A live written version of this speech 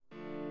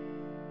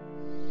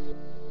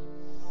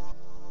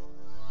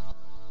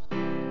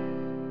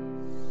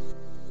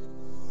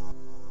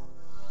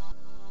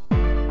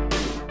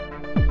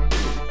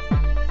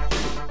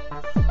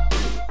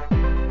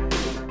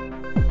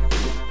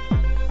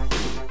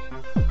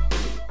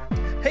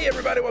Hey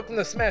everybody, welcome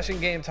to Smashing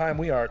Game Time.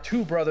 We are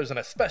two brothers and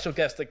a special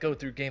guest that go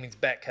through gaming's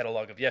back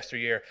catalog of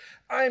yesteryear.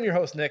 I am your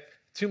host, Nick.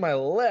 To my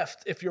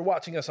left, if you're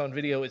watching us on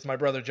video, is my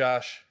brother,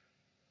 Josh.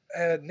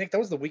 Nick, that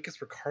was the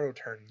weakest Ricardo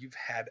turn you've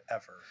had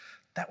ever.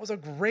 That was a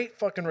great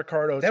fucking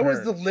Ricardo turn. That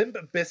was the Limp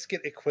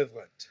Bizkit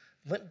equivalent.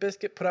 Limp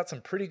Bizkit put out some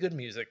pretty good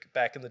music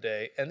back in the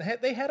day, and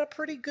they had a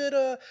pretty good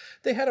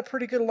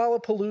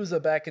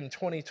Lollapalooza back in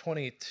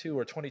 2022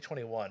 or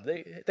 2021.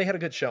 They had a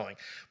good showing.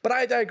 But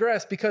I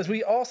digress, because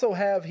we also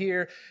have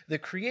here the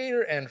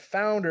creator and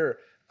founder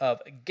of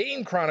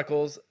Game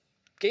Chronicles,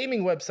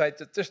 gaming website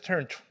that just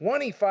turned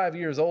 25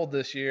 years old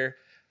this year.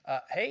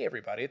 Hey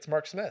everybody, it's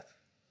Mark Smith.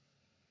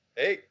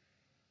 Hey,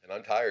 and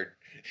I'm tired.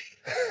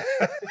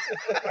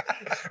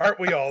 Aren't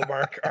we all,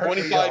 Mark?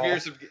 25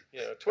 years of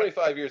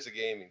 25 years of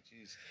gaming.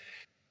 Jeez.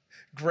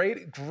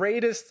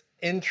 Greatest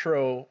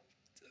intro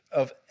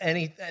of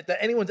that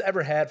anyone's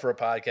ever had for a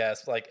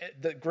podcast. Like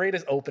the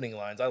greatest opening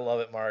lines. I love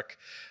it, Mark.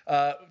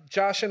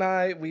 Josh and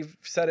I, we've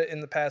said it in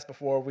the past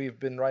before. We've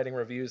been writing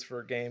reviews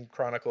for Game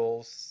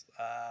Chronicles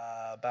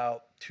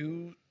about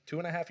two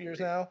and a half years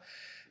now.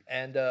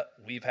 And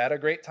we've had a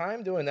great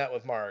time doing that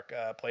with Mark.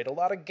 Played a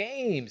lot of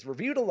games,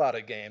 reviewed a lot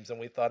of games, and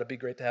we thought it'd be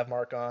great to have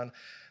Mark on.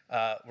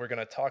 We're going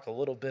to talk a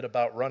little bit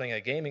about running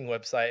a gaming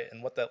website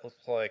and what that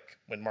looked like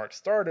when Mark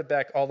started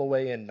back all the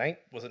way in,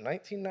 was it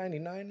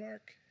 1999,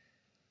 Mark?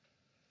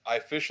 I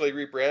officially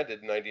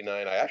rebranded in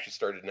 99. I actually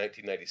started in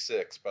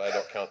 1996, but I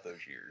don't count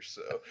those years.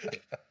 So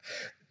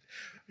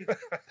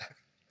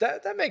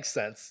that makes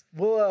sense.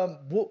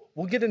 We'll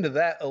get into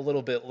that a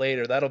little bit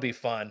later. That'll be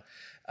fun.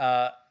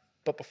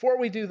 But before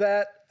we do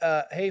that,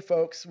 hey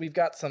folks, we've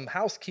got some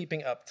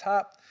housekeeping up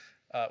top.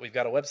 We've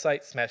got a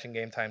website,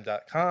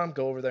 smashinggametime.com.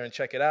 Go over there and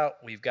check it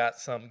out. We've got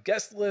some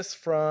guest lists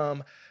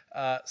from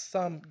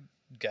some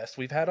guests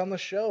we've had on the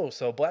show.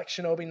 So Black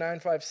Shinobi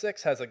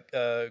 956 has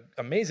a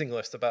amazing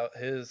list about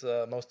his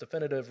most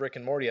definitive Rick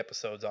and Morty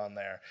episodes on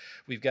there.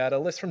 We've got a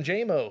list from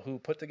JMO, who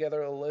put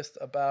together a list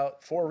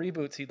about 4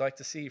 reboots he'd like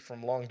to see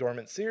from long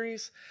dormant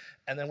series.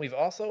 And then we've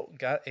also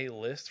got a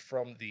list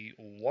from the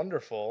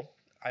wonderful...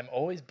 I'm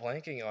always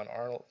blanking on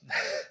Arnold.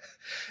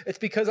 It's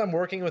because I'm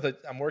working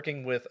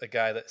with a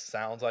guy that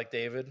sounds like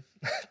David.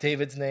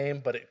 David's name,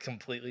 but it's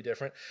completely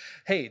different.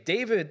 Hey,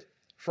 David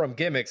from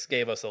Gimmicks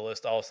gave us a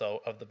list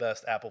also of the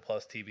best Apple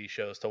Plus TV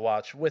shows to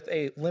watch with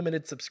a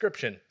limited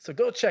subscription. So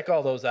go check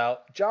all those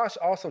out. Josh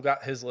also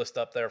got his list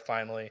up there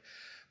finally.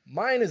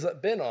 Mine has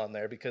been on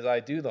there because I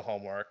do the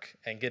homework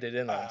and get it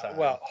in on time.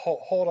 Well,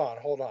 hold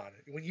on.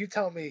 When you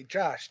tell me,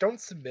 Josh,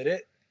 don't submit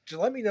it,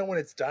 just let me know when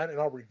it's done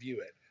and I'll review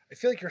it. I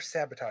feel like you're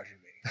sabotaging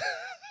me.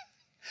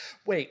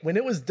 Wait, when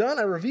it was done,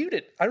 I reviewed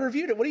it.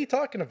 What are you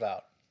talking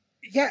about?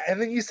 Yeah, and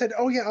then you said,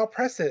 oh yeah, I'll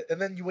press it. And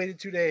then you waited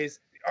 2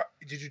 days.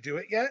 Did you do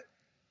it yet?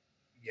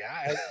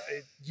 Yeah,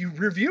 you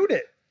reviewed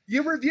it.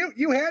 You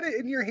had it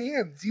in your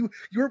hands. You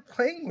were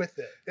playing with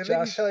it. And Josh,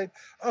 then you said,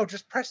 oh,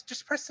 just press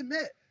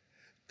submit.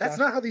 That's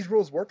not how these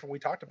rules worked when we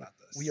talked about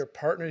this. We are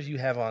partners. You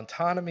have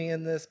autonomy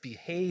in this.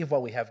 Behave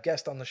while we have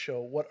guests on the show.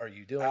 What are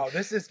you doing? Oh,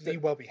 this is me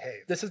well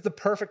behaved. This is the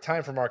perfect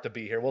time for Mark to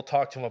be here. We'll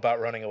talk to him about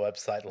running a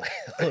website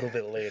a little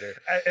bit later.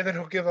 And then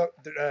he'll give up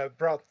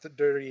brought the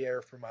dirty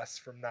air from us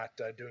from not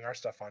doing our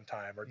stuff on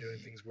time or doing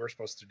things we're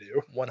supposed to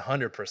do.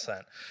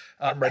 100%.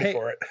 I'm ready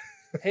for it.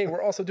 Hey,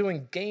 we're also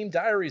doing game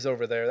diaries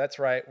over there. That's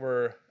right.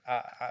 We're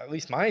at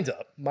least mine's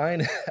up.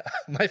 My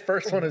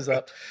first one is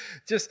up.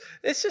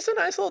 It's just a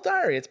nice little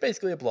diary. It's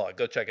basically a blog.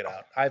 Go check it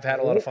out. I've had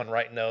a lot of fun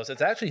writing those.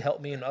 It's actually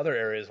helped me in other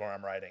areas where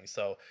I'm writing.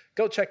 So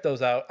go check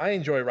those out. I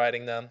enjoy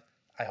writing them.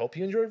 I hope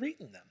you enjoy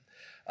reading them.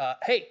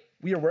 Hey,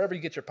 we are wherever you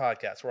get your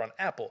podcasts. We're on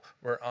Apple.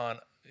 We're on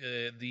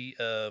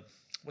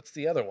what's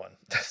the other one?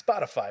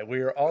 Spotify. We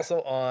are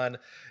also on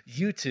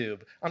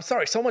YouTube. I'm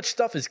sorry, so much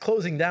stuff is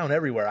closing down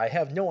everywhere. I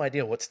have no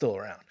idea what's still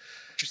around.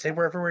 Just say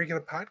wherever you get a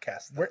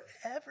podcast.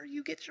 Wherever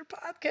you get your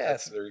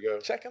podcast. There you go.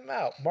 Check them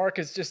out. Mark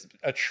is just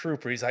a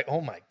trooper. He's like,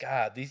 oh my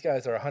God, these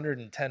guys are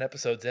 110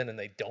 episodes in and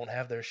they don't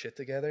have their shit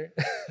together.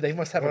 They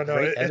must have a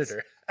great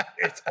editor.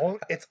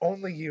 It's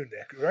only you,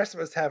 Nick. The rest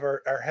of us have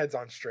our heads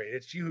on straight.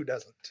 It's you who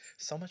doesn't.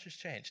 So much has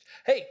changed.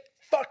 Hey,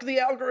 fuck the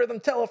algorithm.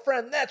 Tell a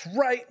friend. That's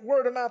right.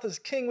 Word of mouth is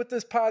king with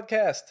this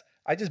podcast.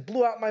 I just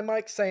blew out my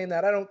mic saying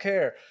that. I don't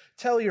care.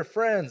 Tell your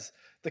friends.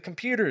 The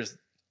computers.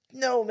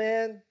 No,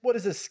 man. What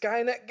is this,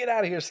 Skynet? Get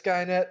out of here,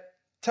 Skynet.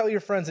 Tell your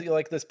friends that you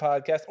like this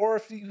podcast. Or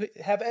if you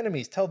have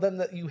enemies, tell them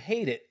that you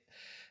hate it.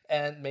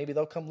 And maybe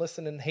they'll come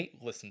listen and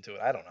listen to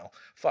it. I don't know.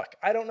 Fuck.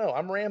 I don't know.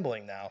 I'm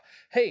rambling now.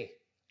 Hey,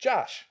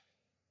 Josh.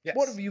 Yes.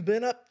 What have you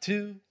been up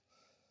to?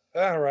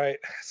 All right.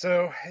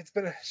 So it's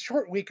been a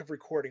short week of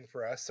recording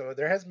for us, so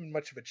there hasn't been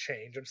much of a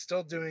change. I'm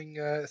still doing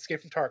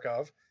Escape from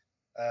Tarkov.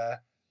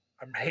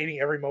 I'm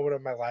hating every moment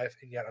of my life,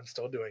 and yet I'm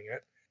still doing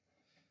it.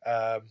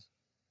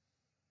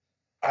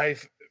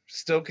 I've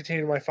still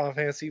continued my Final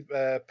Fantasy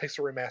Pixel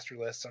Remaster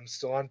list. I'm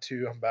still on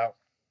 2. I'm about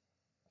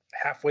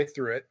halfway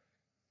through it.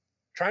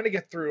 Trying to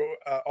get through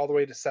all the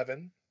way to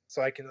 7,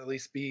 so I can at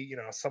least be,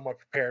 somewhat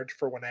prepared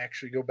for when I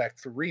actually go back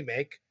to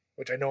Remake,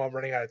 which I know I'm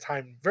running out of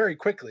time very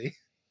quickly.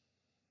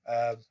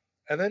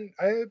 And then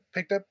I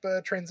picked up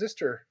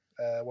Transistor.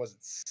 Was it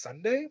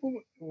Sunday?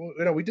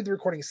 No, we did the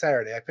recording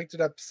Saturday. I picked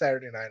it up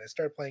Saturday night. I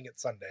started playing it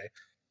Sunday.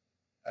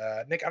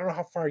 Nick, I don't know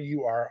how far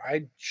you are.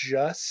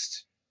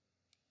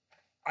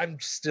 I'm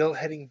still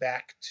heading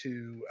back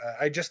to.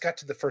 I just got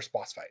to the first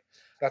boss fight.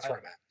 That's where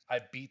I'm at.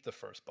 I beat the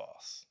first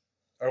boss.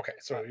 Okay,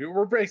 so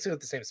we're basically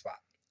at the same spot.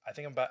 I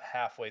think I'm about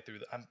halfway through.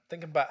 I'm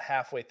thinking about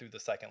halfway through the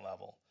second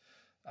level.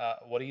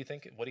 What do you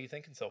think? What are you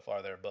thinking so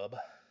far, there, bub?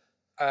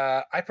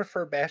 I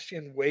prefer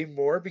Bastion way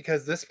more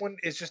because this one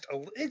is just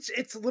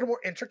it's a little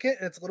more intricate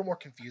and it's a little more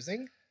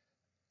confusing.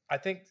 I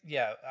think,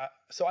 yeah.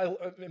 So I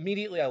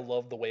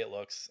love the way it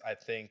looks. I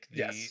think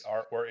the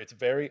artwork, it's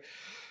very,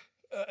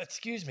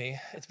 excuse me,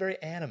 it's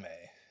very anime.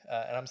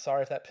 And I'm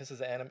sorry if that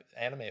pisses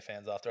anime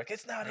fans off. They're like,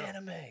 it's not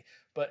anime.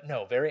 But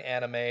no, very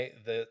anime.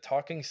 The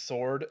talking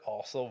sword,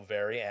 also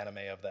very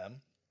anime of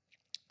them.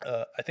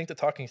 I think the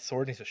talking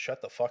sword needs to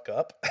shut the fuck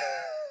up.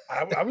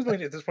 I was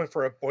waiting at this point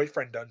for a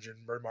boyfriend dungeon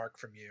remark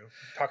from you.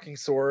 Talking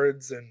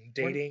swords and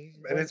dating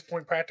at this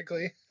point,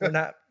 practically. I'm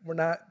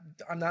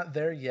not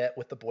there yet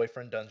with the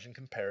boyfriend dungeon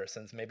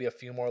comparisons. Maybe a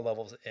few more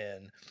levels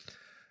in.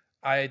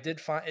 I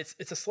did find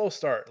it's a slow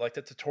start. Like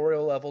the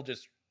tutorial level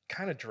just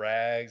kind of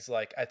drags.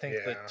 Like I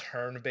think the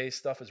turn-based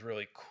stuff is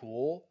really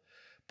cool,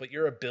 but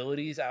your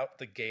abilities out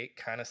the gate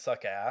kind of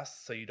suck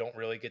ass. So you don't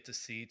really get to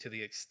see to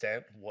the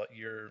extent what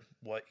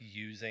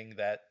using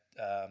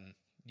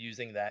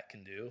that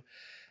can do.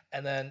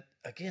 And then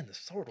again, the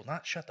sword will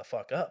not shut the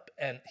fuck up.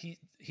 And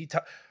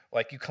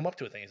like you come up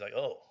to it and he's like,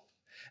 oh.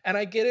 And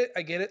I get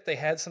it. They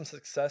had some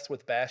success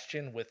with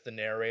Bastion with the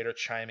narrator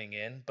chiming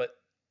in, but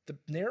the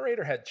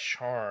narrator had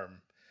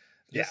charm.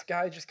 This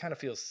guy just kind of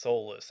feels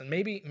soulless. And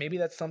maybe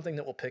that's something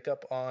that we'll pick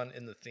up on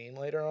in the themes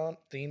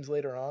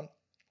later on.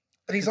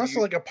 But he's also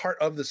like a part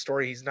of the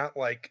story. He's not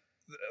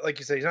like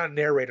you said, he's not a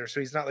narrator, so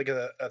he's not like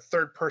a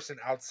third person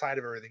outside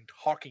of everything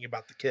talking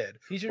about the kid.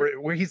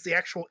 Where he's the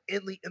actual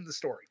in the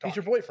story. He's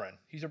your boyfriend.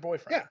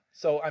 Yeah.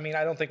 So I mean,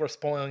 I don't think we're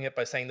spoiling it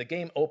by saying the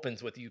game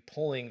opens with you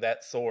pulling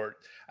that sword.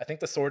 I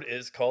think the sword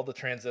is called the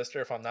Transistor,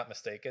 if I'm not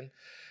mistaken.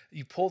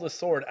 You pull the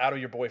sword out of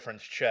your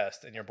boyfriend's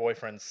chest, and your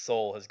boyfriend's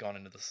soul has gone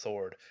into the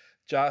sword.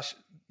 Josh,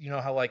 you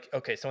know how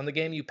so in the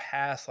game you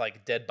pass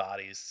like dead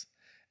bodies,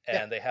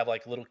 and they have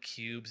like little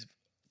cubes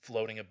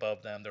floating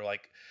above them. They're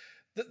like.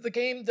 The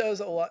game does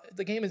a lot.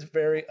 The game is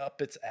very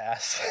up its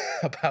ass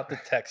about the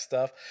tech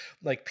stuff.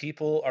 Like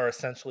people are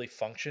essentially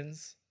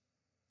functions.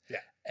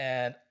 Yeah.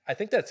 And I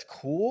think that's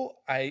cool.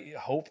 I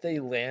hope they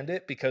land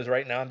it because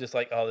right now I'm just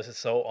like, oh, this is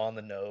so on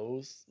the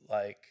nose.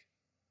 Like,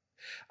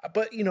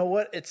 but you know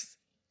what?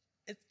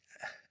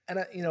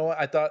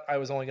 I thought I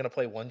was only going to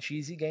play one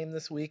cheesy game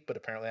this week, but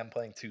apparently I'm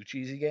playing two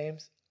cheesy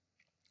games.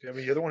 I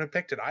mean, you're the one who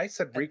picked it. I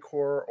said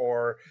Recore,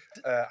 or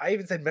I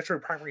even said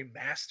Metroid Prime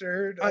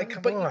Remastered. Like,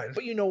 come on.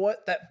 But you know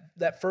what?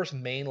 That first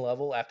main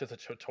level after the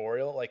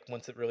tutorial, like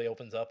once it really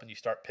opens up and you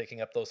start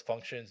picking up those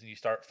functions and you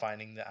start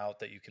finding out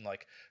that you can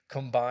like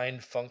combine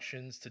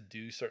functions to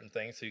do certain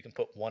things, so you can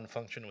put one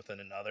function within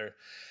another.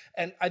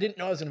 And I didn't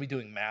know I was going to be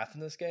doing math in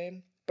this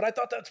game, but I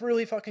thought that's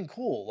really fucking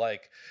cool.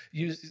 Like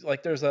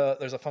there's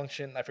a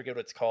function, I forget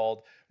what it's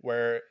called,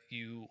 where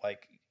you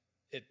like.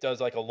 It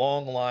does like a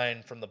long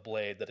line from the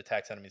blade that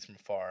attacks enemies from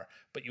afar,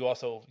 but you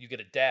get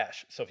a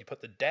dash. So if you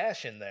put the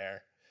dash in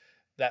there,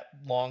 that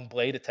long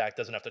blade attack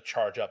doesn't have to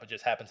charge up. It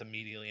just happens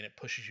immediately and it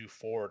pushes you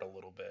forward a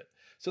little bit.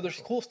 So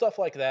there's cool stuff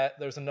like that.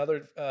 There's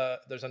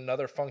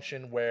another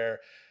function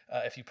where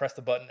if you press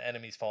the button,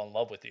 enemies fall in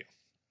love with you.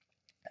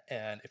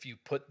 And if you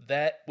put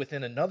that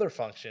within another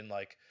function,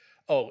 like,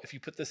 if you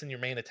put this in your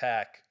main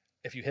attack,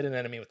 if you hit an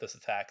enemy with this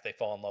attack, they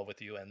fall in love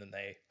with you, and then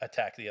they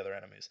attack the other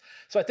enemies.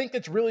 So I think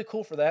it's really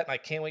cool for that, and I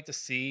can't wait to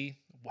see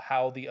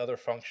how the other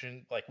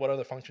function, like what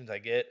other functions I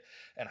get,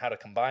 and how to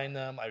combine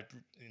them.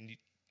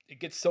 It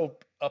gets so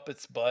up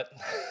its butt,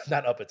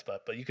 not up its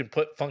butt, but you can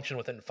put function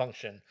within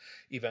function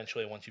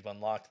eventually once you've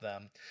unlocked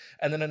them.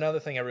 And then another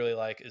thing I really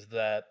like is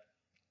that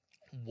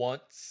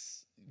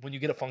when you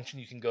get a function,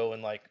 you can go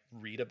and like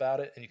read about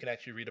it, and you can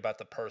actually read about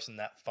the person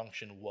that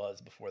function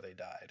was before they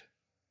died.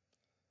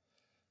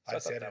 So I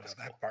didn't know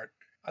that part.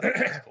 I thought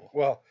that was cool.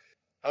 Well,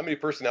 how many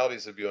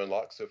personalities have you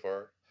unlocked so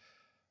far?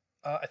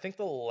 I think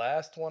the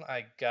last one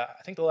I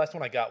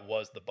got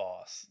was the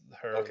boss.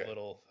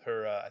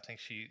 I think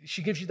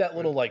she gives you that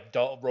little like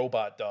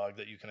robot dog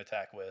that you can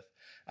attack with.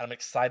 And I'm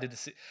excited to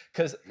see,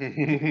 because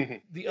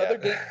the other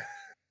game,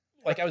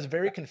 like I was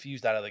very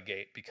confused out of the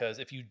gate, because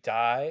if you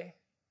die,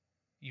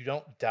 you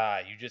don't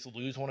die. You just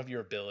lose one of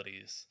your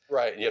abilities.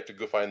 Right, and you have to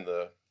go find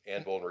the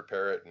anvil and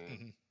repair it.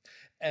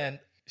 And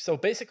so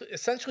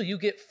essentially you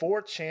get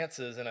 4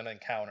 chances in an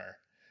encounter.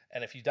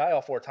 And if you die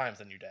all 4 times,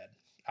 then you're dead.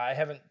 I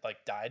haven't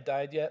like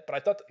died yet, but I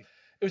thought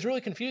it was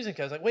really confusing,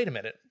 because I was like, wait a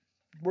minute,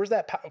 where's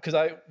that power? Because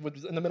I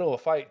was in the middle of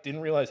a fight,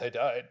 didn't realize I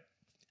died,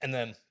 and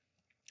then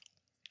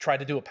tried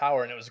to do a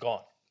power and it was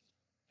gone.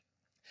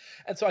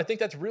 And so I think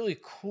that's really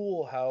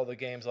cool how the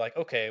game's like,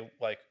 okay,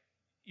 like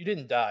you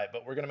didn't die,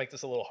 but we're going to make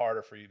this a little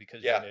harder for you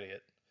because you're an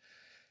idiot.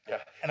 Yeah.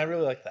 and I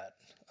really like that.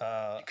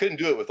 You couldn't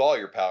do it with all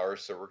your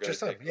powers, so we're going Just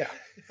to some, take. yeah.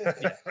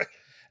 Yeah.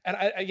 And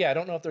I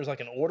don't know if there's like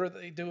an order that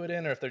they do it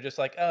in, or if they're just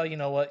like, oh, you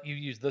know what, you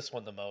use this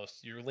one the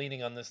most. You're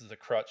leaning on this as a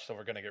crutch, so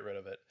we're gonna get rid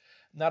of it.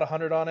 Not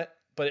 100 on it,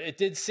 but it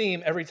did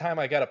seem every time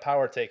I got a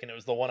power taken, it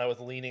was the one I was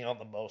leaning on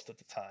the most at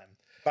the time.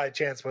 By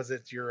chance, was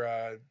it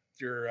your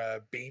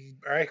beam?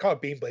 Or I call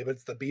it beam blade, but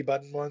it's the B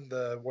button one,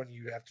 the one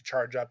you have to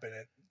charge up and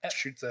it At,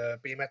 shoots a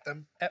beam at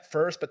them. at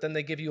first, but then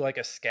they give you like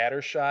a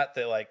scatter shot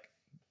that like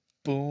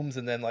booms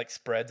and then like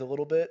spreads a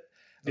little bit.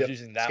 I was Yep.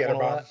 using that Scatter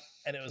one a bomb. lot,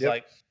 and it was Yep.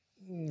 like,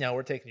 no,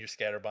 we're taking your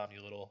scatter bomb,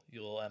 you little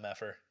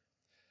mf'er.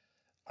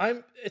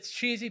 It's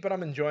cheesy, but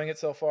I'm enjoying it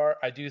so far.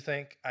 I do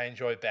think I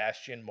enjoy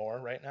Bastion more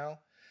right now.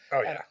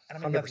 Oh yeah, And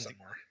I mean, 100%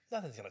 more.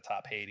 nothing's gonna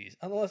top Hades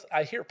unless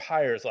I hear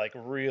Pyre's like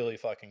really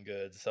fucking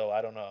good. So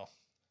I don't know.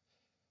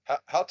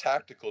 How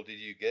tactical did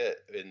you get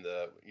in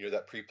the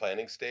that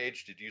pre-planning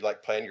stage? Did you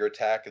like plan your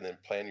attack and then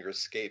plan your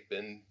escape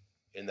in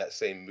that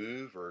same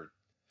move, or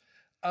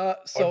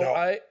So no,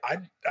 I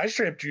I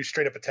straight up do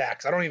straight up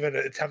attacks. I don't even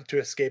attempt to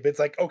escape. It's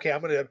like, okay,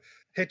 I'm gonna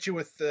hit you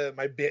with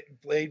my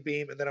blade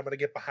beam, and then I'm gonna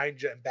get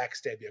behind you and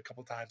backstab you a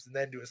couple times, and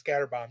then do a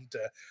scatter bomb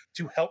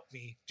to help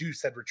me do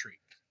said retreat.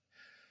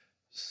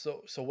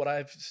 so what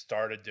I've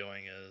started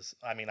doing is,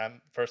 I mean,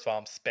 I'm first of all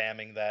I'm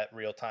spamming that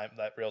real time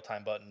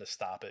button to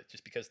stop it,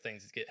 just because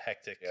things get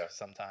hectic Yeah.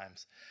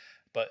 sometimes.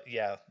 But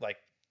yeah, like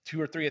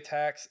 2 or 3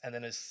 attacks, and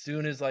then as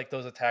soon as like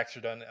those attacks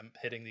are done, I'm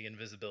hitting the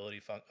invisibility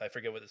function. I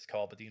forget what it's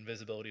called, but the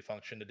invisibility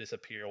function to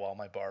disappear while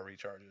my bar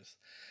recharges.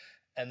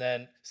 And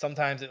then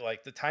sometimes it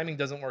like the timing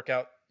doesn't work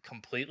out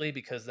completely,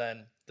 because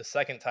then the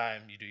second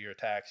time you do your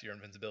attacks, your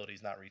invincibility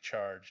is not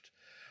recharged.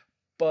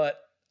 But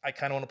I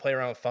kind of want to play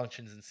around with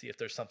functions and see if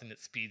there's something that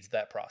speeds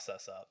that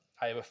process up.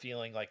 I have a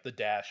feeling like the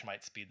dash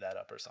might speed that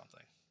up or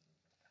something.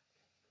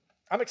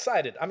 I'm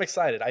excited.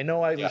 I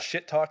know I Yeah. was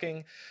shit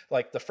talking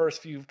like the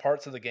first few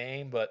parts of the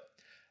game, but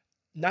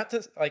not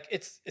to like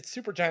it's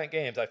Super Giant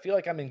Games. I feel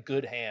like I'm in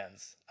good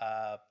hands.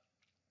 I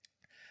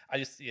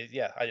just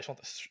I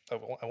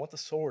want the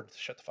sword to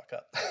shut the fuck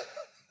up.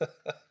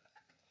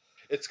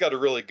 it's got a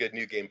really good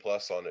new game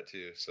plus on it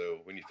too.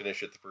 So when you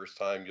finish it the first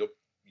time,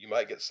 you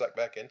might get sucked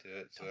back into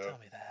it. So Don't tell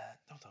me that.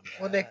 Don't tell me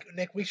Well, that.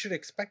 Nick, we should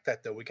expect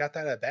that though. We got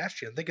that at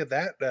Bastion. Think of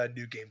that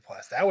new game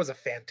plus. That was a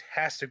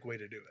fantastic way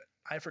to do it.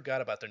 I forgot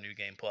about their new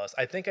game plus.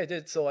 I think I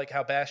did. So like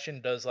how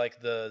Bastion does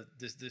like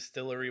this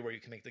distillery where you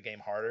can make the game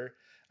harder.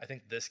 I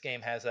think this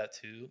game has that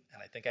too,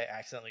 and I think I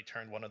accidentally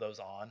turned one of those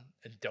on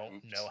and don't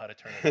Oops. know how to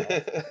turn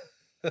it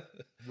off.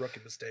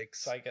 Rookie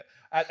mistakes. So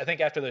I think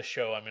after this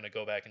show, I'm going to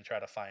go back and try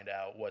to find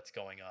out what's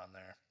going on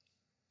there.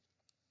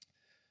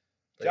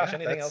 But Josh, yeah,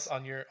 anything else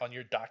on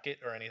your docket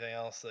or anything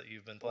else that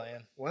you've been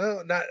playing?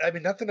 Well,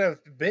 nothing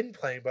I've been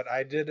playing, but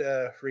I did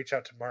reach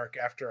out to Mark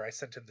after I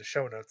sent him the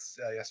show notes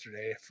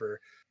yesterday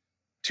for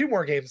 2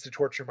 more games to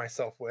torture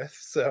myself with.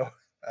 So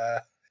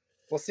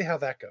we'll see how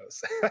that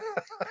goes.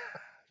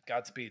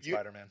 Godspeed,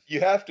 Spider-Man.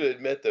 You have to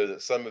admit though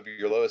that some of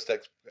your lowest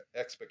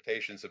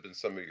expectations have been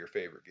some of your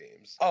favorite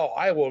games. Oh,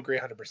 I will agree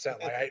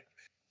 100%. Like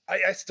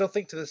I still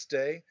think to this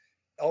day,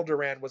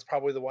 Eldoran was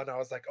probably the one I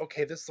was like,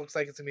 okay, this looks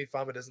like it's gonna be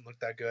fun. It doesn't look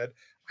that good.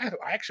 I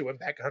actually went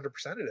back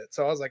 100%ed it,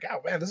 so I was like, oh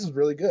man, this is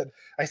really good.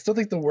 I still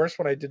think the worst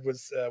one I did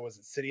was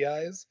it City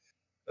Eyes?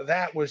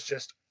 That was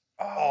just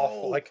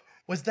awful. Like,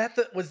 was that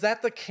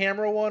the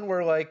camera one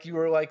where like you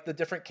were like the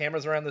different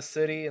cameras around the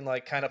city and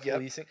like kind of Yep.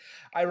 policing?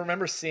 I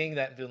remember seeing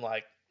that and being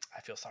like, I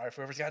feel sorry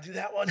for whoever's got to do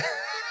that one.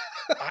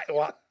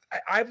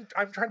 I'm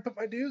trying to put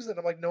my dues, and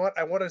I'm like, you know what?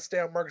 I want to stay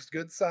on Mark's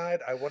good side.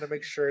 I want to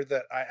make sure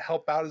that I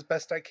help out as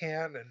best I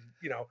can, and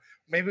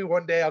maybe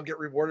one day I'll get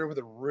rewarded with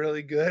a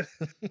really good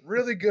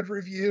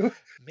review.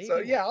 Maybe So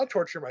yeah, I'll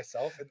torture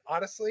myself. And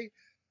honestly,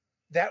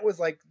 that was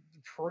like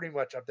pretty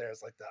much up there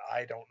as like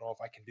I don't know if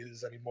I can do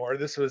this anymore.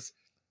 This was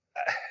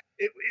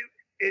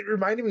it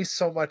reminded me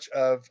so much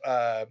of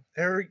have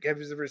you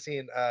ever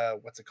seen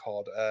what's it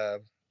called?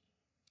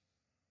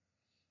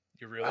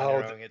 You're really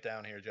narrowing it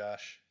down here,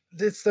 Josh.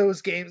 It's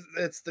those games.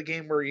 It's the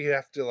game where you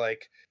have to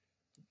like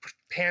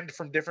pan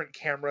from different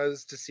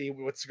cameras to see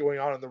what's going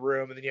on in the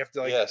room, and then you have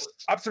to like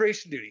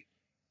observation duty.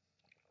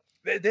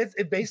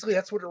 Basically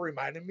that's what it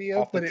reminded me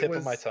of. Off the tip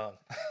of my tongue.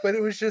 But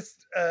it was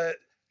just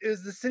it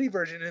was the city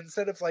version. And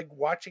instead of like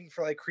watching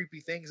for like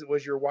creepy things, it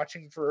was you're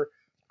watching for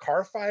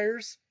car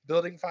fires,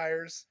 building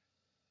fires,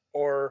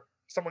 or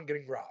someone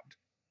getting robbed.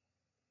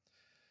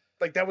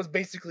 Like that was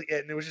basically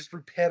it, and it was just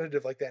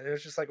repetitive like that. And it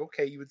was just like,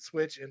 okay, you would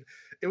switch, and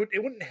it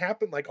wouldn't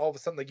happen like all of a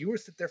sudden. Like you would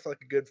sit there for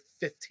like a good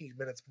 15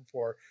 minutes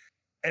before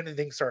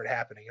anything started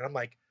happening, and I'm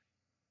like,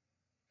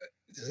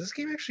 does this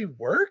game actually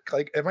work?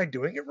 Like, am I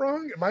doing it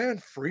wrong? Am I on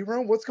free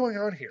roam? What's going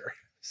on here?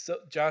 So,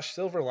 Josh,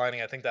 Silver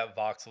Lining, I think that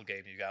voxel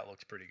game you got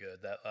looks pretty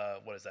good. That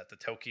what is that? The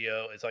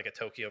Tokyo? It's like a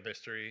Tokyo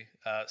mystery.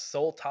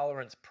 Soul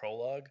Tolerance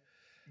Prologue.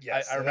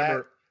 Yes, I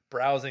remember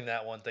browsing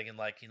that one, thinking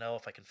like,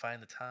 if I can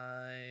find the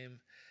time.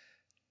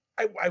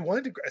 I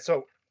wanted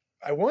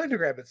to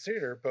grab it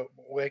sooner, but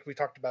like we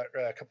talked about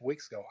a couple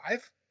weeks ago,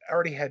 I've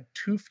already had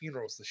 2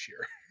 funerals this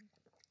year.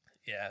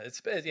 Yeah, it's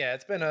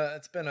been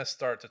a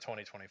start to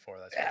 2024.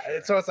 That's for sure.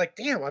 And so it's like,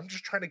 damn, I'm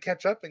just trying to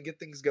catch up and get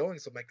things going.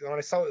 So I'm like, when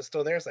I saw it was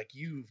still there, it's like,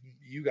 you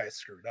guys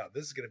screwed up.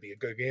 This is gonna be a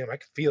good game. I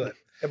can feel it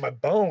in my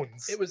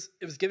bones. It was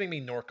giving me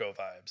Norco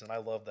vibes, and I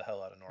love the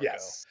hell out of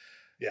Norco.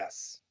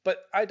 Yes.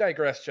 But I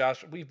digress,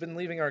 Josh. We've been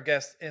leaving our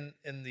guest in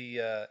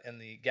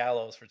the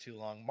gallows for too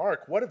long.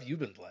 Mark, what have you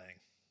been playing?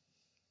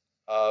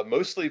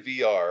 Mostly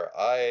VR.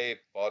 I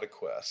bought a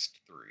Quest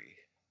 3.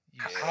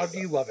 How do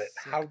you love it?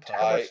 How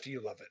much do you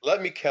love it?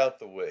 Let me count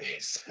the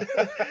ways.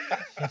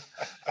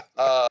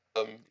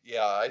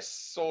 Yeah, I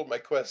sold my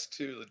Quest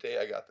 2 the day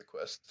I got the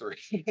Quest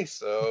 3.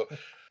 So,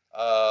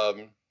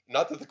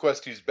 not that the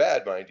Quest 2 is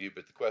bad, mind you,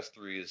 but the Quest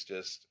 3 is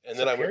just. And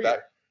then I went back.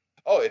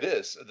 Oh, it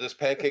is. This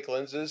pancake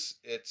lenses.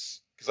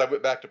 It's because I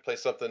went back to play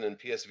something in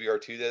PSVR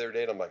 2 the other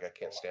day, and I'm like, I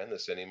can't stand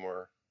this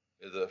anymore.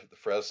 The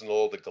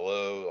Fresnel, the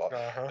glow.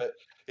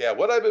 Yeah,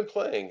 what I've been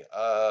playing.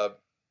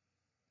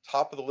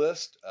 Top of the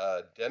list,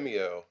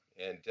 Demio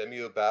and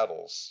Demio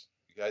Battles.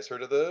 You guys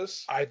heard of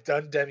those? I've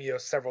done Demio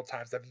several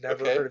times. I've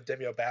never heard of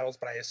Demio Battles,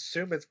 but I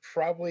assume it's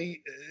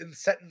probably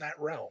set in that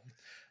realm.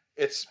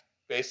 It's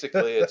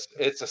basically it's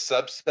a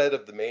subset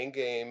of the main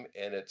game,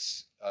 and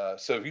it's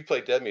so if you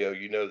play Demio,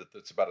 you know that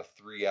it's about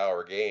a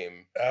 3-hour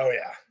game. Oh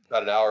yeah,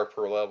 about an hour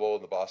per level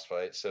in the boss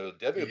fight. So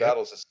Demio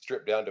Battles is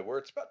stripped down to where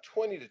it's about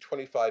 20 to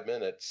 25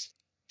 minutes,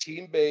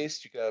 team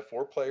based. You can have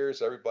 4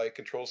 players. Everybody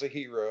controls a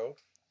hero.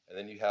 And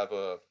then you have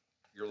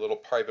your little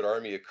private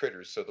army of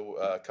critters. So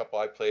the couple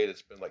I played,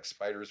 it's been like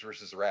spiders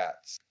versus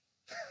rats.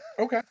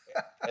 Okay.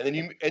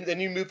 And then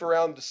you move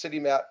around the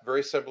city map,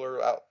 very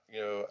similar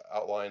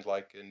outlined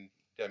like in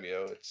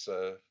Demio. It's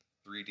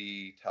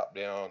 3D top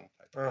down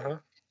type thing.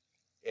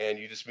 And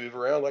you just move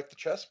around like the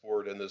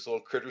chessboard, and those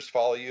little critters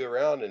follow you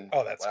around. And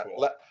that's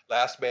cool.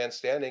 Last man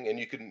standing, and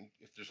you can,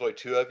 if there's only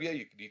 2 of you,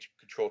 you can each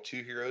control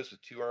 2 heroes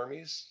with 2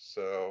 armies.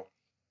 So.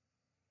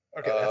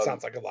 Okay, that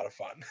sounds like a lot of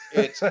fun.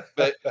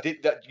 But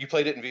you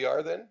played it in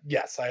VR then?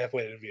 Yes, I have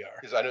played it in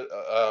VR. Because I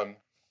know.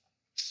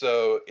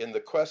 So in the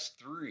Quest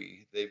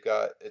 3, they've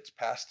got it's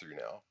pass through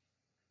now.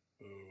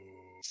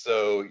 Ooh.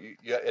 So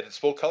it's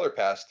full color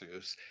pass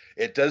throughs.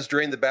 It does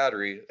drain the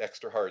battery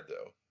extra hard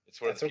though.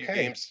 It's one of the few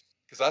games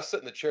because I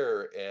sit in the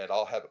chair and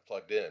I'll have it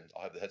plugged in.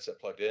 I'll have the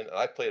headset plugged in, and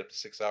I played up to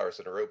 6 hours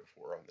in a row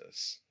before on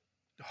this.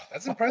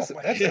 That's impressive.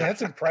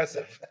 That's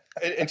impressive.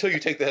 Until you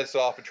take the headset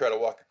off and try to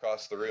walk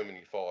across the room and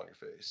you fall on your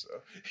face. So,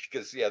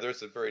 because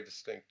there's a very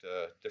distinct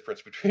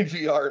difference between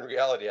VR and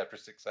reality after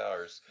 6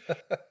 hours.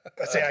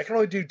 I can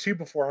only do 2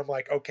 before I'm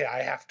like, okay,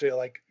 I have to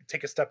like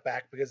take a step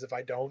back because if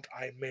I don't,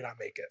 I may not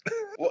make it.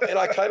 Well, and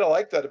I kind of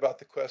like that about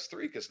the Quest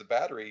 3 because the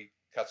battery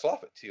cuts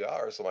off at 2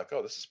 hours. I'm like,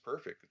 oh, this is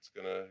perfect. It's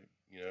gonna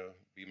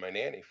be my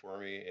nanny for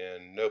me.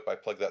 And nope, I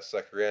plugged that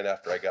sucker in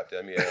after I got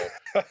Demio.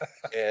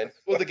 And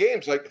well, the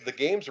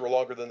games were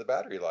longer than the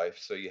battery life,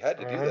 so you had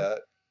to do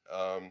that.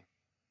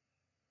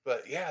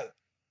 But yeah,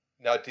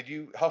 now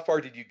how far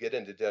did you get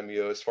into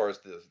Demio as far as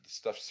the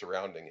stuff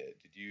surrounding it?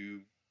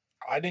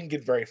 I didn't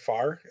get very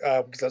far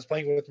because I was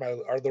playing with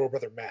our little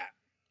brother Matt.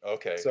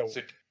 Okay, so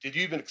did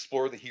you even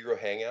explore the Hero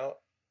Hangout?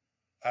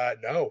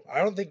 No, I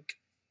don't think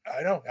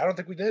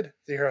we did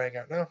the Hero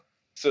Hangout. No.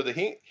 So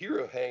the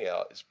Hero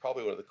Hangout is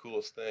probably one of the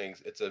coolest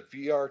things. It's a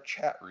VR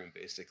chat room,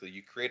 basically.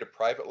 You create a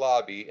private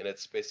lobby, and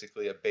it's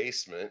basically a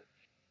basement,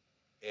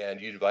 and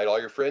you invite all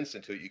your friends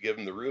into it. You give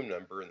them the room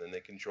number, and then they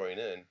can join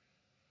in.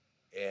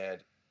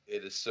 And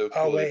it is so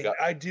cool. Oh, wait,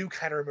 I do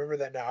kind of remember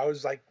that now. I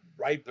was like,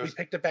 we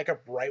picked it back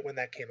up right when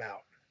that came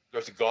out.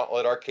 There's a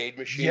Gauntlet arcade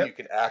machine you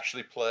can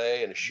actually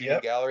play, and a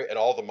shooting gallery, and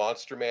all the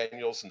monster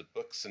manuals and the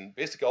books, and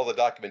basically all the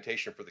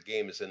documentation for the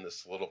game is in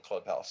this little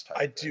clubhouse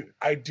type thing.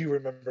 I do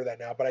remember that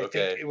now, but I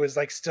think it was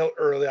like still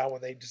early on when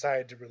they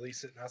decided to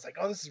release it, and I was like,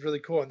 oh, this is really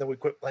cool, and then we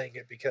quit playing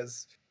it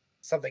because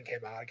something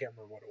came out. I can't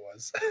remember what it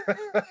was.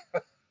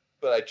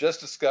 But I just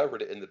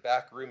discovered it in the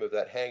back room of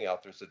that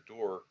hangout. There's a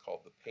door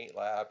called the paint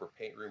lab or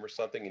paint room or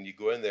something. And you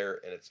go in there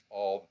and it's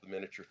all the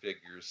miniature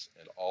figures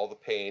and all the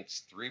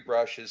paints, 3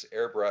 brushes,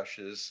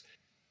 airbrushes.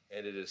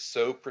 And it is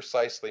so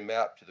precisely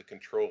mapped to the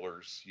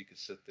controllers. You could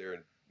sit there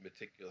and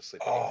meticulously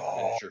paint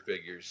miniature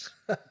figures.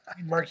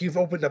 Mark, you've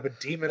opened up a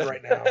demon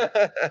right now.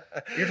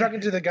 You're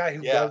talking to the guy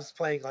who loves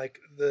playing like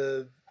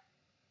the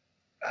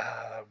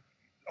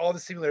all the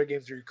simulator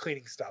games where you're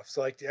cleaning stuff. So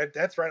like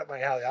that's right up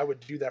my alley. I would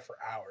do that for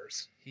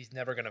hours. He's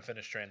never going to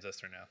finish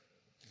Transistor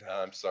now.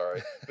 No, I'm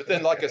sorry. But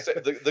then, like I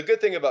said, the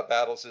good thing about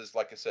Battles is,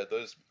 like I said,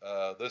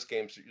 those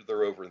games,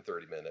 they're over in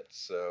 30 minutes.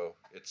 So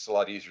it's a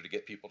lot easier to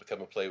get people to come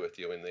and play with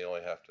you, and they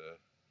only have to,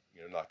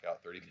 knock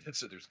out 30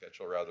 minutes of their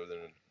schedule rather than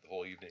the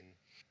whole evening.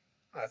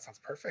 Oh, that sounds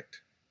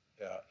perfect.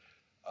 Yeah.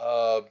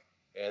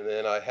 And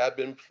then I have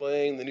been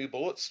playing the new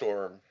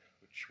Bulletstorm,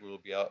 which will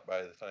be out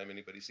by the time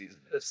anybody sees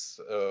this.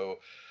 So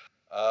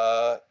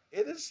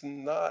it is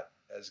not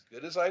as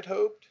good as I'd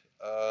hoped.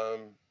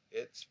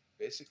 It's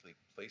basically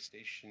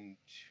PlayStation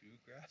 2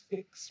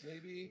 graphics,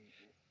 maybe.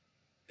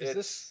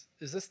 Is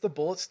this the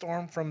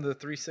Bulletstorm from the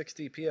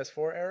 360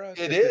 PS4 era?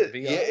 It is.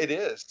 Yeah, it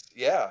is.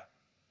 Yeah.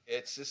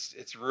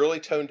 It's really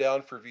toned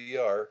down for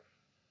VR.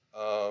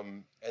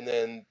 And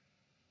then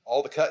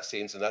all the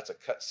cutscenes, and that's a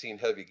cutscene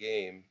heavy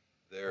game,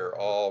 they're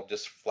all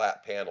just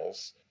flat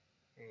panels.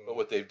 But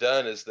what they've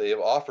done is they have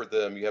offered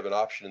them, you have an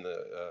option in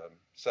the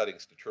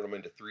settings to turn them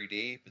into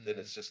 3D, but then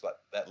it's just like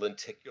that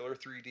lenticular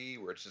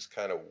 3D where it's just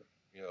kind of,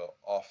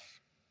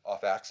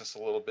 off axis a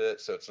little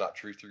bit. So it's not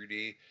true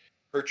 3D.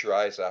 Hurts your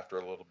eyes after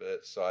a little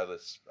bit. So I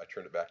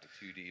turned it back to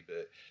 2D.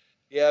 But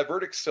yeah,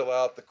 Verdict's still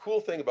out. The cool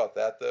thing about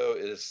that, though,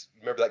 is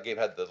remember that game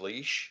had the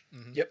leash?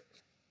 Yep.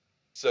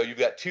 So you've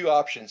got two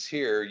options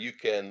here. You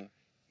can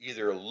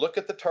either look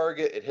at the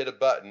target and hit a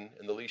button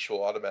and the leash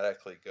will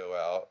automatically go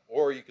out,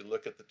 or you can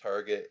look at the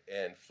target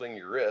and fling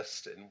your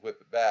wrist and whip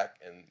it back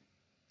and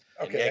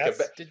yank it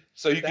back.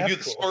 So you can do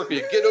the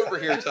Scorpion, get over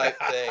here type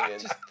thing. And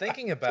just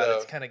thinking about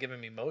it's kind of giving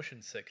me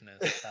motion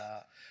sickness.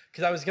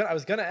 Because I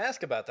was gonna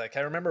ask about that. I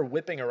remember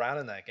whipping around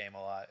in that game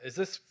a lot. Is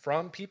this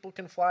from People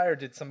Can Fly, or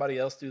did somebody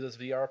else do this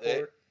VR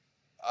port?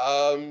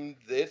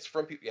 It's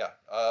from people.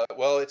 Yeah.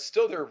 Well, it's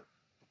still their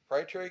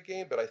proprietary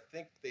game, but I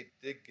think they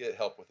did get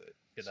help with it.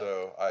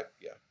 I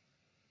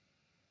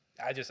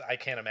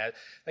can't imagine.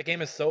 That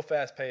game is so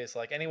fast paced.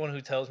 Like anyone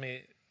who tells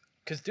me,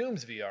 because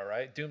Doom's VR,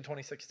 right? Doom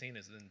 2016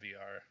 is in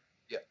VR.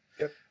 Yeah.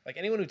 Yep. Like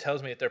anyone who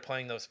tells me that they're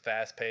playing those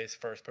fast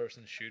paced first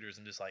person shooters,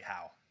 I'm just like,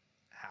 how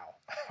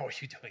are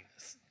you doing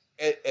this?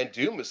 And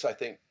Doom was, I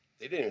think,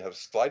 they didn't even have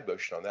slide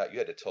motion on that. You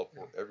had to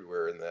teleport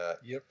everywhere in that.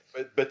 Yep.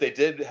 But they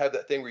did have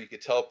that thing where you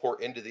could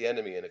teleport into the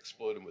enemy and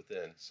explode them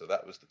within. So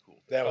that was the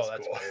cool thing. That was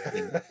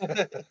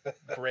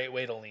cool. Great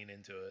way to lean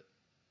into it.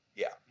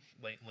 Yeah.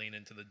 Lean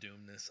into the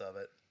doomness of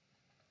it.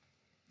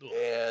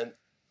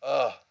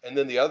 Ugh. And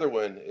then the other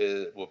one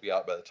will be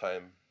out by the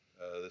time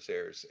this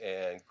airs,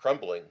 and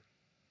Crumbling.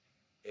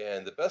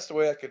 And the best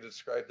way I could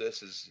describe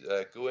this is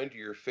go into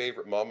your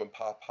favorite mom and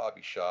pop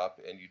hobby shop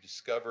and you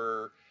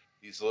discover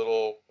these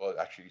it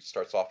actually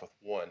starts off with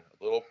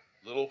a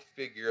little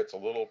figure. It's a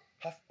little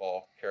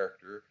puffball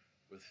character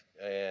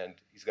and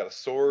he's got a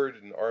sword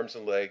and arms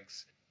and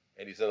legs,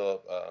 and he's in a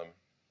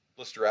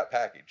blister wrap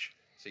package.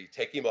 So you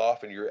take him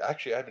off, and you're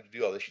actually having to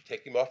do all this. You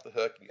take him off the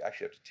hook, and you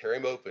actually have to tear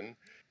him open,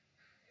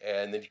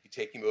 and then you can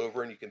take him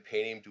over, and you can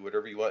paint him, do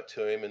whatever you want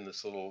to him in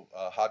this little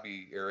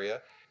hobby area,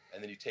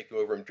 and then you take him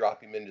over and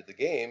drop him into the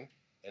game,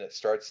 and it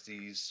starts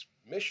these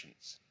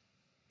missions,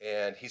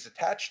 and he's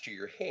attached to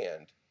your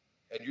hand,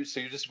 and you're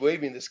just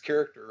waving this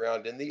character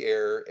around in the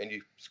air, and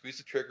you squeeze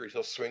the trigger,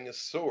 he'll swing his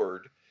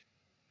sword,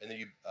 and then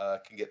you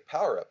can get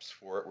power-ups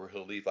for it where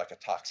he'll leave like a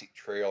toxic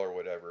trail or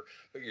whatever.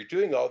 But you're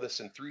doing all this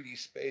in 3D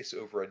space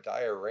over a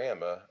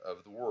diorama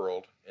of the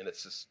world, and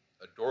it's this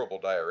adorable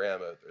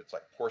diorama. It's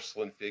like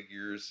porcelain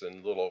figures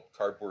and little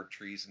cardboard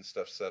trees and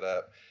stuff set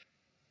up.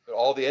 But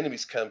all the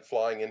enemies come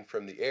flying in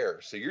from the air.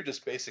 So you're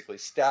just basically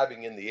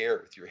stabbing in the air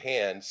with your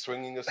hand,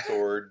 swinging a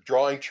sword,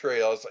 drawing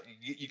trails.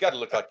 You got to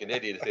look like an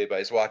idiot if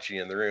anybody's watching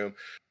you in the room.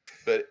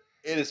 But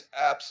it is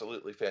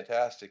absolutely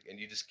fantastic, and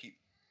you just keep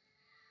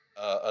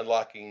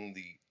unlocking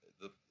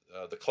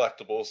the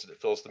collectibles, and it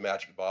fills the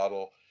magic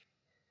bottle.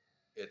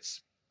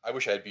 I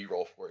wish I had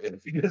B-roll for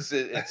it because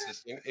it's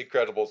just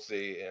incredible to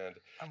see, and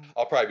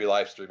I'll probably be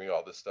live streaming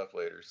all this stuff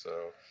later.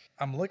 So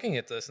I'm looking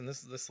at this, and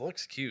this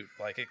looks cute.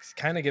 Like it's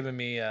kind of giving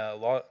me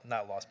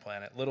not Lost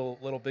Planet,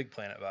 little Big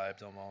Planet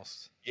vibes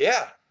almost.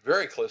 Yeah,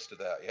 very close to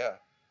that. Yeah.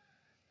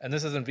 And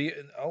this isn't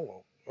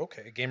Oh,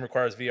 okay. Game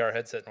requires VR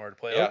headset in order to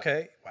play. Yeah.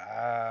 Okay.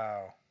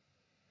 Wow.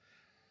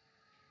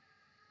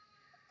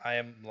 I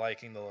am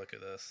liking the look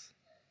of this.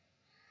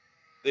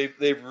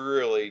 They've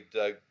really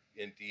dug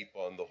in deep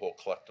on the whole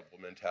collectible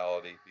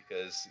mentality,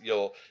 because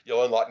you'll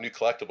unlock new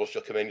collectibles.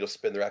 You'll come in, you'll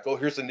spin the rack. Oh,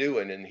 here's a new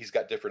one, and he's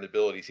got different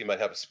abilities. He might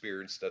have a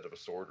spear instead of a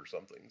sword or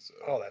something. So.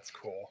 Oh, that's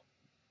cool.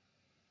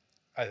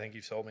 I think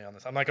you've sold me on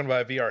this. I'm not going to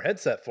buy a VR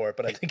headset for it,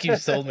 but I think you've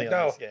sold me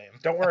on this game.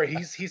 Don't worry.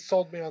 He's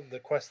sold me on the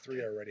Quest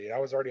 3 already. I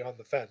was already on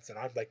the fence, and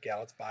I'm like, yeah,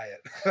 let's buy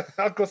it.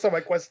 I'll go sell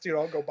my Quest 2.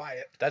 I'll go buy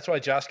it. That's why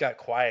Josh got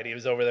quiet. He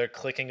was over there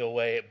clicking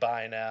away at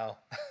buy now.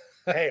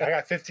 Hey, I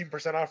got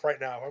 15% off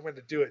right now. I'm going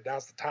to do it.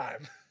 Now's the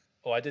time.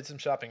 Oh, I did some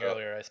shopping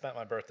earlier. I spent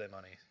my birthday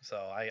money, so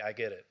I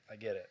get it. I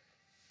get it,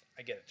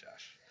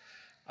 Josh.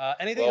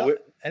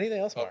 Anything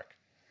else, Mark?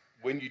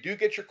 When you do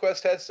get your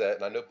Quest headset,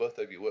 and I know both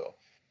of you will,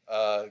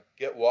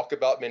 get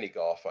Walkabout Mini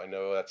Golf. I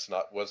know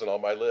wasn't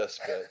on my list,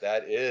 but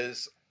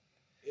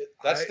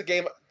that's the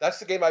game. That's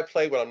the game I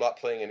play when I'm not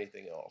playing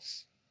anything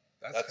else.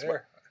 That's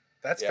fair.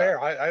 That's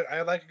fair.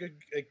 I like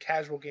a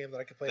casual game that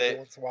I can play every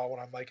once in a while when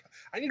I'm like,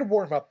 I need to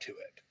warm up to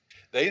it.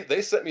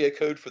 They sent me a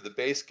code for the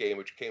base game,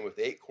 which came with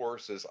 8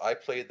 courses. I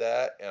played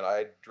that, and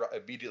I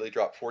immediately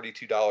dropped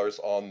 $42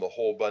 on the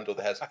whole bundle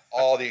that has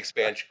all the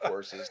expansion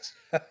courses.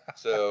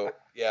 So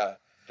yeah,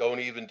 don't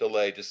even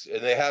delay.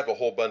 And they have a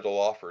whole bundle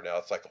offer now.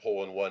 It's like a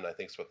hole-in-one, I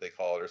think is what they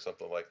call it, or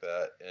something like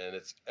that. And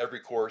it's every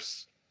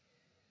course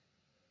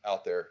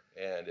out there,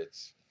 and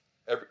it's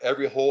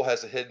every hole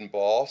has a hidden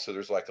ball. So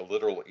there's like a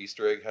literal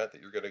Easter egg hunt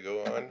that you're going to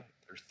go on.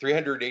 There's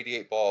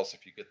 388 balls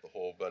if you get the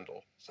whole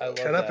bundle. So.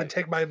 Shut up and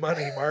take my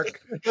money,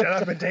 Mark. Shut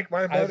up and take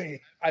my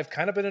money. I've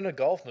kind of been in a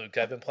golf mood.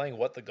 I've been playing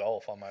What the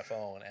Golf on my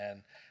phone,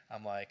 and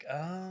I'm like,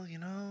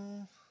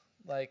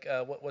 Like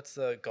what's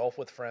the Golf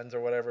with Friends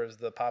or whatever is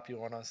the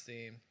popular one on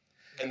Steam.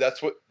 And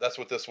that's what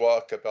this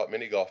walkabout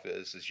mini golf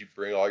is you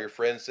bring all your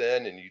friends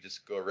in and you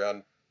just go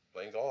around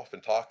playing golf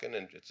and talking,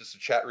 and it's just a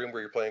chat room where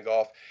you're playing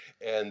golf.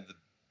 And the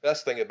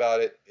best thing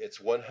about it, it's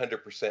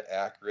 100%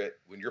 accurate.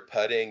 When you're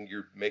putting,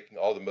 you're making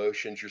all the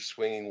motions, you're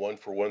swinging one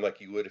for one like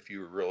you would if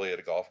you were really at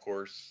a golf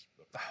course,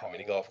 a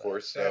mini golf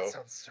course. So that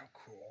sounds so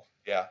cool.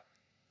 Yeah.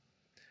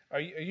 Are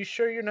you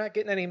sure you're not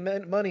getting any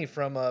money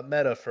from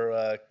Meta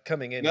for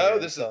coming in? No,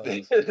 this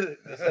is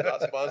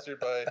not sponsored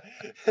by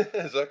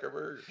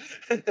Zuckerberg.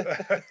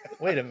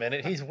 Wait a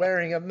minute, he's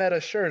wearing a Meta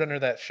shirt under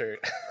that shirt.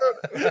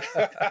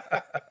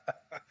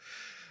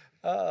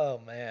 Oh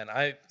man,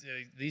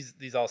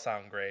 these all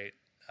sound great.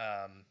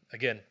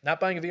 Again,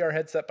 not buying a VR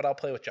headset, but I'll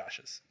play with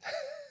Josh's.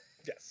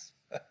 Yes.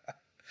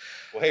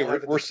 Well, hey,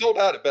 we're sold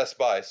out at Best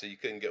Buy, so you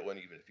couldn't get one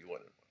even if you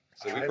wanted one.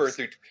 So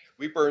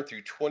we burned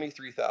through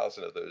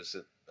 23,000 of those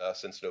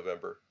since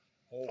November.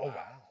 Oh wow.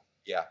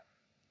 Yeah.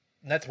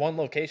 And that's one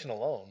location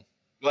alone.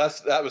 Well,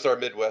 that was our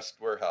Midwest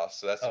warehouse.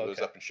 So that's what was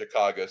up in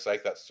Chicago. So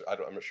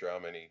I'm not sure how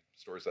many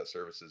stores that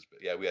services, but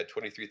yeah, we had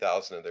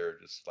 23,000 in there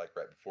just like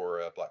right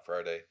before Black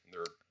Friday.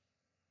 And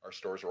our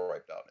stores are all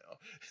wiped out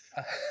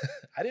now.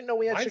 I didn't know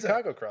we had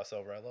Chicago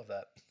crossover. I love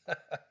that.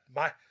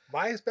 My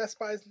Best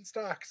Buy's in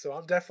stock, so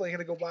I'm definitely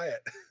gonna go buy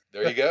it.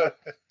 There you go.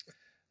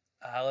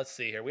 Let's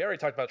see here. We already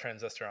talked about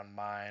Transistor on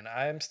mine.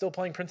 I'm still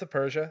playing Prince of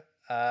Persia.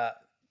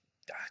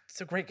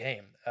 It's a great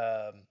game.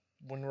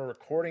 When we're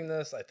recording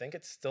this, I think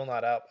it's still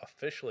not out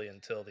officially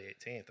until the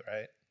 18th,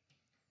 right?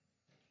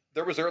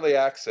 There was early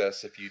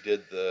access if you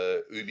did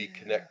the Ubi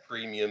Connect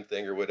Premium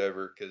thing or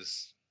whatever,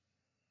 because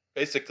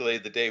basically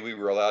the day we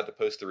were allowed to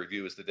post the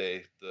review was the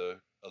day the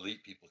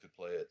elite people could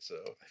play it. So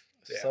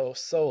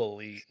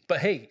elite. But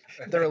hey,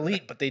 they're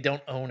elite, but they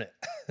don't own it.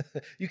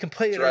 You can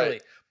play it early,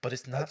 but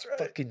it's not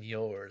fucking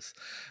yours.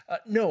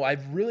 No, I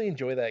really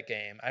enjoy that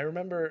game. I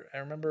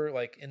remember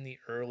like in the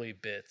early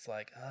bits,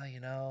 like,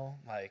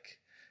 like,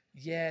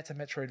 yeah, it's a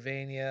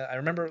Metroidvania. I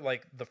remember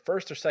like the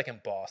first or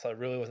second boss I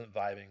really wasn't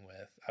vibing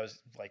with. I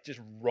was like just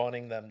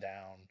running them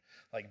down,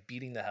 like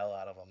beating the hell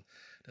out of them.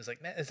 It was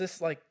like, man, is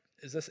this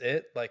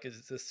it? Like,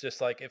 is this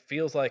just like, it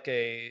feels like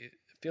a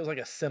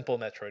simple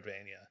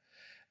Metroidvania.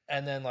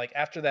 And then like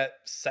after that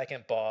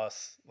second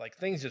boss, like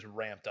things just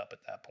ramped up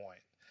at that point.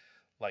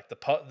 Like the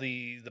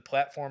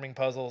platforming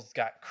puzzles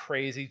got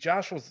crazy.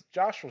 Josh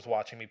was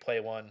watching me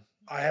play one.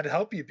 I had to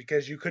help you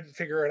because you couldn't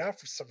figure it out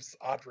for some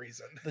odd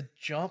reason. The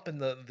jump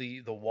and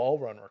the wall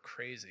run were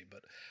crazy,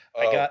 but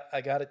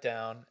I got it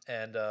down,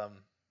 and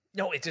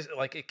no, it just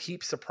like it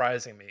keeps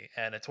surprising me.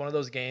 And it's one of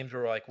those games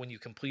where like when you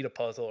complete a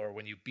puzzle or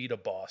when you beat a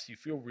boss, you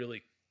feel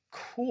really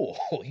cool.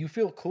 You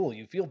feel cool.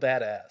 You feel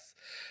badass.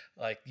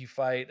 Like you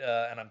fight,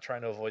 and I'm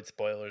trying to avoid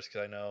spoilers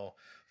because I know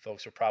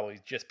folks will probably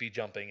just be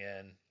jumping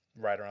in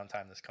right around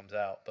time this comes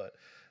out. But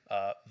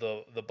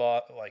the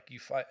boss, like you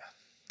fight,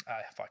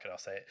 fuck it, I'll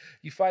say it.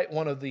 You fight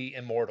one of the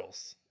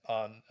immortals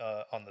on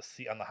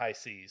the high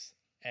seas,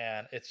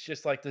 and it's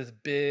just like this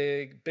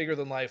bigger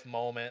than life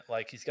moment.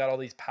 Like he's got all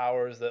these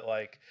powers that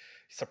like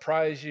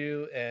surprise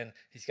you, and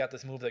he's got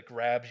this move that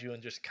grabs you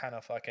and just kind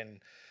of fucking.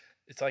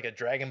 It's like a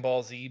Dragon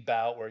Ball Z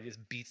bout where he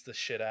just beats the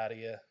shit out of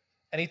you.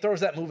 And he throws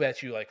that move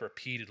at you like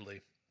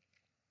repeatedly.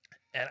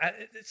 And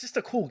it's just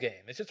a cool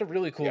game. It's just a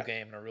really cool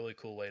game and a really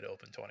cool way to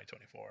open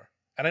 2024.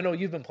 And I know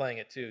you've been playing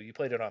it too. You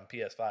played it on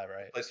PS5,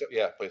 right?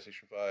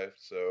 PlayStation 5.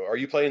 So are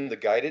you playing the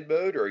guided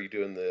mode or are you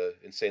doing the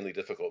insanely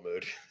difficult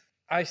mode?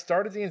 I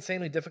started the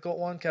insanely difficult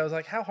one because I was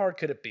like, how hard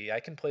could it be? I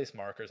can place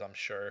markers, I'm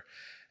sure.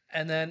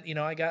 And then,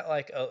 I got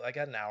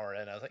an hour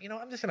in. I was like,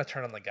 I'm just going to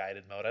turn on the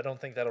guided mode. I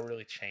don't think that'll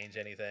really change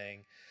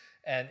anything.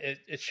 And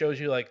it shows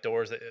you like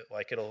doors that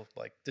it'll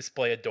like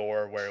display a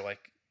door where like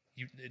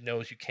it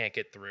knows you can't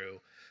get through.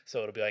 So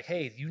it'll be like,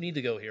 hey, you need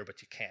to go here,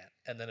 but you can't.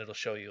 And then it'll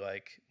show you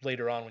like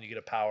later on when you get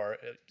a power,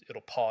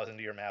 it'll pause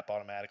into your map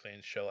automatically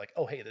and show like,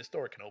 oh, hey, this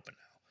door can open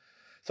now.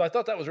 So I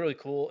thought that was really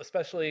cool,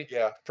 especially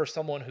for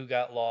someone who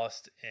got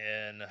lost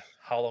in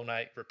Hollow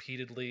Knight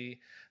repeatedly.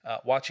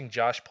 Watching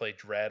Josh play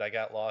Dread, I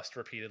got lost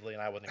repeatedly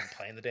and I wasn't even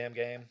playing the damn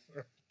game.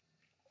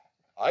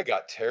 I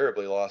got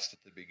terribly lost at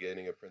the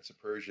beginning of Prince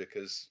of Persia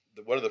because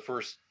one of the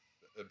first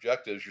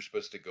objectives, you're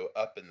supposed to go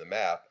up in the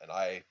map, and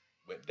I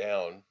went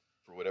down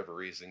for whatever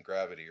reason,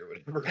 gravity or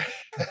whatever.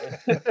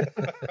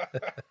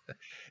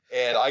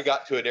 And I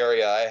got to an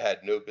area I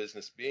had no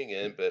business being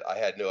in, but I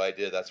had no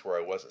idea that's where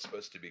I wasn't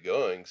supposed to be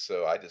going.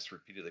 So I just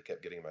repeatedly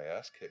kept getting my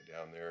ass kicked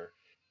down there.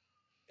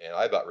 And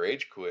I about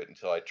rage quit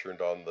until I turned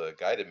on the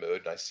guided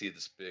mode, and I see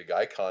this big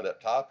icon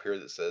up top here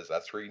that says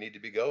that's where you need to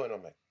be going.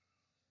 I'm like,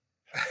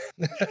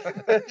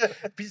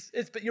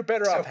 but you're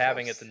better off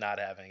having it than not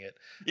having it.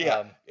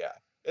 Yeah.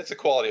 It's a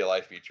quality of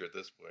life feature at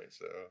this point.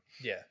 So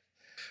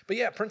but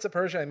yeah, Prince of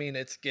Persia, I mean,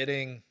 it's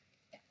getting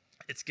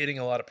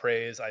a lot of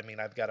praise. I mean,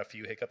 I've got a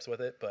few hiccups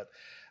with it, but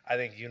I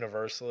think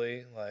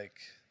universally, like,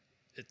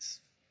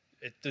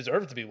 it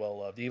deserves to be well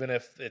loved, even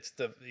if its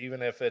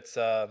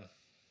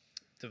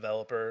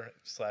developer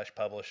 /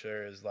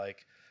 publisher is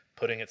like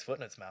putting its foot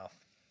in its mouth.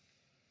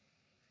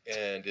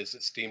 And is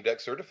it Steam Deck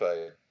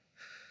certified?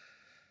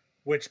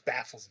 Which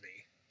baffles me.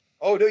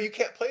 Oh no, you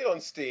can't play it on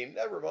Steam.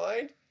 Never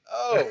mind.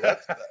 Oh,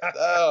 that's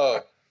oh.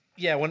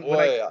 Yeah, when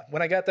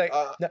I got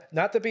that,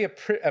 not to be a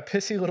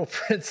pissy little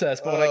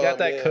princess, but when I got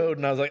that code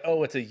and I was like,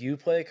 oh, it's a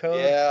Uplay code.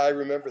 Yeah, I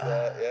remember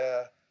that.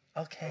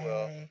 Yeah. Okay. Oh,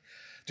 well.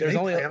 Do they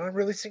plan on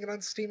releasing it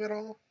on Steam at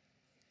all?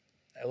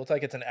 It looks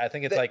like I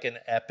think it's like an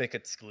Epic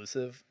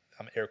exclusive.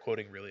 I'm air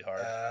quoting really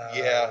hard.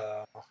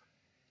 Yeah.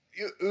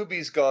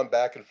 Ubi's gone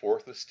back and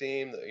forth with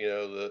Steam. You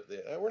know,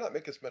 we're not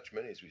making as much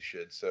money as we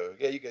should. So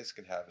yeah, you guys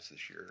can have us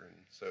this year,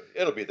 and so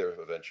it'll be there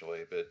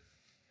eventually. But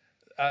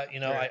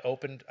I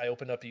opened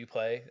up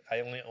Uplay. I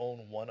only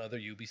own one other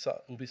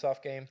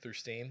Ubisoft game through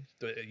Steam.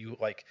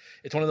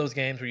 It's one of those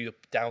games where you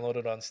download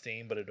it on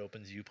Steam, but it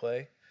opens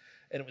Uplay,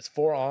 and it was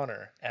For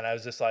Honor, and I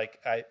was just like,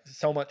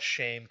 so much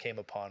shame came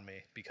upon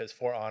me because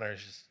For Honor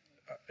is just.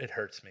 It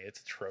hurts me. It's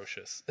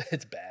atrocious.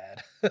 It's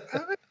bad.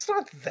 It's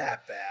not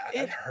that bad.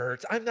 It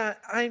hurts. I'm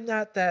not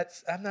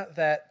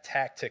that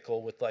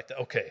tactical with like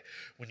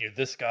when you're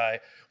this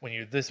guy, when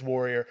you're this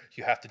warrior,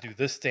 you have to do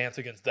this stance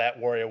against that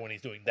warrior when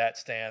he's doing that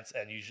stance,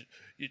 and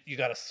you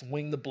got to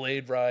swing the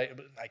blade right.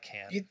 But I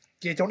can't.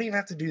 You don't even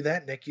have to do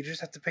that, Nick. You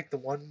just have to pick the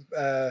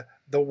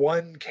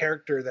one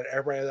character that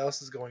everybody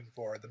else is going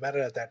for, the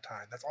meta at that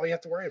time. That's all you have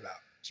to worry about.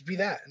 Just be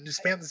that and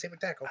just spam the same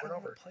attack over and over.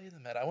 I want to play the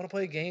meta. I want to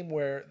play a game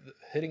where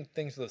hitting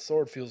things with a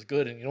sword feels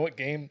good. And you know what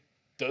game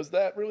does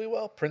that really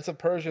well? Prince of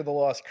Persia: The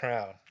Lost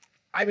Crown.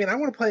 I mean, I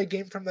want to play a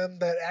game from them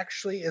that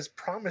actually is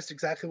promised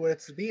exactly what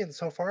it's to be. And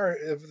so far,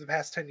 over the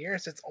past 10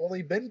 years, it's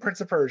only been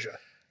Prince of Persia.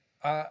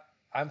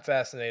 I'm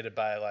fascinated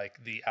by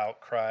like the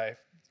outcry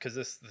because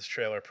this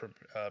trailer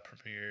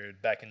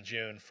premiered back in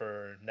June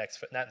for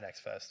not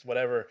Next Fest,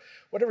 whatever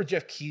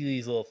Jeff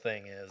Keighley's little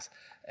thing is,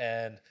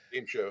 and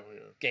game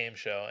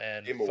show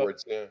and Game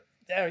Awards,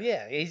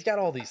 yeah, he's got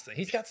all these things.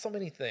 He's got so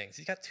many things.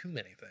 He's got too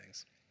many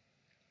things,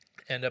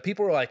 and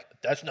people were like,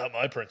 "That's not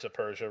my Prince of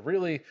Persia."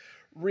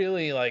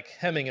 Really like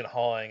hemming and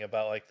hawing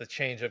about like the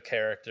change of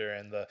character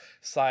and the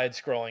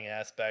side-scrolling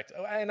aspect,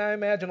 and I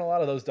imagine a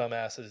lot of those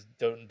dumbasses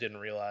didn't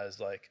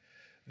realize like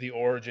the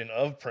origin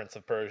of Prince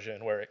of Persia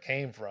and where it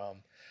came from.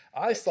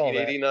 I saw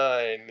that.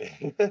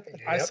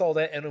 1989. I saw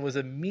that and it was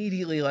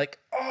immediately like,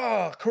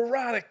 oh,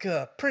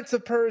 Karateka, Prince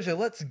of Persia,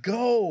 let's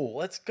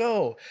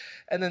go.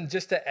 And then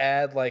just to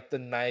add like the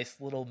nice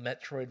little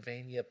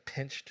Metroidvania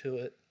pinch to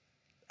it.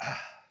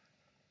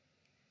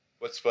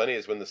 What's funny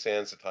is when the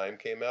Sands of Time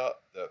came out,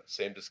 the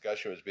same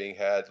discussion was being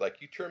had.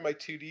 Like, you turned my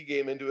 2D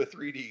game into a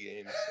 3D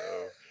game.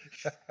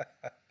 So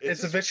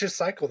it's a vicious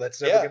cycle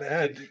that's never going to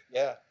end.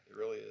 Yeah, it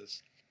really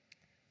is.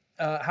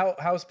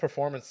 How's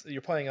performance?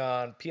 You're playing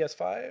on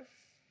PS5?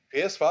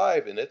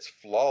 PS5, and it's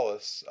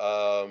flawless.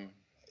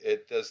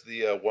 It does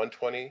the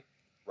 120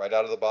 right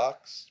out of the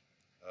box.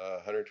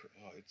 120.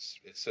 Oh, it's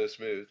so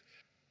smooth.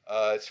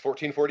 It's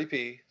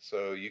 1440p,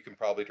 so you can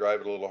probably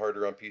drive it a little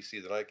harder on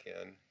PC than I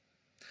can.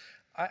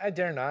 I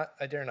dare not.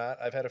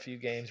 I've had a few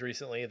games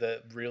recently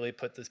that really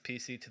put this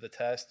PC to the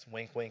test.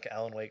 Wink, wink,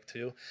 Alan Wake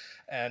 2.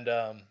 And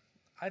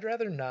I'd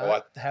rather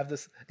not have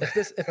this. If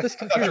this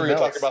computer I thought you were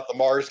talking about the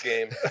Mars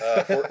game,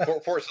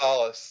 Fort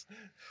Solis.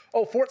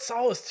 Oh, Fort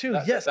Solis too.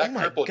 Yes. That oh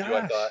my gosh. You,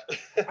 I thought.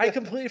 I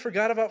completely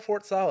forgot about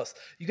Fort Solis.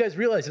 You guys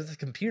realize if the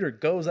computer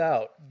goes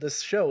out,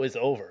 this show is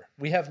over.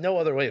 We have no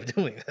other way of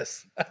doing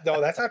this.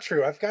 No, that's not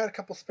true. I've got a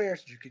couple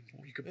spares you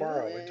could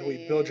borrow until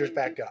we build yours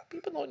back up.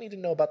 People don't need to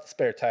know about the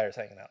spare tires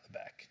hanging out in the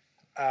back.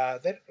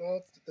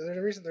 There's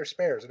a reason they're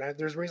spares, and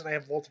there's a reason I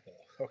have multiple.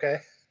 Okay.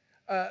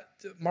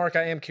 Mark,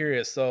 I am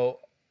curious. So,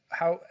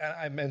 how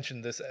I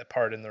mentioned this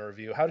part in the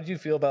review. How did you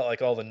feel about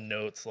like all the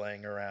notes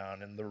laying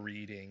around and the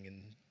reading,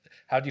 and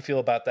how do you feel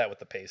about that with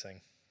the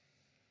pacing?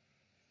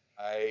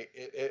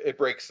 It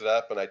breaks it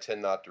up, and I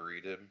tend not to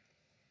read them.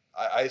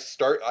 I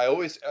start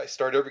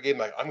every game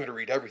like I'm going to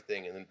read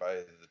everything, and then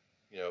by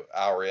the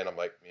hour in, I'm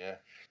like, yeah.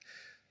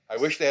 I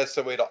wish they had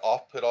some way to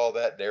off-put all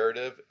that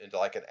narrative into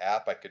like an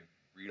app I could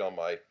read on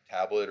my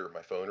tablet or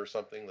my phone or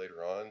something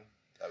later on.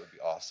 That would be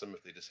awesome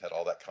if they just had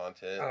all that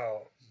content.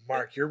 Oh,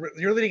 Mark, you're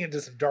leading into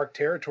some dark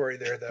territory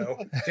there, though.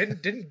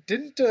 Didn't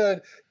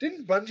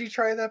Bungie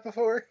try that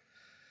before?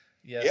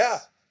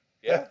 Yes.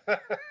 Yeah.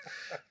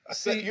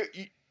 See,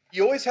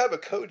 you always have a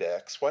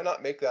codex. Why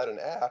not make that an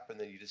app and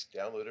then you just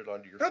download it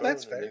onto your phone?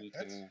 That's fair.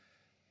 And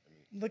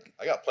then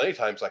I got plenty of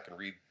times I can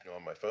read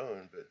on my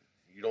phone, but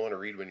you don't want to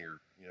read when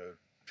you're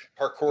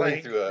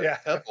parkouring through a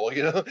temple,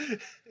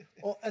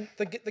 Well, and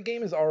the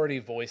game is already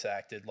voice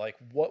acted. Like,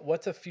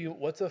 what's a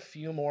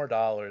few more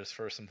dollars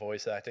for some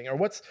voice acting, or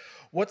what's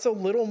a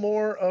little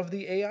more of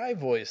the AI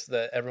voice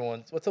that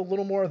what's a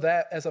little more of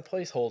that as a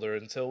placeholder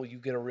until you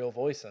get a real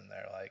voice in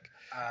there? Like,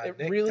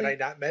 Nick, did I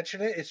not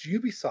mention it? It's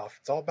Ubisoft.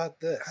 It's all about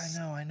this.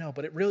 I know,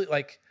 but it really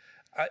like.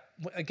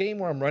 A game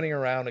where I'm running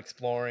around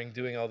exploring,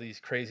 doing all these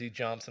crazy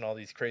jumps and all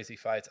these crazy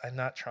fights. I'm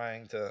not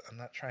trying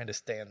to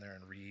stand there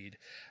and read.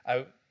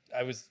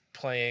 I was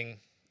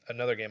playing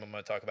another game I'm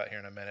going to talk about here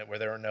in a minute where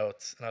there were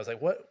notes, and I was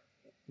like, what?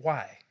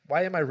 Why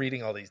am I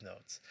reading all these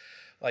notes?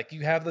 Like,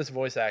 you have this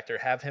voice actor,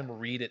 have him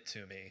read it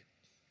to me.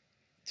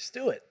 Just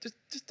do it.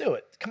 Just do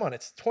it. Come on,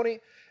 it's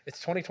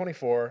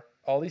 2024.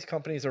 All these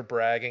companies are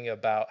bragging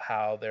about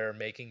how they're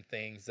making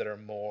things that are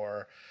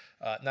more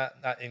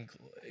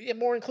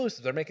more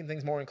inclusive. They're making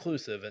things more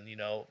inclusive, and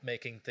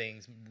making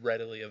things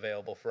readily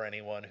available for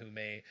anyone who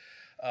may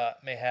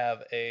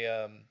have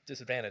a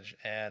disadvantage.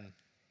 And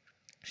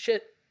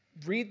shit,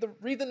 read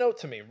the note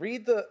to me.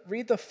 Read the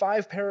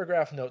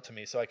 5-paragraph note to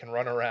me so I can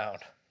run around.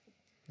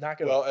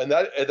 And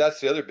that's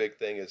the other big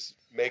thing is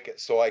make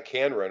it so I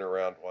can run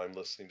around while I'm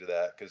listening to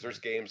that, because there's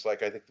games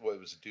like, I think what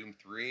was Doom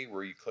 3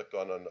 where you clicked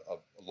on a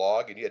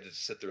log and you had to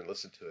just sit there and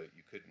listen to it.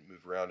 You couldn't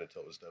move around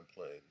until it was done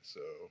playing. So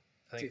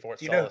I think Fort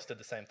Solis did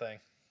the same thing.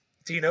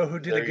 Do you know who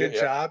did a good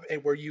job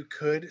at where you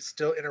could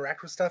still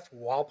interact with stuff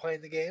while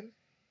playing the game?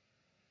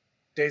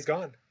 Days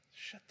Gone.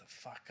 Shut the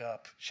fuck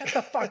up. Shut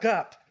the fuck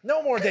up.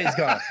 No more Days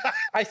Gone.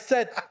 I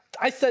said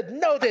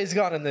no Days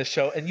Gone in this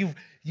show, and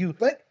you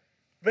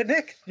But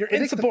Nick, you're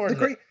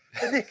insubordinate.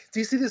 But Nick, do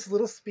you see this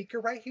little speaker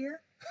right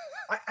here?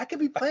 I could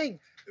be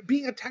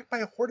being attacked by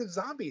a horde of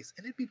zombies,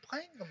 and it'd be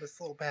playing on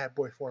this little bad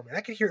boy for me. And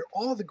I could hear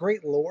all the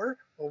great lore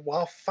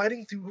while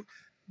fighting through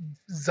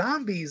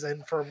zombies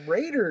and from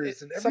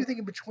raiders and everything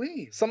in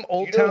between. Some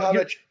old town,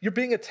 you're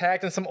being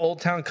attacked, and some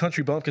old town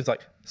country bumpkin's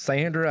like,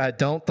 Sandra, I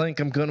don't think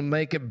I'm gonna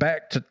make it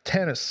back to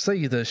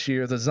Tennessee this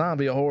year. The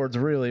zombie hordes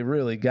really,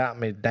 really got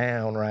me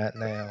down right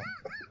now.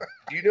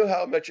 Do you know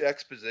how much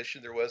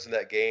exposition there was in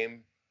that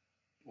game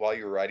while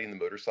you were riding the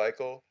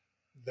motorcycle?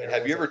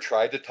 Have you ever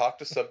tried to talk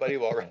to somebody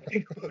while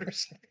riding a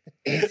motorcycle?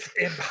 It's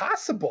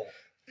impossible.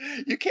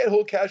 You can't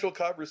hold casual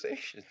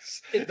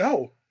conversations.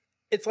 No.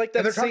 It's like that.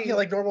 And they're talking at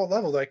like normal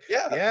level, like,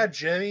 yeah,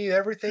 Jimmy,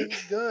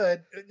 everything's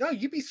good. No,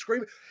 you'd be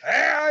screaming,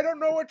 hey, I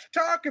don't know what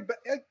you're talking about.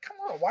 Come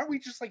on, why are we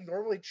just like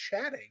normally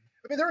chatting?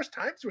 I mean, there was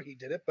times where he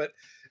did it, but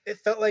it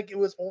felt like it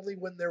was only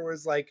when there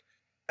was like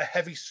a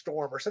heavy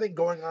storm or something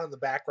going on in the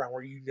background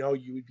where you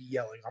would be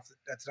yelling off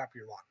at the top of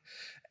your lung.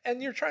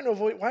 And you're trying to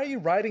avoid. Why are you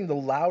riding the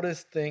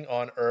loudest thing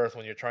on earth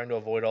when you're trying to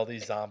avoid all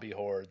these zombie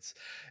hordes?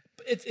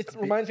 It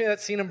reminds me of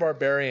that scene in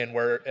Barbarian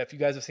where, if you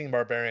guys have seen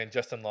Barbarian,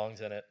 Justin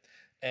Long's in it.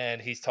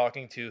 And he's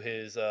talking to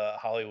his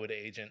Hollywood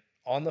agent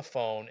on the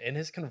phone in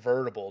his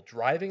convertible,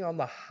 driving on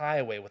the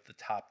highway with the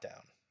top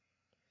down.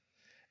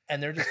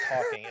 And they're just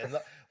talking. And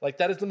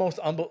that is the most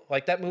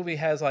that movie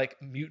has like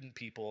mutant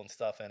people and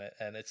stuff in it.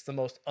 And it's the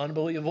most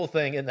unbelievable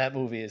thing in that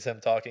movie is him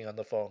talking on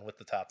the phone with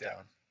the top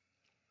down.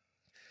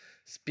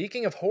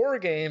 Speaking of horror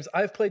games,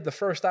 I've played the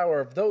first hour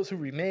of Those Who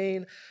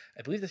Remain.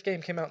 I believe this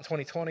game came out in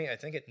 2020. I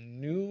think it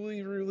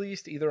newly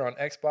released either on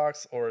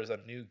Xbox or as a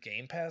new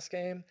Game Pass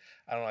game.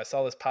 I don't know. I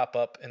saw this pop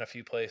up in a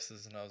few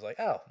places and I was like,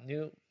 oh,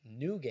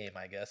 new game,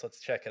 I guess. Let's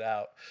check it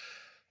out.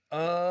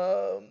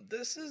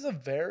 This is a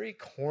very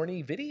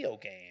corny video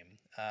game.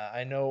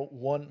 I know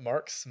one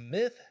Mark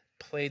Smith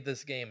played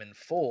this game in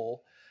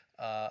full.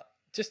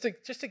 Just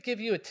to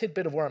give you a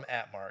tidbit of where I'm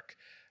at, Mark.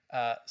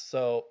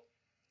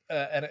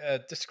 And a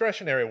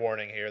discretionary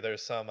warning here.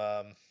 There's some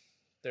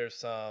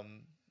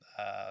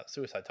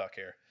suicide talk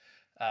here.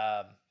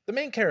 The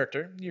main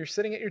character, you're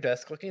sitting at your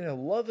desk looking at a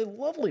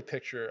lovely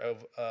picture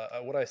of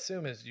what I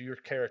assume is your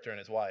character and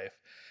his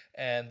wife.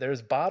 And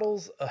there's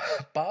bottles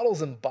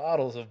and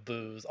bottles of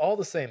booze, all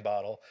the same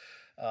bottle,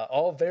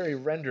 all very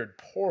rendered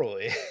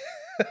poorly.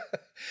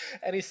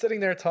 And he's sitting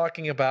there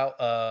talking about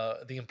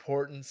the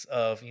importance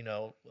of,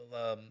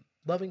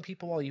 loving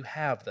people while you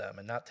have them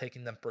and not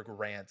taking them for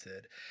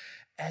granted.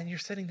 And you're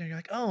sitting there, you're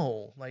like,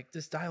 oh, like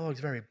this dialogue's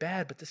very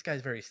bad, but this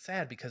guy's very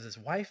sad because his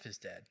wife is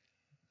dead.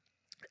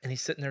 And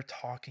he's sitting there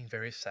talking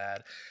very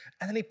sad.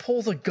 And then he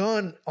pulls a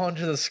gun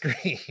onto the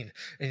screen.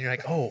 And you're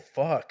like, oh,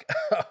 fuck.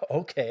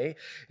 Okay.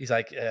 He's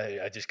like,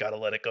 I just got to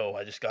let it go.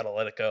 I just got to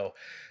let it go.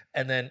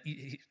 And then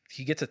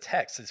he gets a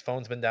text. His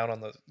phone's been down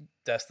on the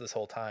desk this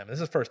whole time. This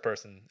is a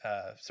first-person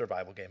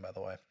survival game, by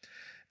the way.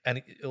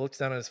 And he looks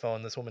down at his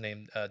phone. This woman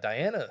named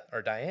Diane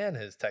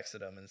has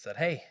texted him and said,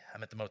 hey,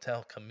 I'm at the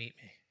motel. Come meet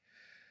me.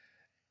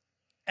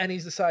 And he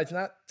decides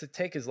not to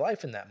take his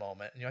life in that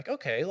moment. And you're like,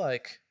 okay,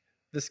 like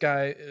this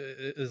guy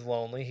is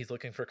lonely. He's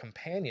looking for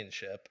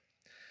companionship.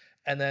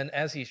 And then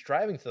as he's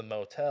driving to the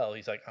motel,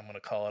 he's like, I'm going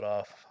to call it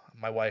off.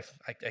 My wife,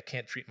 I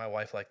can't treat my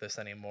wife like this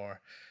anymore.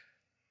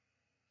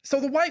 So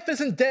the wife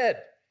isn't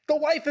dead. The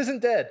wife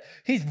isn't dead.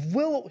 He's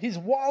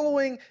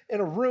wallowing in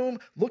a room,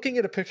 looking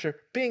at a picture,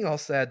 being all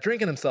sad,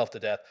 drinking himself to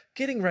death,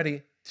 getting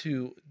ready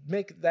to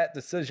make that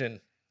decision.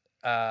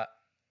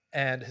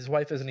 And his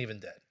wife isn't even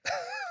dead.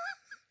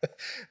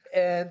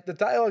 And the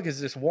dialogue is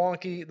just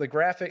wonky. The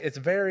graphic, it's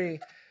very,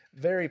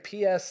 very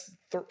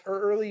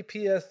early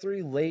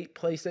PS3, late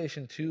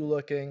PlayStation 2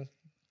 looking.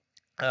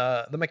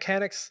 The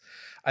mechanics,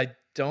 I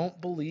don't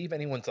believe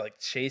anyone's like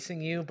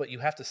chasing you, but you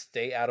have to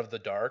stay out of the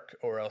dark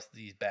or else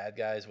these bad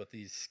guys with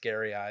these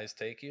scary eyes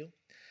take you.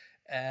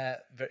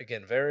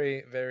 Again,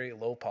 very, very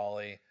low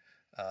poly.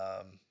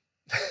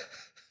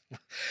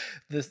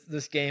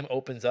 This game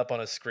opens up on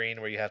a screen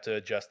where you have to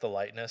adjust the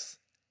lightness.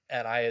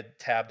 And I had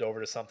tabbed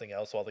over to something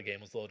else while the game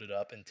was loaded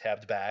up and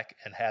tabbed back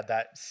and had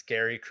that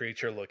scary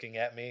creature looking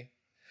at me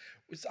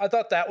I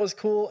thought that was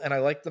cool, and I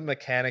like the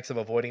mechanics of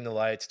avoiding the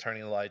lights,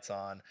 turning the lights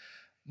on.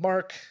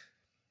 Mark,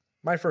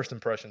 my first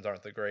impressions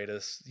aren't the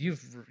greatest.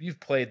 You've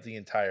played the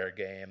entire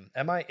game.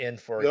 Am I in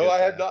for a No, good I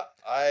have time? not.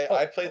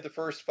 I played the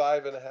first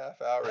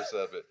 5.5 hours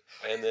of it,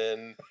 and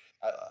then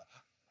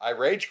I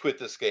rage quit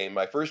this game.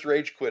 My first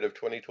rage quit of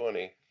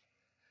 2020,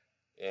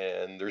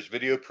 and there's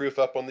video proof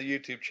up on the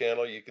YouTube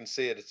channel. You can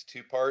see it. It's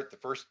two-part. The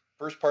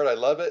first part, I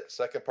love it.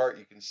 Second part,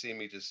 you can see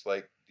me just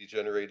like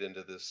degenerate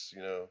into this,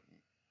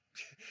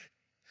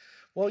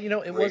 Well,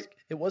 great.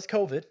 it was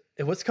COVID.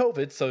 It was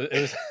COVID, so it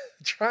was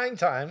trying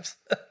times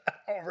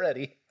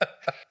already.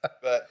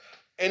 But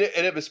and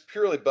it was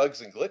purely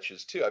bugs and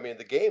glitches too. I mean,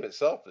 the game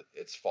itself,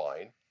 it's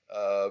fine.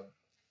 Uh,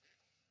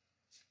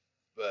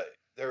 but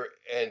there,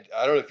 and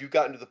I don't know if you've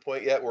gotten to the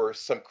point yet where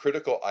some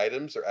critical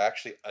items are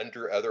actually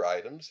under other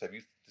items. Have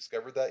you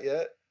discovered that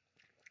yet?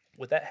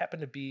 Would that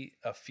happen to be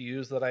a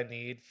fuse that I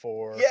need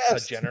for a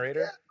Yes.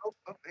 generator? Yeah.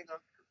 Oh, hang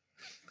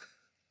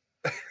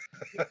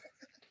on.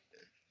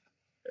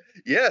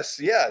 Yes.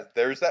 Yeah.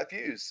 There's that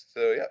fuse.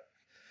 So yeah.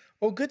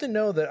 Well, good to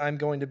know that I'm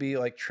going to be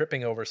like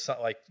tripping over some,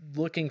 like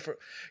looking for,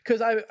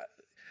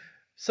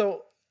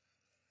 so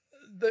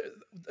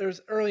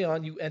there's early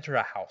on you enter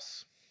a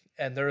house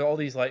and there are all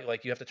these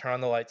like you have to turn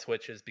on the light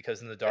switches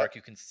because in the dark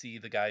you can see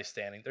the guy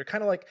standing. They're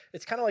kind of like,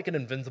 it's kind of like an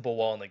invincible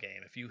wall in the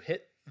game. If you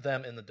hit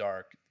them in the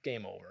dark,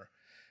 game over.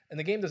 And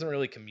the game doesn't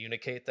really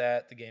communicate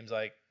that. The game's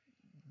like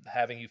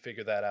having you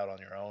figure that out on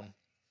your own.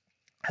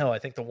 Hell, I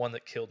think the one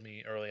that killed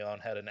me early on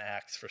had an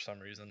axe for some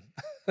reason.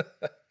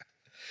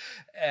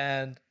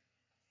 And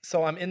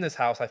so I'm in this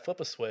house, I flip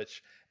a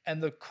switch,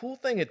 and the cool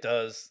thing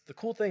the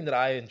cool thing that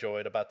I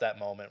enjoyed about that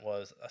moment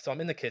was, so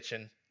I'm in the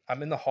kitchen,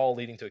 I'm in the hall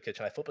leading to a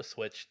kitchen, I flip a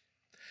switch,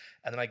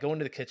 and then I go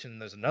into the kitchen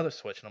and there's another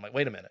switch, and I'm like,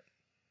 wait a minute.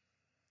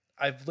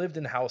 I've lived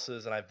in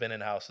houses and I've been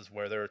in houses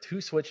where there are two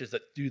switches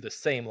that do the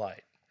same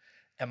light.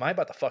 Am I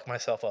about to fuck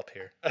myself up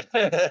here?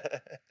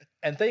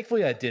 And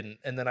thankfully I didn't.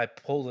 And then I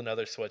pulled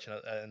another switch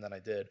and then I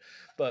did.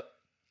 But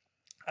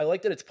I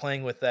like that it's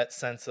playing with that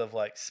sense of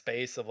like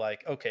space of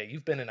like, okay,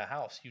 you've been in a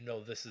house,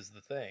 this is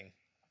the thing.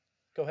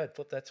 Go ahead,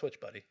 flip that switch,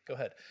 buddy. Go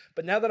ahead.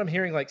 But now that I'm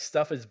hearing like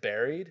stuff is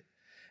buried,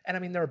 and I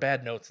mean there are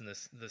bad notes in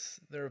this.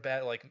 There are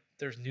bad, like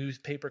there's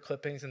newspaper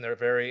clippings, and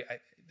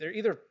they're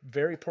either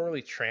very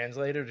poorly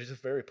translated or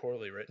just very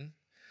poorly written.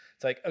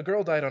 It's like a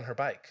girl died on her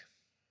bike.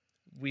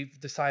 We've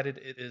decided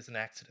it is an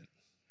accident.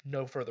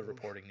 No further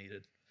reporting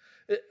needed.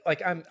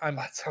 I'm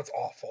That sounds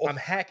awful. I'm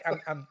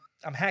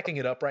hacking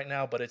it up right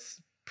now, but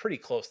it's pretty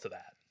close to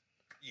that.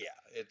 Yeah,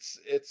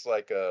 it's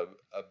like a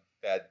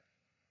bad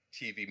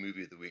TV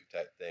movie of the week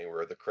type thing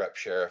where the corrupt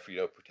sheriff,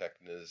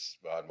 protecting his.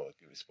 Well, I don't want to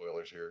give you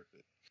spoilers here,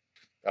 but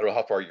I don't know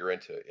how far you're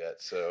into it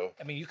yet. So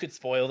I mean, you could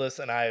spoil this,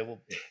 and I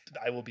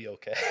will be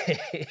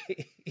okay.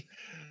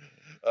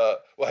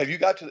 Well, have you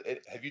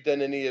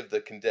done any of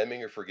the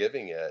condemning or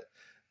forgiving yet?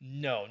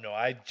 No,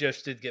 I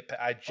just did get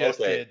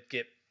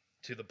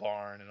to the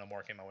barn, and I'm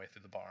working my way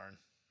through the barn.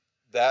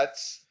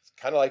 That's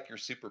kind of like your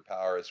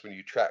superpower is when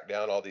you track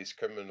down all these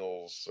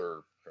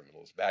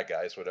bad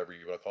guys, whatever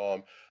you want to call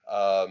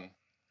them.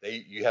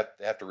 You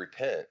have to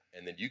repent,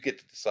 and then you get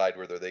to decide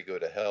whether they go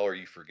to hell or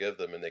you forgive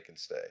them and they can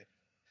stay.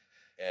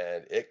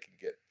 And it can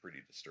get pretty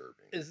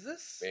disturbing. Is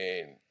this? I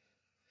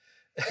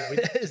mean,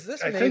 is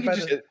this made by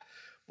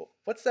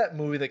what's that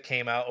movie that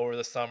came out over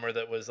the summer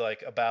that was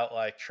like about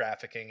like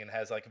trafficking and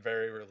has like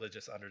very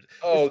religious under?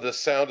 Oh, the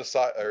Sound of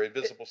or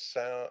Invisible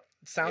Sound.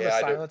 Sound of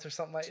Silence or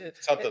something like it.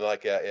 Something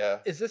like that, yeah.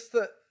 Is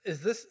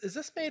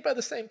this made by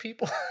the same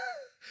people?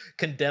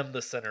 Condemn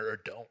the sinner or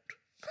don't.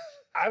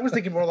 I was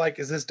thinking more like,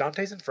 is this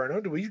Dante's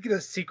Inferno? Do we get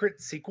a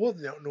secret sequel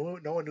that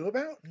no one knew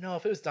about? No,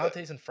 if it was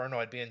Dante's Inferno,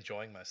 I'd be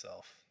enjoying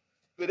myself.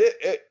 But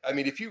I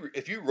mean, if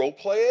you role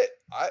play it,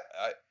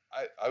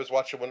 I was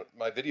watching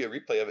my video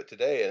replay of it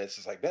today, and it's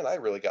just like, man, I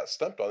really got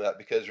stumped on that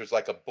because there's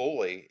like a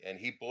bully, and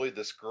he bullied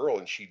this girl,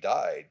 and she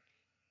died.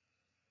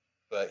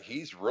 But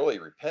he's really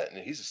repentant,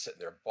 and he's just sitting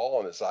there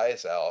bawling his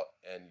eyes out,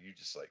 and you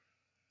just like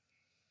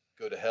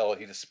go to hell, and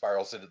he just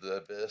spirals into the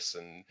abyss,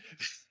 and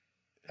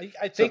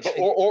I think,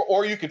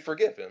 or you could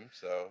forgive him.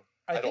 So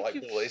I don't like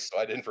bullies, so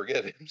I didn't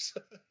forgive him. So.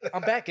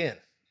 I'm back in.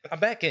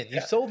 You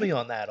sold me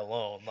on that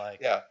alone. Like,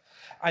 yeah,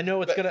 I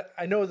know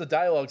I know the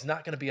dialogue's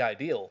not gonna be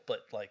ideal, but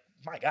like,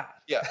 my God.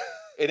 Yeah.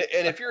 And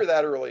if you're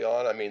that early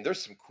on, I mean,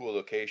 there's some cool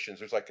locations.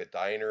 There's like a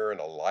diner and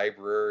a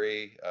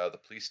library, the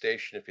police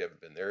station, if you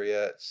haven't been there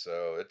yet.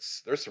 So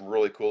there's some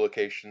really cool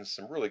locations,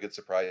 some really good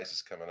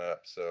surprises coming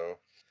up. So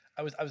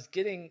I was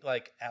getting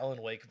like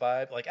Alan Wake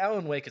vibe. Like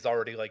Alan Wake is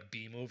already like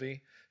B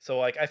movie. So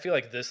like I feel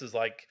like this is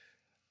like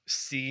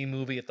C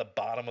movie at the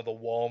bottom of the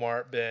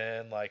Walmart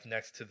bin, like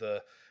next to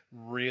the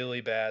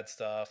really bad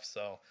stuff.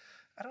 So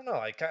I don't know.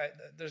 Like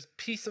there's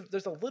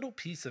a little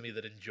piece of me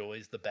that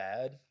enjoys the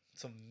bad.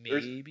 So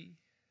maybe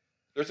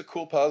there's a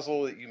cool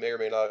puzzle that you may or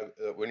may not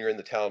when you're in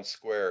the town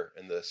square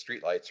and the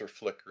streetlights are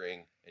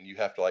flickering and you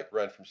have to like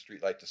run from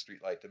streetlight to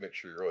streetlight to make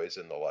sure you're always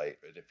in the light.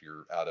 And if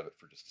you're out of it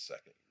for just a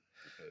second,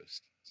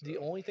 post. So. The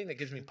only thing that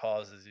gives me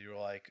pause is you're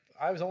like,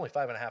 I was only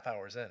 5.5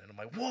 hours in, and I'm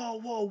like,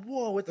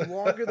 whoa, it's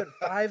longer than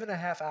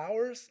 5.5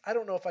 hours? I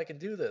don't know if I can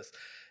do this.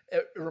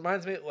 It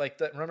reminds me like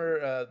that. Remember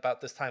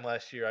about this time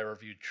last year, I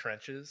reviewed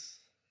Trenches.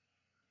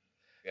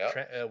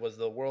 Yeah, was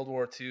the World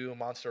War II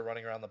monster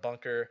running around the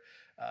bunker.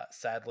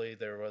 Sadly,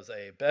 there was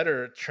a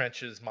better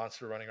Trenches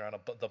monster running around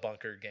the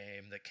bunker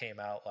game that came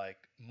out like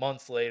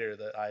months later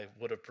that I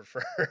would have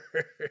preferred.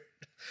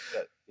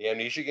 The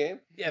Amnesia game?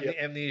 Yeah, yep.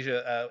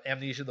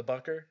 Amnesia the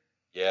Bunker.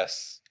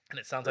 Yes. And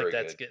it sounds like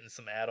that's getting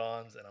some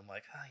add-ons, and I'm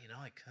like,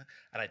 I could.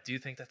 And I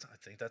think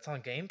that's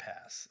on Game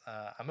Pass.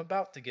 I'm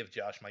about to give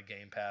Josh my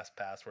Game Pass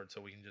password so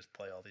we can just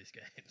play all these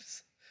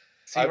games.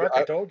 See, Mark,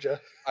 I told you.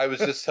 I was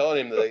just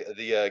telling him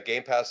the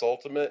Game Pass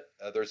Ultimate.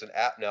 There's an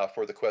app now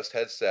for the Quest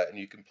headset, and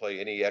you can play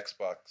any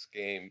Xbox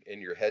game in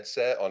your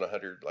headset on a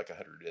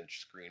 100-inch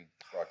screen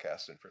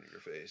broadcast in front of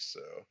your face. So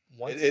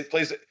it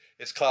plays.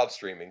 It's cloud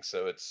streaming,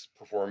 so its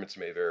performance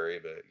may vary,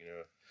 but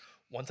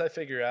Once I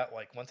figure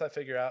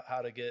out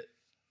how to get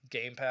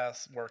Game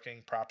Pass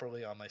working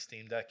properly on my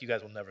Steam Deck, you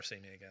guys will never see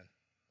me again.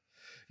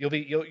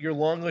 Your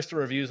long list of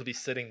reviews will be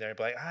sitting there and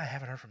be like, I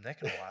haven't heard from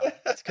Nick in a while.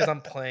 It's because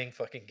I'm playing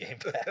fucking Game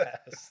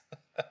Pass.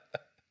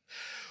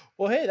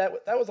 Well, hey,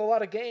 that was a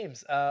lot of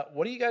games.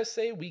 What do you guys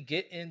say we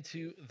get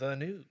into the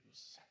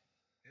news?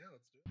 Yeah,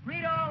 let's do it.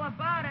 Read all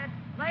about it.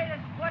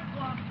 Latest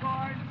football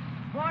scores.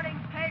 Morning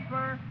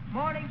paper.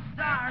 Morning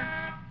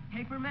Star.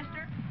 Paper,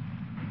 mister?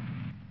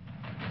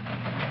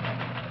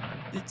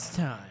 It's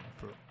time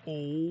for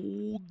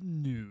old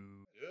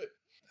news. Good.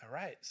 All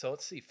right, so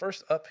let's see.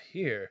 First up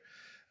here,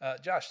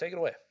 Josh, take it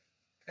away.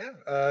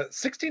 Yeah,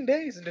 16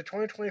 days into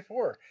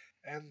 2024,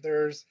 and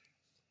there's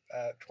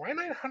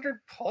 2,900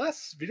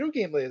 plus video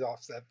game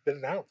layoffs that have been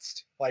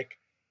announced. Like,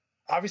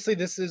 obviously,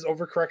 this is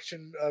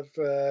overcorrection of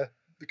the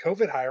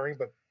COVID hiring,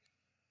 but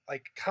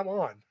like, come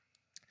on,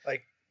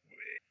 like,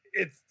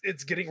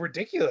 it's getting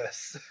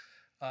ridiculous.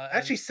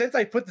 Actually, since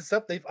I put this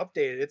up, they've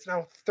updated. It's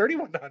now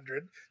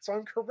 3,100, so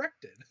I'm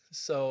corrected.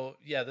 So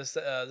yeah, this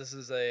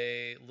is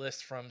a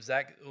list from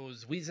Zach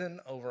Ozwezen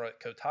over at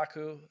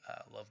Kotaku.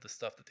 Love the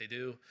stuff that they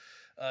do.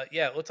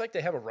 Yeah, it looks like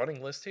they have a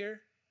running list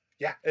here.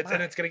 Yeah,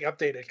 and it's getting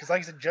updated because,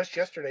 like I said, just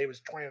yesterday it was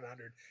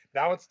 2,900.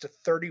 Now it's to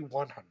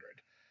 3,100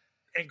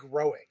 and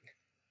growing.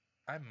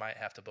 I might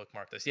have to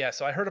bookmark this. Yeah,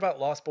 so I heard about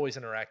Lost Boys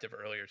Interactive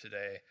earlier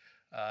today.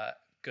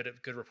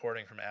 Good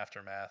reporting from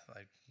Aftermath.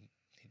 I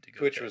need to go.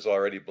 Twitch was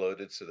already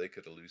bloated, so they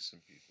could have lose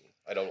some people.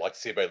 I don't like to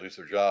see anybody lose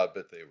their job,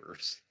 but they were.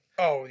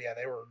 Oh yeah,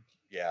 they were.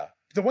 Yeah.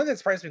 The one that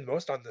surprised me the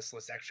most on this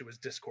list actually was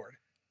Discord.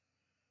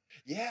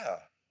 Yeah.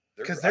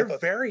 Because they're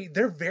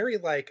very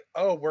like,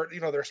 oh,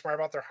 they're smart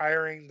about their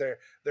hiring. They're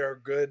a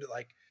good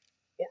like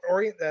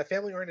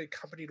family oriented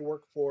company to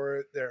work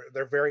for.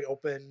 They're very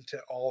open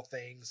to all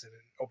things and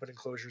open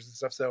enclosures and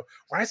stuff. So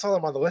when I saw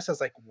them on the list, I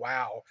was like,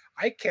 wow,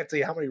 I can't tell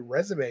you how many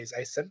resumes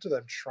I sent to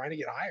them trying to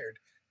get hired,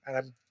 and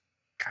I'm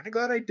kind of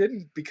glad I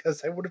didn't,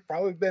 because I would have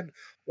probably been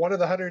one of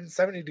the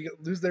 170 to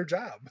lose their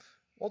job.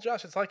 Well,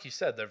 Josh, it's like you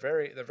said, they're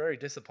very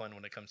disciplined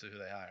when it comes to who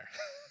they hire.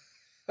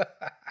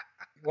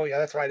 Well, yeah,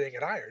 that's why I didn't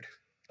get hired.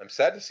 I'm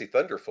sad to see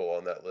Thunderful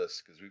on that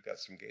list because we've got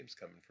some games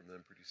coming from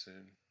them pretty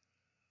soon.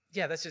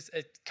 Yeah,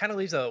 it kind of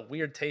leaves a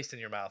weird taste in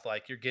your mouth.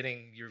 Like you're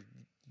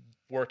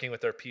working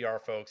with their PR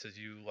folks as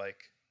you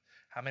like,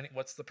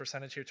 what's the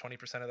percentage here?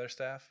 20% of their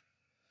staff?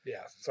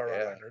 Yeah, it's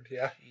around 100.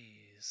 Yeah.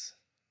 Jeez.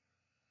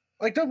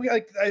 Like, don't we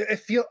like? I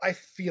feel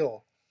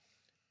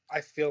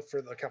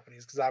for the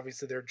companies, because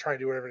obviously they're trying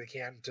to do whatever they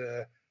can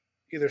to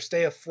either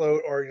stay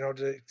afloat or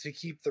to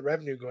keep the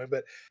revenue going.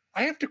 But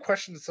I have to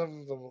question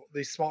some of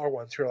these smaller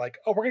ones who are like,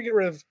 oh, we're gonna get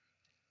rid of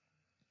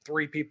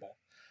 3 people.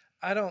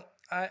 I'm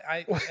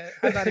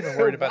not even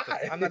worried about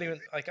that. I'm not even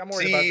like, I'm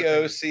worried CEO,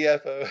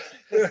 about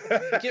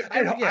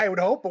CFO. I would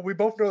hope, but we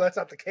both know that's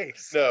not the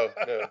case. No.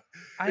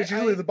 It's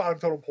usually the bottom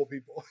total pool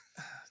people.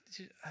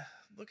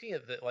 Looking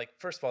at that, like,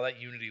 first of all, that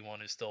Unity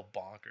one is still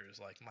bonkers.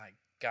 Like, my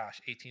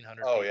gosh,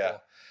 1,800 people. Yeah.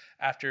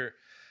 After,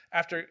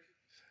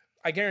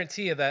 I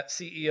guarantee you that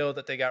CEO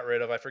that they got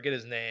rid of, I forget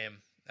his name,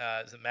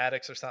 is it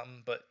Maddox or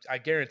something? But I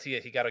guarantee you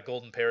he got a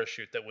golden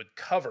parachute that would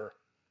cover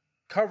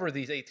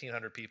these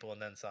 1,800 people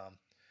and then some.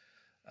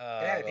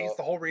 And he's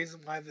the whole reason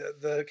why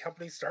the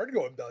company started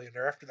going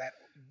billionaire after that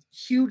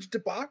huge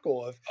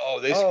debacle of. Oh,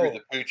 they screwed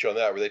the pooch on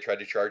that, where they tried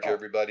to charge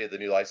everybody the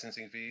new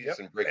licensing fees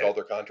and break all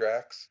their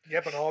contracts.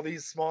 Yep, and all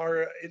these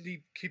smaller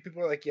indie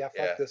people are like, "Yeah,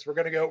 fuck this. We're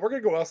gonna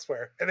go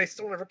elsewhere," and they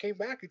still never came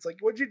back. It's like,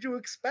 what did you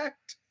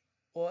expect?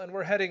 Well, and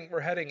we're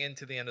heading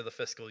into the end of the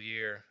fiscal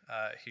year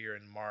here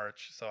in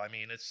March. So I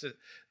mean, it's just,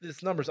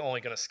 this number's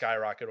only going to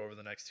skyrocket over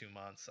the next 2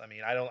 months. I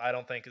mean, I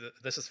don't think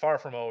this is far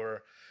from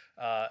over.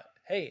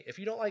 Hey, if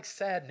you don't like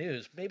sad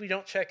news, maybe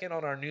don't check in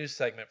on our news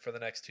segment for the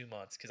next 2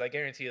 months, because I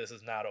guarantee you this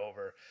is not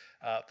over.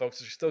 Folks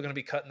are still going to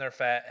be cutting their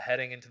fat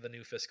heading into the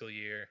new fiscal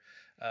year.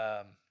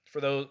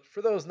 For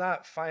those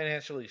not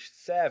financially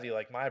savvy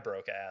like my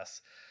broke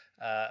ass,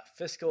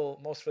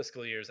 most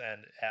fiscal years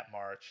end at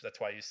March. That's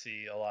why you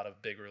see a lot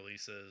of big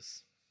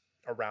releases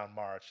around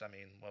March. I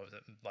mean, what was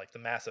it? Like the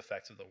Mass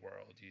Effects of the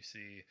world. You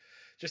see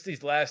just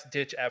these last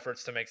ditch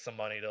efforts to make some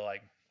money to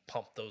like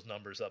pump those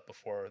numbers up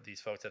before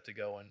these folks have to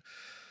go and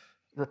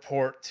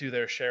report to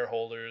their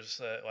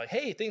shareholders like,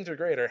 hey, things are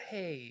great, or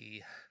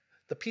hey,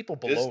 the people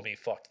below me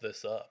fucked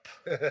this up.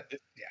 Yeah.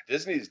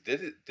 Disney's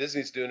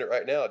doing it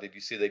right now. Did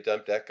you see they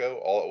dumped Echo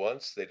all at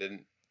once? They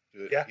didn't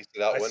do it. Yeah,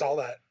 I saw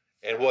that.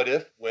 And What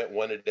If went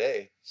one a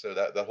day, so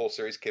that the whole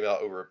series came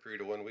out over a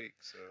period of 1 week.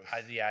 So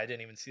I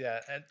didn't even see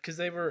that, and because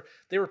they were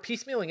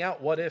piecemealing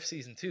out What If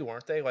season 2,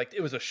 weren't they? Like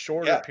it was a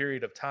shorter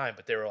period of time,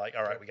 but they were like,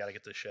 all right, we got to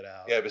get this shit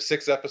out. Yeah, it was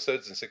 6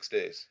 episodes in 6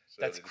 days. So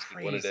that's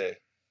crazy. One a day.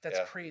 That's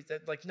crazy.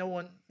 That like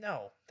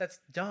that's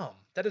dumb.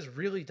 That is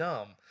really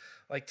dumb.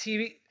 Like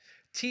TV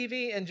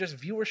and just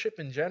viewership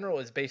in general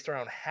is based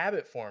around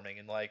habit forming,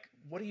 and like,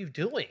 what are you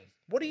doing?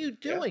 What are you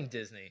doing,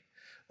 Disney?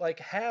 Like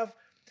have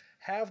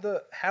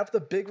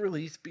the big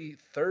release be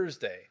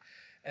Thursday,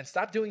 and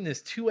stop doing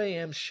this 2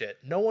 a.m. shit.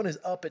 No one is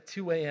up at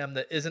 2 a.m.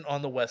 that isn't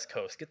on the West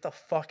Coast. Get the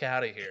fuck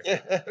out of here.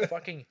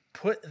 Fucking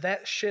put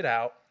that shit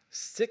out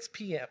 6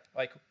 p.m.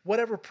 like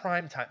whatever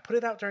prime time. Put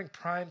it out during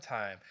prime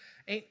time.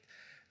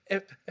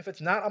 If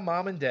it's not a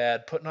mom and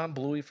dad putting on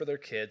Bluey for their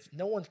kids,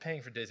 no one's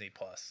paying for Disney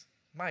Plus.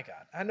 My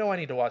God, I know I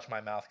need to watch my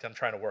mouth because I'm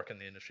trying to work in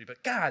the industry,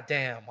 but god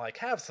damn, like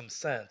have some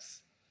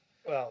sense.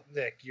 Well,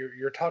 Nick,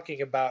 you're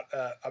talking about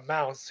a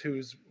mouse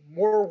who's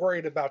more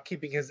worried about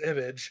keeping his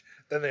image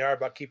than they are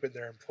about keeping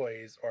their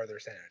employees or their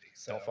sanity.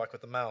 So don't fuck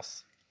with the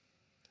mouse.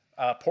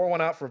 Pour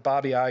one out for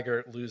Bobby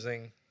Iger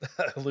losing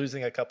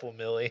a couple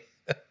milli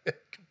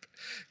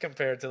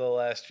compared to the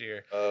last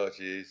year. Oh,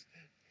 jeez.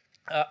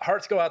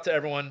 Hearts go out to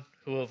everyone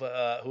who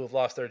have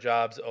lost their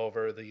jobs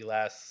over the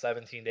last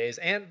 17 days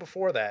and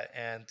before that,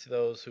 and to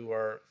those who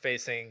are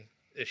facing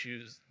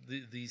issues,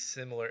 these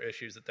similar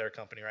issues at their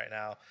company right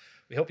now.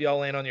 We hope you all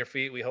land on your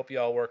feet. We hope you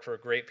all work for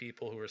great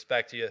people who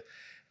respect you,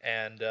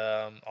 and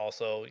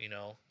also,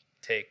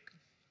 take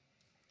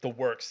the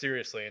work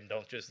seriously and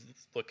don't just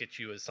look at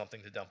you as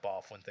something to dump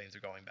off when things are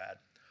going bad.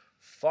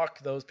 Fuck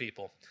those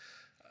people.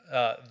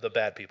 The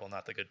bad people,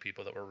 not the good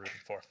people that we're rooting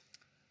for.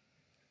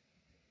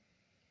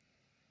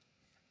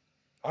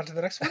 On to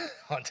the next one?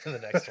 On to the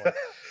next one.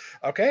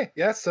 Okay,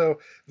 yeah, so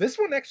this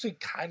one actually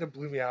kind of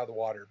blew me out of the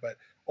water, but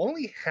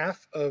only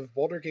half of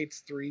Baldur's Gate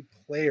 3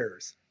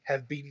 players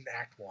have beaten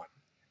Act 1.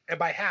 And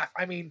by half,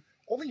 I mean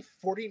only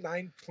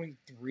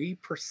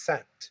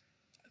 49.3%.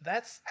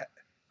 That's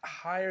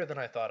higher than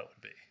I thought it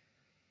would be.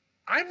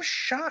 I'm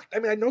shocked. I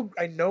mean,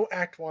 I know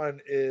Act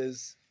 1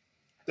 is...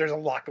 There's a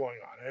lot going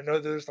on. I know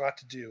there's a lot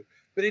to do.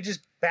 But it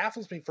just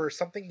baffles me for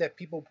something that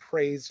people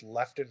praise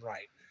left and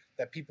right,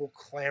 that people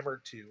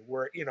clamor to,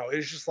 where,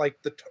 it's just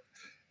like the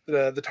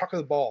talk of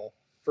the ball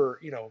for,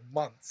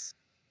 months.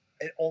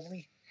 And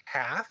only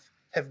half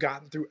have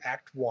gotten through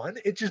Act 1.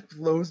 It just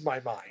blows my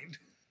mind.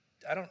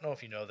 I don't know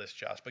if you know this,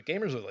 Josh, but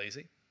gamers are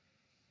lazy.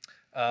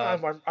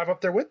 I'm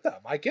up there with them.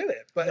 I get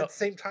it, but at the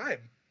same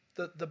time,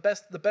 the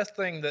best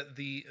thing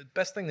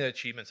the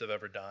achievements have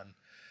ever done,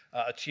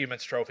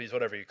 achievements, trophies,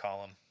 whatever you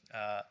call them,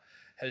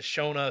 has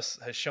shown us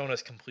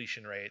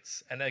completion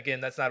rates. And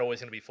again, that's not always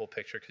going to be full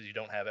picture because you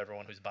don't have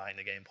everyone who's buying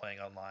the game playing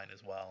online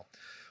as well.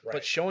 Right.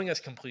 But showing us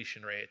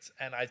completion rates,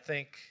 and I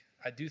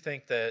do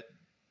think that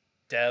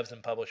devs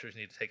and publishers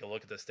need to take a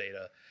look at this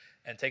data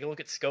and take a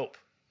look at scope.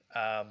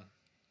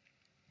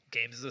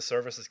 Games as a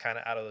service is kind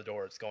of out of the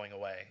door. It's going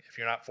away. If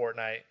you're not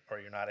Fortnite or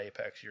you're not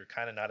Apex, you're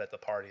kind of not at the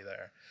party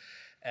there.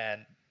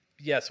 And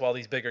yes, while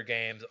these bigger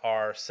games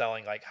are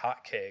selling like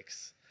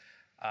hotcakes,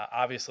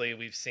 obviously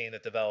we've seen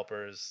that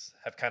developers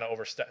and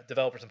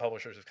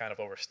publishers have kind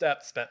of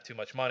overstepped, spent too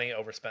much money,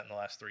 overspent in the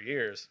last 3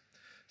 years.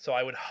 So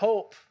I would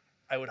hope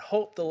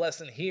the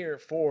lesson here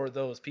for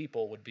those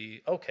people would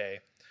be,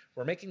 okay,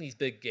 we're making these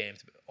big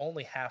games, but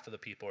only half of the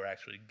people are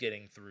actually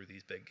getting through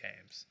these big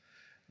games.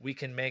 We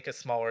can make a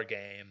smaller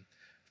game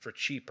for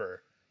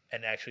cheaper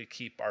and actually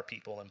keep our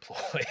people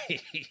employed.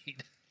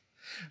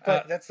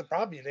 But that's the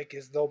problem, Nick,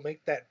 is they'll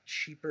make that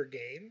cheaper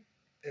game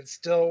and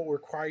still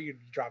require you to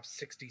drop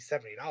 $60,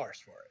 $70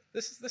 for it.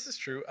 This is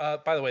true.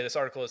 By the way, this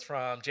article is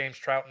from James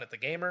Troughton at The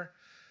Gamer.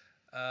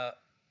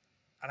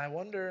 And I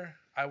wonder,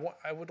 I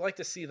would like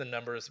to see the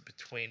numbers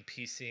between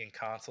PC and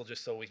console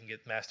just so we can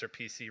get Master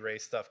PC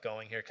Race stuff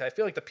going here. Because I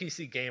feel like the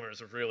PC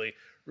gamers are really,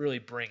 really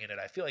bringing it.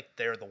 I feel like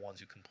they're the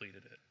ones who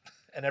completed it.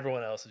 And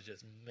everyone else is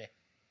just meh.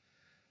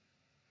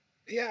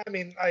 Yeah, I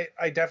mean,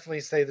 I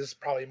definitely say this is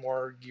probably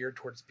more geared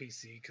towards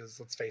PC because,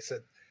 let's face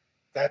it,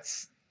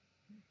 that's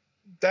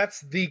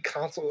the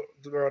console,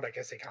 or like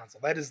I say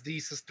console, that is the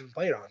system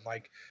played on.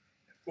 Like,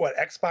 what,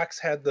 Xbox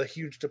had the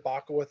huge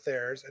debacle with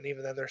theirs, and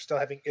even then they're still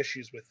having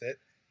issues with it,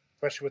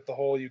 especially with the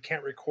whole you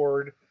can't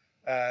record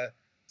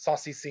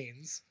saucy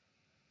scenes.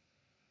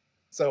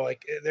 So,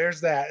 like, there's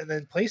that. And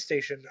then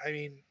PlayStation, I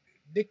mean,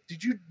 Nick,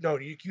 did you know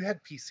you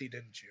had PC,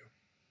 didn't you?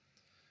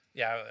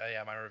 Yeah,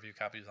 my review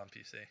copy is on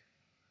PC.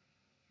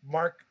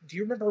 Mark, do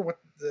you remember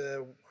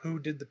who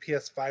did the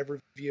PS5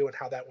 review and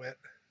how that went?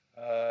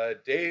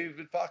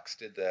 David Fox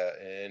did that,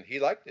 and he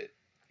liked it.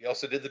 He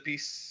also did the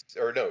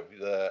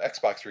the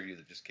Xbox review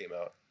that just came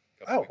out.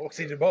 Oh, well,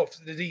 he did both.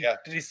 Did he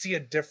see a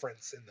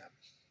difference in them?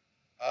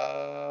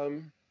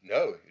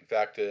 No. In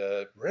fact,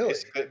 really,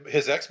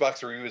 his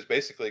Xbox review is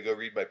basically go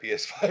read my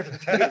PS5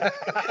 review.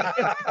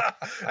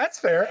 That's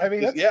fair. I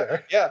mean, that's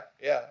fair. Yeah.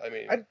 I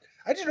mean, I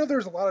just know there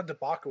was a lot of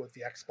debacle with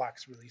the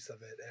Xbox release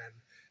of it, and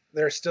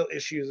there are still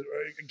issues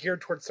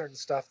geared towards certain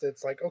stuff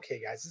that's like,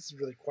 okay, guys, this is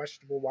really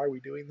questionable. Why are we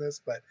doing this?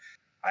 But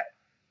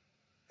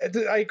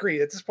I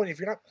agree. At this point, if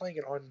you're not playing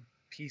it on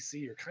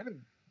PC, you're kind of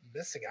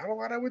missing out a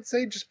lot, I would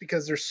say, just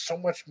because there's so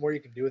much more you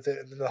can do with it,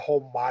 and then the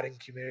whole modding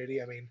community.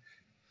 I mean,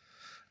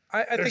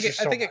 I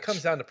think it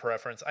comes down to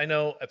preference. I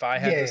know if I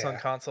had this on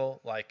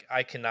console, like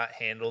I cannot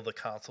handle the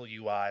console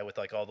UI with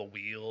like all the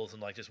wheels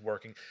and like just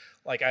working.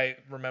 Like I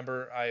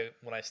remember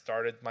when I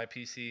started my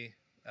PC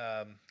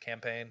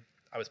campaign,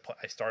 I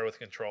started with a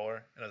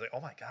controller and I was like,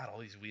 oh my god, all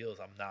these wheels!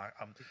 I'm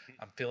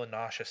feeling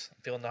nauseous.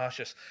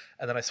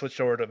 And then I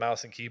switched over to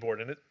mouse and keyboard,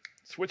 and it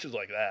switches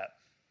like that.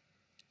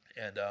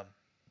 And I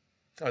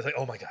was like,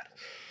 oh my god,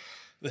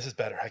 this is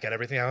better. I got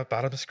everything out at the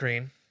bottom of the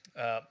screen.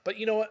 But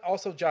you know what?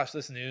 Also, Josh,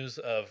 this news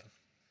of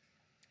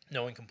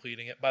no one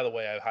completing it. By the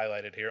way, I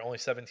highlighted here only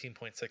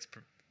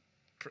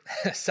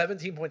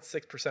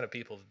 17.6% of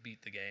people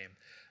beat the game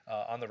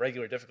on the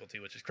regular difficulty,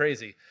 which is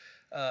crazy.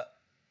 I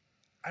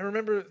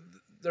remember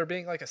there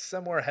being like a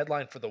similar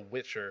headline for The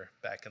Witcher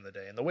back in the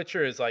day, and The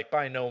Witcher is like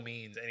by no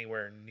means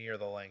anywhere near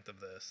the length of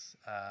this.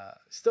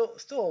 Still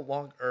a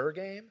longer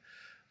game,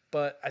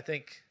 but I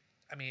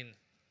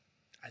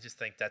just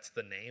think that's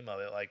the name of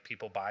it. Like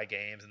people buy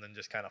games and then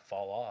just kind of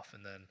fall off.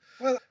 And then,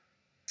 well,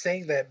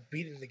 saying that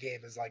beating the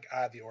game is like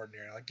out of the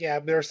ordinary. Like, yeah,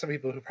 there are some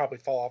people who probably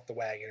fall off the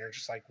wagon or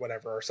just like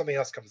whatever, or something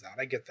else comes out.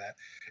 I get that.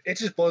 It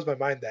just blows my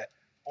mind that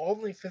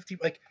only 50,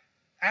 like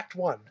Act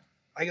 1.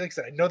 Like I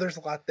said, I know there's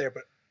a lot there,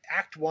 but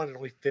Act 1 and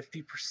only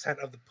 50%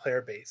 of the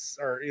player base,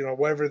 or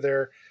whatever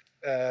their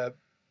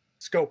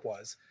scope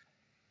was,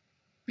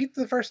 beat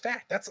the first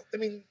act. That's, I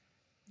mean,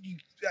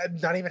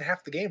 not even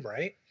half the game,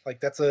 right? Like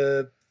that's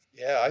a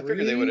I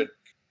figured they would have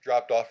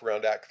dropped off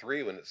around Act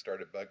 3 when it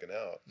started bugging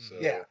out. So.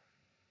 Yeah.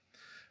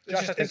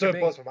 Josh, it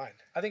blows my mind.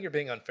 I think you're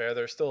being unfair.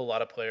 There's still a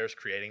lot of players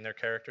creating their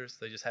characters.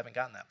 They just haven't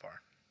gotten that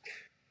far.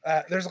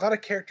 There's a lot of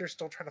characters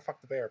still trying to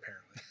fuck the bear,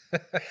 apparently.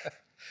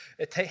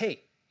 It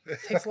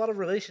takes a lot of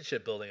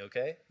relationship building,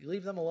 okay? You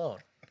leave them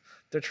alone.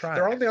 They're trying.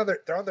 They're on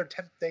their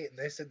 10th date, and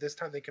they said this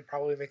time they could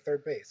probably make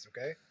third base,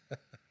 okay?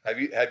 Have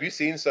you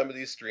seen some of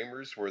these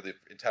streamers where the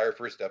entire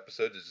first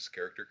episode is just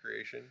character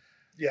creation?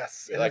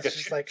 Yes, and like it's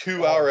just like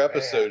 2-hour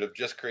episode of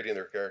just creating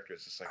their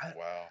characters. It's like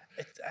wow.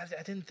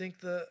 I didn't think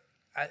I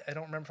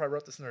don't remember if I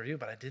wrote this in the review,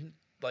 but I didn't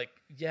like.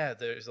 Yeah,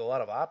 there's a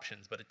lot of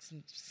options, but it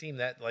seemed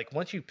that like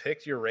once you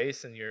picked your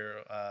race and your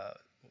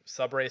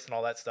sub race and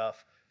all that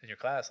stuff in your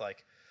class,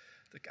 like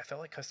I felt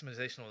like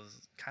customization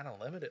was kind of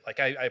limited. Like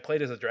I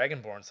played as a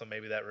Dragonborn, so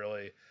maybe that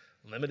really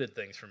limited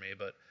things for me,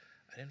 but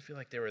I didn't feel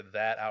like they were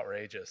that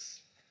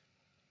outrageous.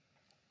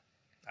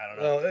 I don't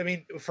know. Well, I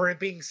mean, for it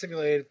being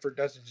simulated for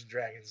Dungeons and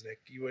Dragons, Nick,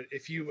 you would,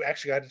 if you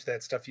actually got into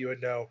that stuff, you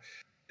would know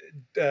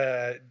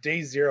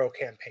day zero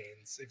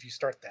campaigns. If you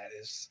start that,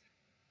 it's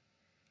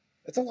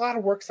a lot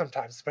of work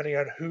sometimes, depending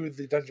on who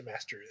the dungeon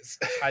master is.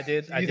 I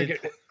did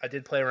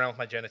play around with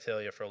my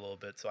genitalia for a little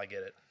bit, so I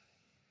get it.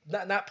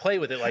 Not play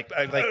with it like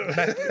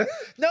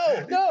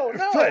no.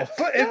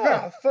 Foot in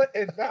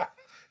mouth.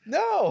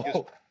 No.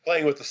 Just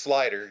playing with the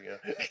slider.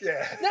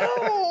 Yeah.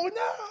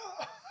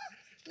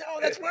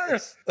 No, that's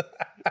worse.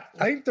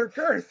 Length or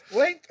girth.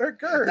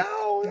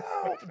 No.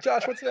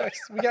 Josh, what's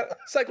next? We got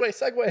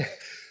segue.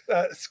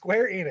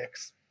 Square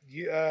Enix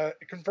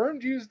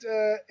confirmed used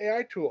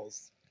AI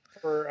tools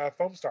for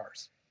foam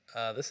stars.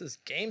 This is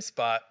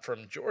GameSpot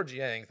from George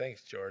Yang.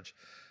 Thanks, George.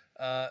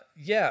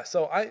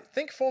 So I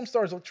think Foam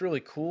Stars looks really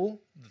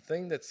cool. The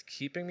thing that's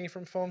keeping me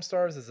from Foam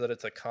Stars is that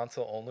it's a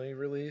console-only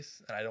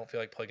release, and I don't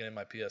feel like plugging in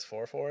my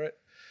PS4 for it.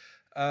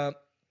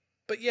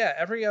 But yeah,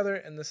 every other,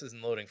 and this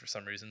isn't loading for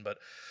some reason, but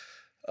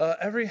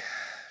every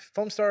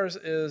Foam Stars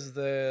is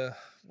the,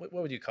 what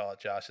would you call it,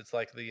 Josh? It's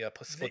like the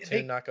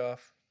Splatoon knockoff.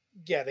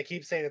 Yeah, they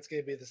keep saying it's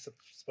going to be the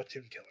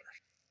Splatoon killer,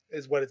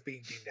 is what it's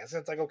being deemed as.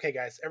 And it's like, okay,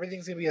 guys,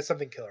 everything's going to be a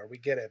something killer. We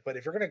get it. But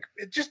if you're going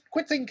to, just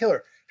quit saying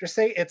killer. Just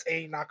say it's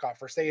a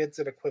knockoff or say it's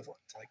an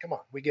equivalent. Like, come on,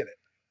 we get it.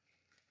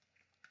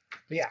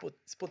 But yeah.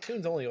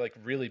 Splatoon's only like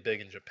really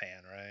big in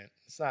Japan, right?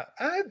 It's not.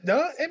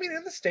 No, I mean,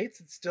 in the States,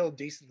 it's still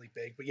decently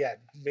big. But yeah,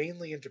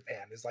 mainly in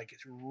Japan is like,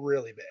 it's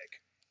really big.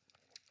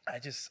 I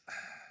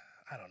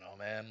don't know,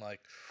 man.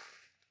 Like,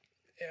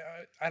 yeah,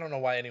 I don't know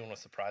why anyone was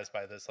surprised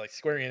by this. Like,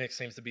 Square Enix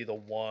seems to be the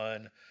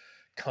one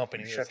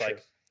company that's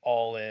like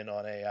all in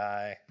on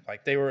AI.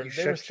 Like they were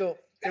still.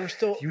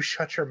 You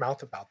shut your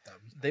mouth about them.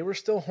 They were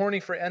still horny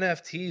for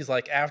NFTs.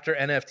 Like after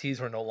NFTs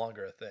were no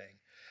longer a thing.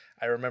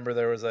 I remember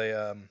there was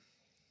a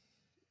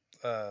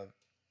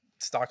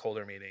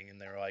stockholder meeting,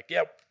 and they were like,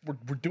 "Yeah,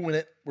 we're doing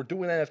it. We're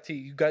doing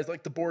NFT. You guys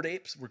like the Bored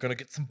Apes? We're gonna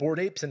get some Bored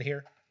Apes in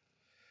here."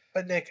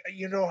 But Nick,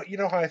 you know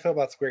how I feel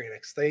about Square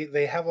Enix.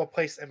 They have a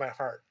place in my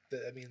heart.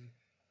 I mean,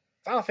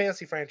 Final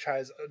Fantasy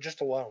franchise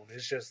just alone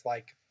is just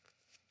like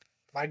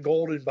my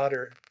golden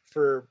butter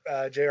for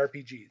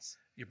JRPGs.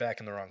 You're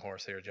backing the wrong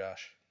horse here,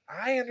 Josh.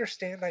 I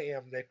understand I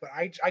am, Nick, but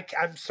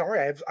I'm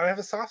sorry. I have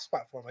a soft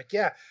spot for them. Like,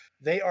 yeah,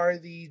 they are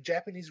the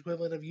Japanese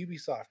equivalent of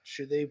Ubisoft.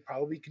 Should they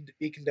probably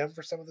be condemned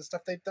for some of the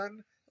stuff they've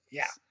done?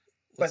 Yeah.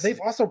 But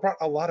they've also brought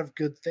a lot of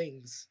good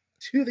things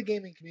to the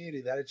gaming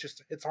community that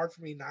it's hard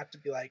for me not to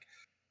be like,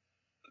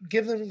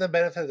 give them the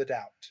benefit of the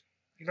doubt.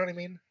 You know what I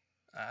mean?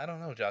 I don't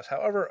know, Josh.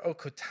 However,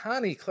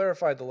 Okutani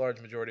clarified the large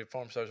majority of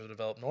forum stars were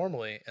developed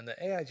normally, and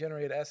the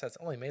AI-generated assets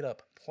only made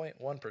up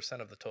 0.1%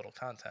 of the total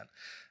content.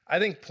 I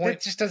think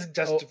it just doesn't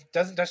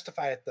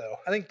justify it, though.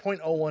 I think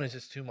 0.01 is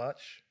just too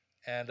much.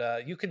 And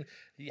you can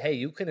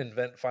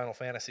invent Final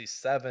Fantasy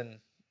VII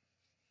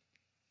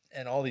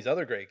and all these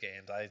other great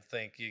games. I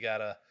think you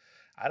gotta,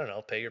 I don't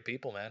know, pay your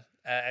people, man.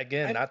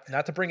 Again,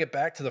 not to bring it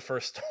back to the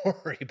first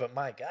story, but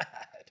my God.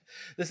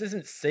 This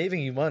isn't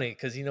saving you money,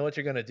 because you know what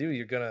you're going to do.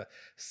 You're going to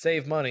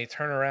save money,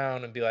 turn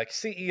around and be like,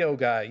 CEO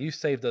guy, you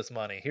saved us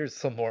money. Here's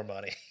some more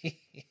money.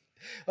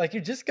 Like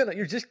you're just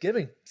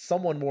giving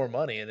someone more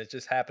money, and it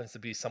just happens to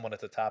be someone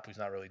at the top who's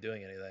not really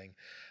doing anything.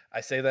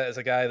 I say that as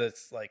a guy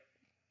that's like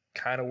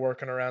kind of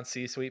working around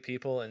C-suite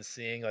people and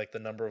seeing like the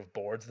number of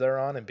boards they're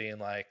on and being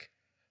like,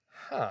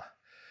 huh,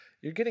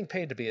 you're getting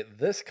paid to be at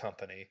this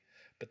company,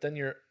 but then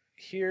you're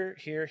here.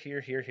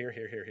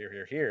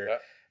 Yeah.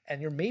 And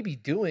you're maybe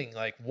doing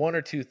like one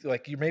or two,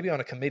 like you're maybe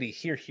on a committee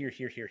here,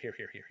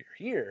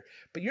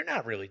 but you're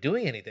not really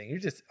doing anything. You're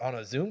just on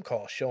a Zoom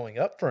call showing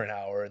up for an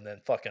hour and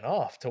then fucking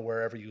off to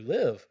wherever you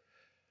live.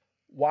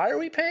 Why are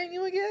we paying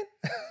you again?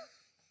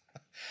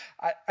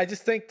 I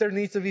just think there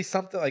needs to be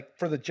something like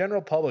for the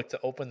general public to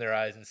open their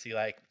eyes and see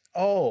like,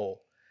 oh,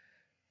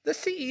 the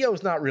CEO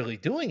is not really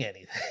doing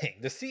anything.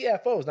 The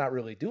CFO is not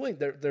really doing.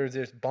 They're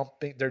just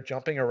bumping. They're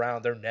jumping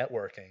around. They're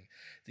networking.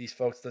 These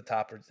folks at the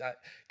top are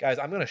guys.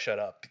 I'm gonna shut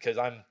up because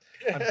I'm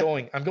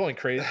going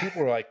crazy.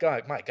 People are like,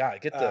 God, my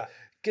God, get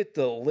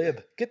the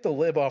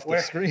lib off the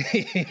screen.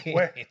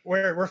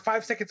 We're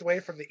 5 seconds away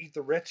from the eat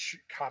the rich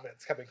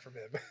comments coming from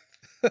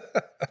him.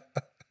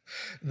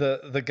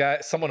 The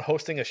guy, someone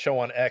hosting a show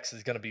on X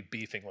is gonna be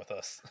beefing with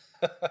us.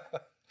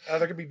 They're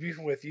gonna be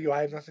beefing with you.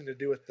 I have nothing to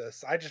do with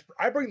this.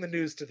 I bring the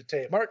news to the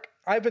table. Mark,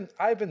 I've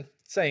been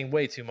saying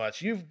way too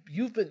much. You've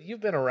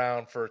been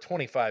around for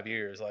 25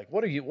 years. Like,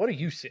 what are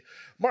you seeing?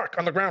 Mark,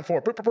 on the ground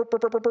floor.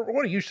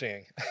 What are you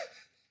seeing?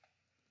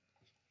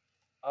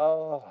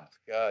 Oh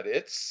God,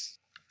 that's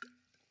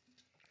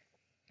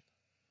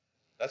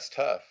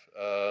tough.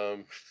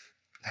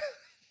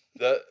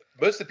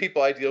 Most of the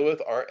people I deal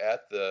with aren't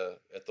at the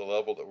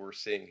level that we're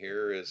seeing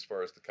here as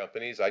far as the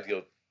companies. I deal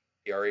with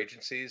PR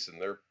agencies,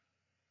 and they're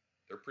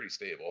pretty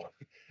stable.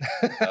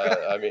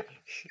 I mean,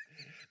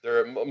 there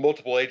are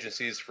multiple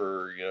agencies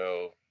for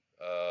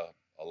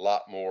a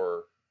lot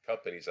more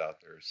companies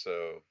out there.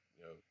 So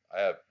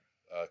I have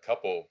a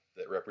couple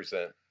that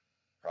represent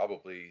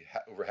probably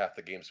over half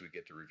the games we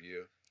get to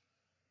review.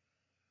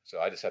 So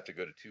I just have to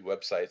go to 2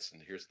 websites,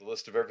 and here's the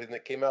list of everything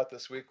that came out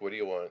this week. What do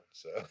you want?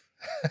 So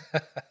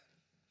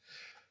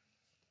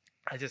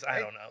I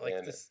don't know.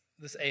 Like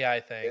this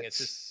AI thing, it's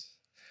just.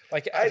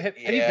 Like, have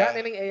you gotten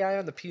any AI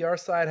on the PR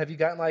side? Have you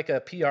gotten like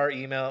a PR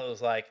email that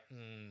was like,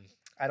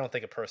 I don't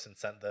think a person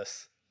sent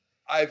this?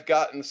 I've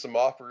gotten some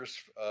offers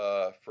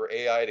for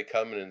AI to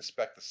come and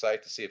inspect the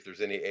site to see if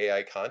there's any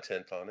AI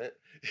content on it.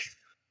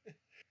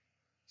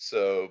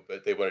 So,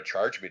 but they want to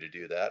charge me to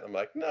do that. I'm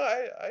like, no,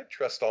 I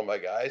trust all my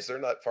guys. They're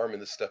not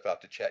farming this stuff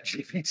out to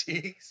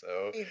ChatGPT.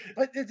 So,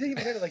 but it's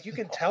even like you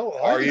can tell.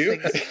 Are you?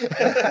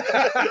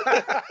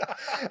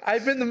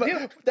 I've been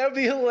that would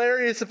be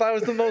hilarious if I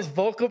was the most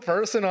vocal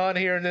person on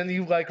here, and then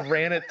you like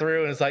ran it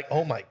through, and it's like,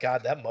 oh my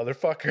God, that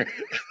motherfucker.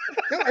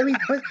 No, I mean,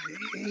 but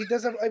he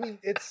doesn't. I mean,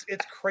 it's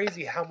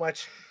crazy how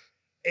much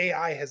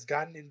AI has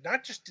gotten in,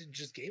 not just in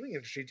gaming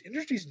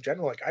industries in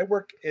general. Like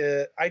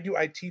I do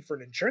IT for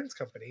an insurance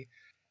company.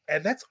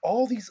 And that's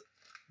all these,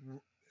 and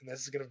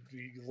this is going to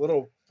be a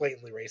little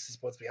blatantly racist,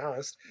 but let's be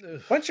honest. A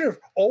bunch of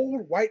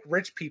old, white,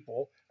 rich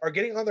people are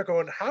getting on there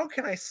going, how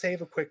can I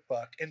save a quick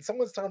buck? And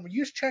someone's telling them,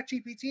 use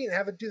ChatGPT and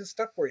have it do the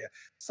stuff for you.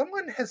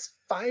 Someone has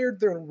fired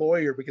their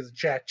lawyer because of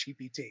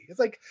ChatGPT. It's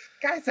like,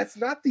 guys, that's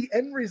not the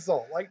end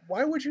result. Like,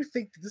 why would you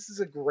think this is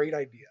a great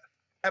idea?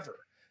 Ever.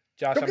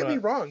 Josh, don't get me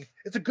wrong.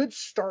 It's a good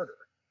starter.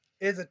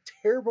 It is a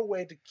terrible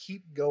way to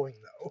keep going,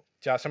 though.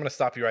 Josh, I'm going to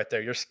stop you right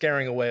there. You're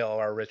scaring away all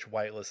our rich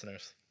white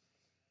listeners.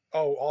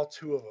 Oh, all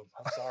 2 of them.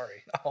 I'm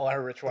sorry. All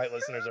our rich white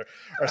listeners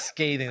are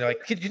scathing. They're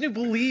like, can you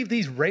believe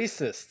these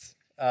racists?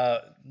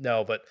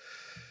 No, but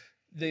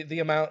the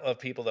amount of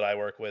people that I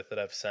work with that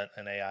have sent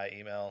an AI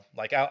email,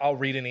 like I'll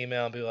read an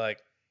email and be like,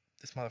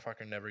 this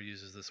motherfucker never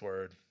uses this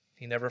word.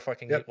 He never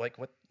fucking like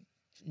what?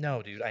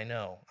 No, dude, I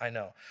know.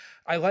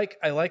 I like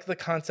the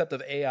concept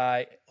of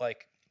AI.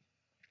 Like,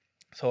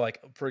 so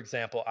like, for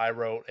example, I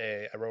wrote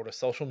a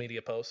social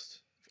media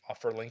post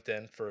for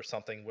LinkedIn for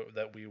something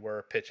that we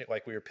were pitching,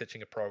 like we were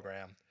pitching a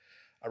program.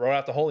 I wrote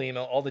out the whole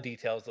email, all the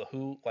details, the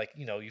who, like,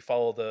 you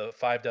follow the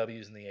 5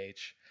 W's and the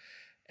H,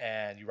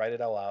 and you write it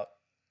all out.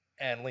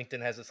 And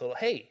LinkedIn has this little,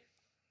 hey,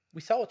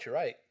 we saw what you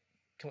write.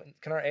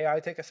 Can our AI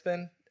take a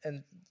spin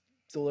and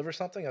deliver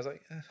something? I was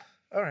like,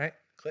 all right,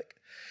 click.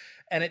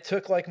 And it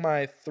took like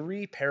my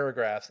 3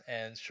 paragraphs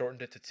and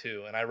shortened it to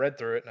 2. And I read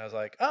through it and I was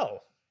like,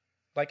 oh,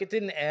 like it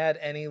didn't add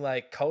any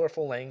like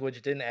colorful language.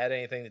 It didn't add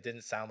anything that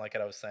didn't sound like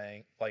what I was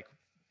saying, like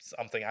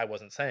something I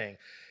wasn't saying.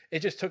 It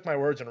just took my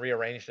words and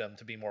rearranged them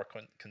to be more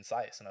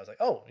concise. And I was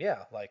like, oh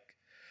yeah, like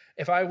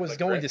if I was like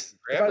going to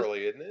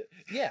Grammarly, isn't it?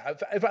 Yeah,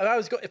 if I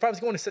was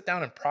going to sit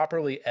down and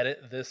properly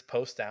edit this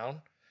post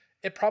down,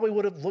 it probably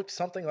would have looked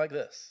something like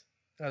this.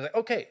 And I was like,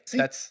 okay,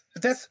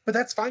 but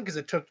that's fine because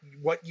it took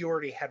what you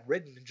already had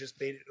written and just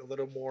made it a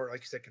little more,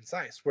 like you said,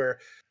 concise. Where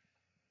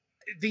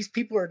these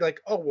people are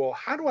like, oh well,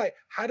 how do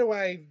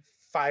I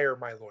fire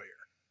my lawyer?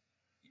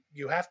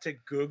 You have to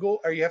Google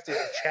or you have to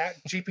chat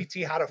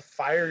GPT how to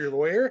fire your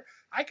lawyer.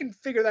 I can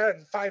figure that out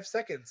in 5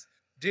 seconds.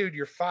 Dude,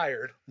 you're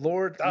fired.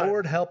 Lord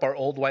help our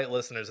old white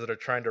listeners that are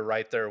trying to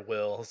write their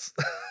wills.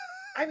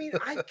 I mean,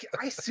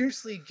 I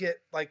seriously get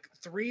like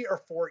 3 or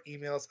 4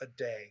 emails a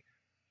day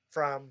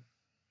from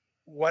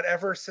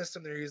whatever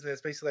system they're using.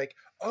 It's basically like,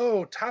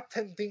 oh, top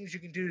 10 things you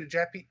can do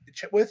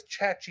with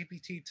Chat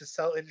GPT to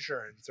sell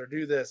insurance or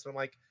do this. And I'm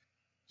like,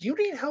 you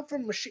need help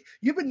from a machine.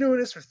 You've been doing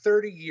this for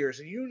 30 years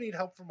and you need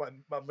help from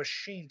a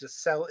machine to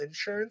sell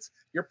insurance.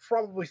 You're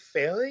probably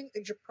failing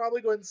and you're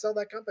probably going to sell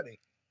that company.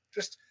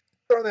 Just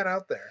throwing that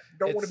out there.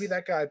 Don't want to be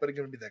that guy, but I'm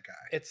going to be that guy.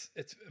 It's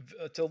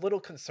a little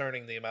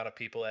concerning the amount of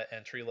people at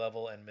entry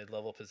level and mid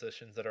level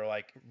positions that are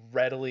like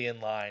readily in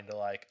line to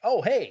like,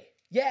 oh hey,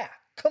 yeah,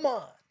 come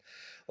on.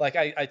 Like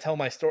I tell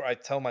my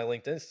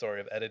LinkedIn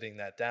story of editing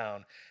that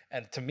down,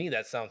 and to me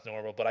that sounds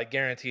normal, but I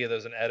guarantee you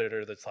there's an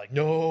editor that's like,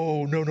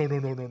 no,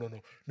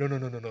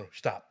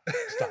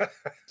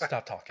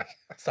 stop talking,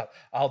 stop.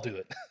 I'll do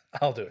it.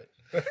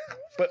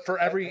 But for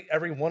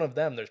every one of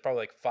them, there's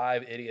probably like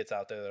 5 idiots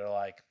out there that are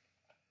like,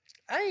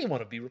 I ain't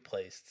want to be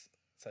replaced.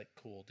 It's like,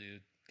 cool,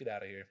 dude. Get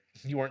out of here.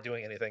 You weren't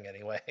doing anything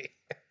anyway.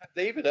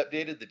 They even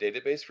updated the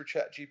database for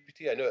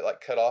ChatGPT. I know it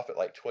like cut off at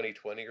like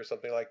 2020 or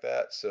something like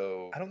that.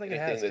 So I don't think it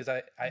has because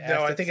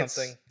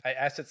I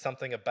asked it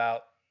something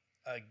about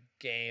a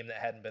game that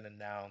hadn't been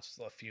announced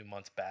a few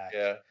months back.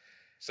 Yeah.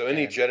 So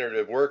any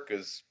generative work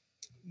is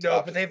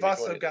no, but they've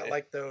also got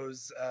like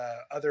those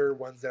other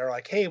ones that are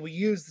like, hey, we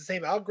use the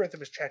same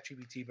algorithm as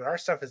ChatGPT, but our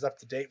stuff is up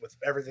to date with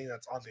everything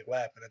that's on the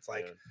web, and it's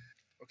like. Yeah.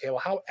 Okay, well,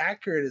 how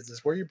accurate is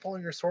this? Where are you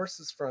pulling your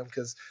sources from?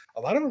 Because a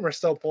lot of them are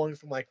still pulling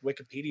from like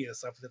Wikipedia and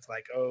stuff. And it's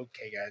like,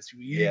 okay, guys,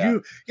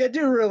 you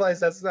do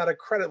realize that's not a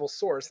credible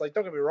source. Like,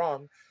 don't get me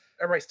wrong,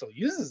 everybody still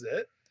uses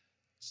it.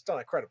 It's still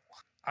not credible.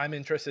 I'm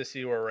interested to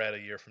see where we're at a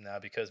year from now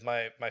because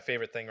my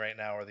favorite thing right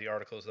now are the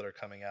articles that are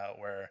coming out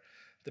where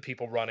the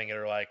people running it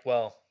are like,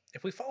 well,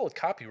 if we followed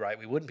copyright,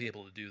 we wouldn't be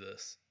able to do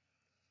this.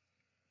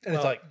 And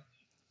it's like,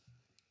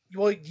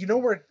 well, you know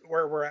where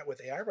we're at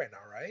with AI right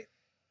now, right?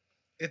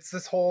 It's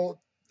this whole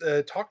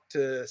talk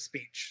to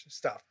speech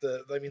stuff.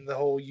 The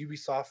whole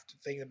Ubisoft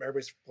thing that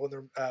everybody's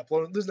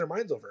losing their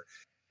minds over.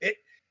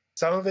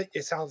 Some of it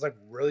sounds like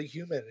really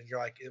human, and you're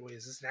like, wait,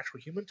 is this an actual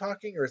human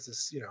talking, or is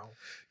this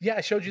Yeah,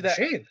 I showed you that.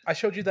 Machine? I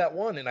showed you that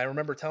one, and I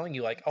remember telling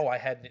you like, oh, I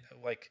hadn't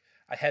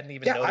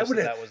even noticed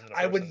that wasn't a person.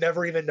 I would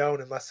never even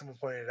known unless someone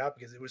pointed it out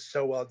because it was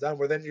so well done.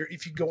 Where then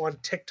if you go on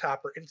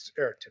TikTok or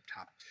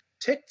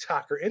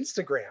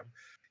Instagram,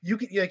 you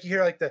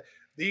hear like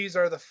these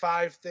are the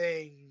 5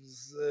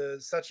 things,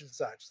 such and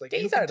such. Like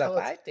these are the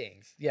 5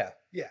 things. Yeah.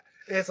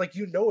 And it's like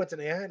it's an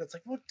AI, and it's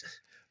like, what?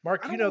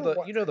 Mark, you know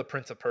the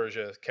Prince of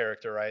Persia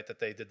character, right? That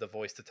they did the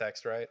voice to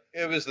text, right?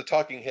 It was the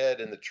talking head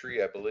in the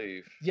tree, I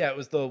believe. Yeah, it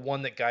was the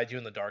one that guides you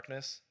in the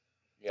darkness.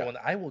 Yeah. The one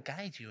that I will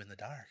guide you in the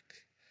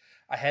dark.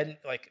 I hadn't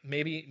like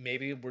maybe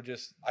we're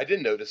just. I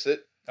didn't notice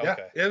it.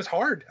 Okay. Yeah, it was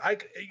hard.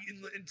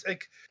 It's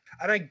like,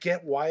 and I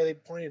get why they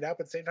pointed it out,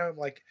 but at the same time, I'm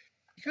like,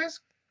 you guys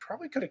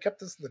probably could have kept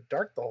this in the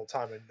dark the whole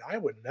time, and I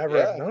would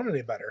never have known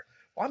any better.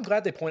 Well, I'm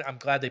glad they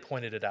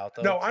pointed it out,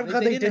 though. No, I'm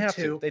glad they did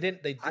too. They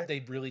didn't.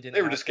 They really didn't.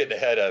 They were just getting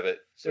ahead of it.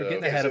 They're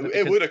getting ahead of it.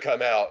 It would have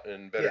come out,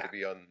 and better to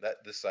be on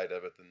this side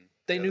of it than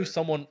they knew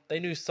someone. They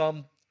knew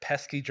some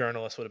pesky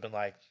journalist would have been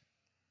like,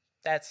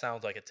 "That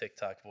sounds like a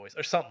TikTok voice"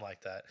 or something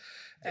like that,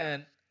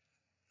 and.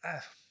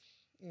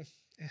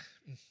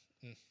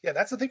 Yeah,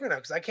 that's the thing right now,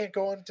 because I can't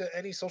go onto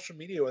any social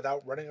media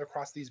without running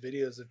across these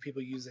videos of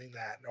people using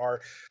that, or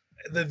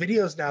the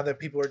videos now that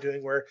people are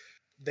doing where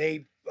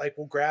they like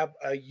will grab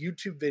a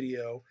YouTube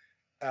video,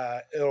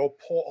 it'll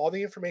pull all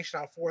the information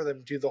out for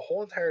them, do the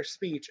whole entire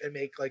speech, and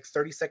make like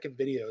 30-second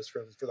videos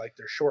for like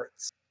their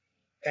shorts.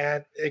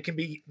 And they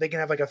can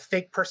have like a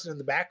fake person in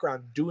the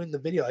background doing the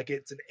video, like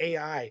it's an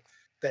AI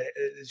that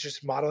is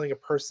just modeling a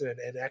person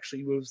and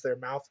actually moves their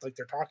mouth like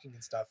they're talking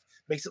and stuff.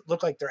 Makes it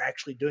look like they're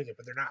actually doing it,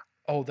 but they're not.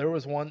 Oh, there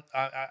was one,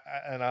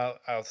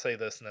 I'll say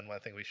this, and then I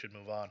think we should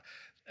move on.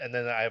 And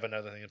then I have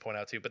another thing to point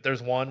out too. But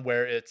there's one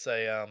where it's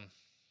I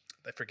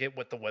forget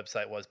what the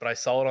website was, but I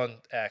saw it on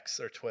X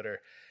or Twitter,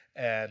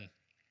 and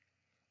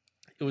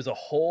It was a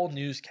whole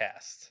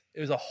newscast. It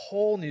was a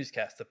whole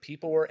newscast. The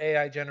people were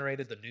AI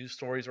generated. The news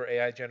stories were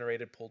AI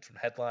generated, pulled from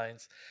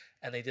headlines.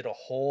 And they did a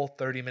whole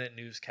 30-minute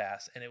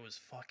newscast. And it was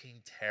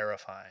fucking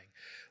terrifying.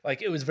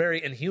 Like, it was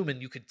very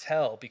inhuman. You could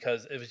tell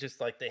because it was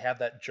just like they have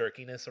that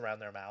jerkiness around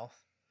their mouth.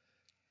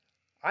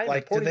 I'm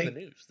Like, reporting the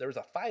news. There was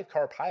a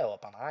 5-car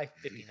pileup on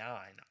I-59.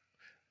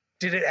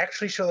 Did it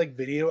actually show like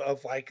video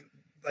of like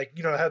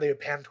you know how they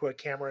pan to a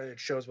camera and it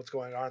shows what's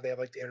going on? They have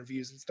like the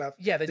interviews and stuff.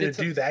 Yeah, they did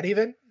do that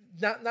even.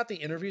 Not the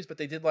interviews, but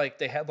they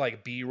had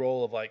like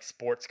B-roll of like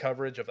sports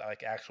coverage of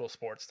like actual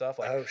sports stuff.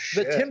 Like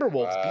the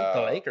Timberwolves beat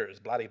the Lakers,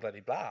 blah blah blah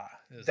blah.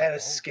 That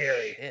is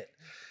scary. Shit.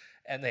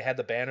 And they had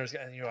the banners,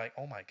 and you're like,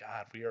 oh my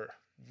god,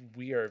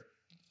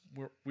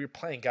 we're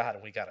playing God,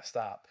 and we got to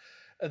stop.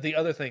 The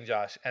other thing,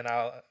 Josh, and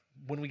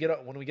when we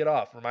get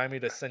off, remind me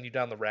to send you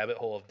down the rabbit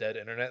hole of dead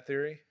internet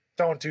theory.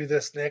 Don't do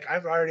this, Nick.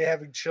 I'm already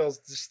having chills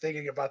just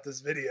thinking about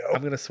this video.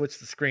 I'm gonna switch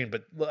the screen,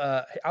 but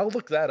I'll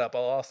look that up.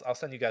 I'll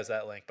send you guys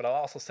that link, but I'll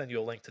also send you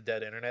a link to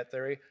Dead Internet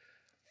Theory.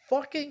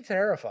 Fucking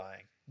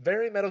terrifying.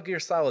 Very Metal Gear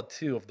Solid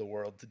 2 of the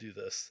world to do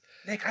this.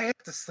 Nick, I have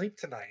to sleep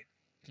tonight.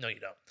 No, you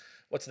don't.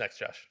 What's next,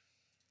 Josh?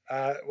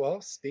 Well,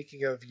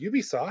 speaking of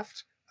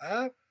Ubisoft,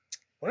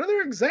 one of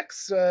their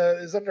execs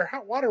is under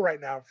hot water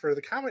right now for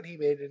the comment he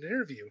made in an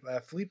interview.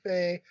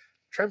 Felipe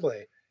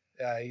Tremblay,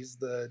 he's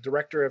the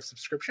director of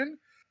subscription.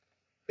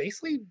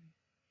 Basically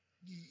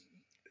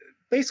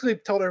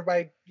told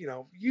everybody, you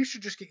know, you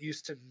should just get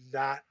used to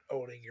not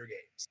owning your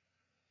games.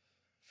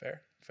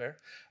 Fair.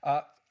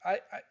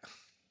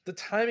 The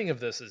timing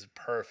of this is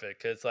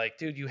perfect. It's like,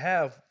 dude, you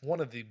have one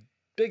of the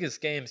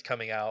biggest games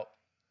coming out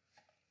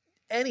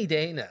any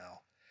day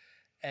now,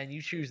 and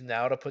you choose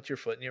now to put your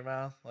foot in your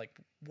mouth. Like,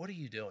 what are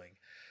you doing?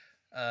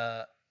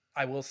 I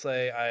will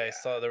say, I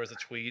saw there was a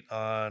tweet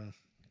on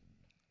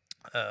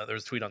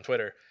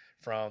Twitter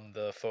from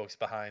the folks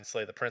behind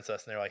Slay the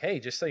Princess, and they're like, hey,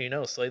 just so you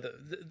know,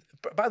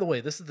 by the way,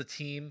 this is the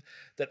team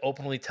that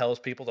openly tells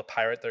people to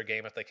pirate their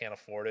game if they can't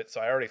afford it, so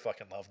I already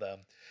fucking love them.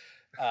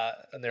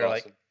 And they're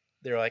awesome.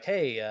 like,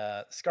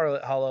 hey,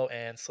 Scarlet Hollow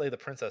and Slay the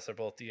Princess are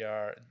both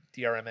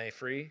DRMA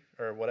free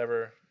or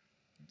whatever.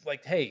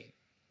 Like, hey,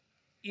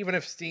 even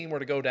if Steam were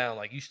to go down,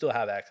 like, you still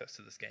have access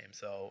to this game,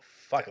 so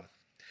fuck them.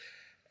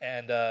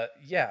 And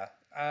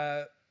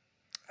I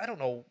don't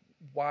know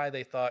why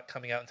they thought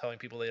coming out and telling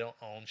people they don't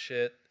own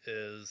shit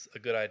is a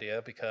good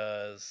idea,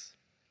 because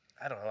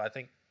I don't know. I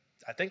think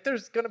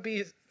there's gonna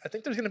be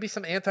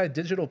some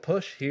anti-digital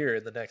push here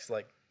in the next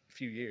like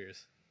few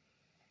years.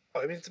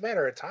 I mean, it's a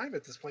matter of time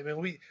at this point. I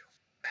mean,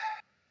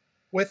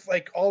 with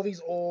like all these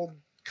old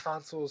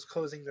consoles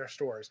closing their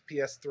stores,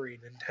 PS3,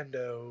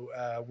 Nintendo,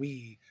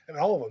 Wii, I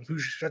mean, all of them who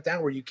shut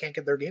down where you can't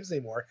get their games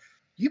anymore.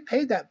 You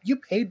paid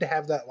to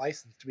have that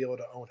license to be able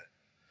to own it.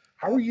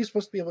 How are you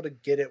supposed to be able to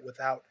get it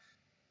without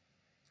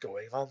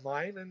going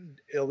online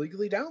and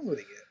illegally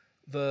downloading it?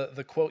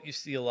 The quote you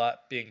see a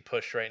lot being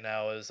pushed right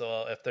now is,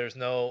 if there's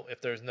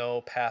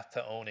no path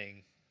to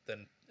owning,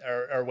 then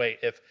or wait,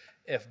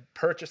 if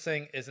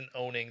purchasing isn't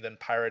owning, then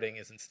pirating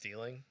isn't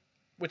stealing,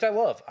 which I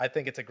love. I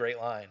think it's a great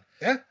line.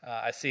 Yeah.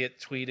 I see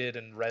it tweeted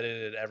and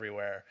Reddited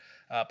everywhere.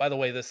 By the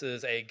way, this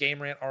is a Game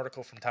Rant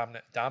article from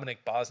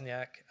Dominic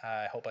Bosniak.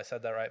 I hope I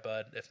said that right,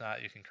 bud. If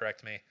not, you can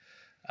correct me.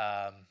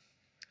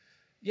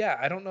 Yeah,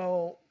 I don't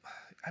know.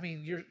 I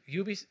mean,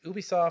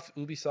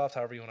 Ubisoft,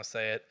 however you want to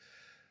say it,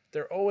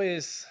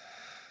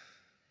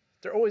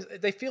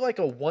 they feel like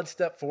a one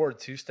step forward,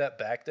 2 step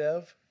back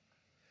dev,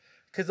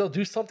 because they'll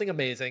do something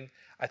amazing.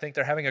 I think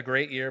they're having a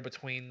great year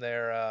between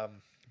their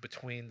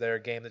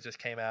game that just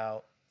came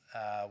out.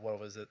 What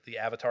was it? The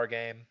Avatar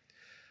game,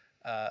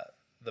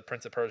 the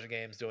Prince of Persia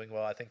game's doing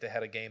well. I think they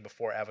had a game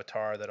before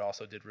Avatar that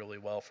also did really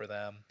well for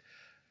them.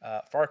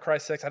 Far Cry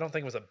 6, I don't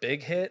think it was a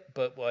big hit,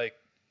 but like,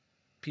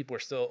 people are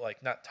still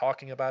like not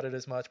talking about it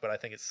as much, but I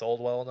think it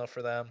sold well enough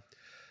for them.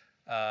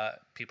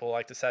 People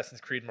liked Assassin's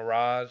Creed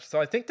Mirage,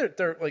 so I think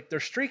they're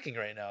streaking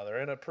right now.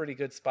 They're in a pretty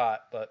good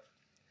spot. But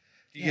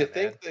do you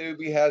think that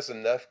Ubi has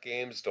enough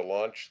games to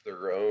launch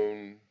their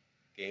own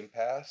Game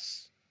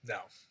Pass? No,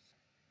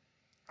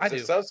 I do.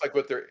 It sounds like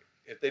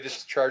if they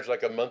just charge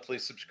like a monthly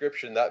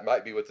subscription, that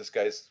might be what this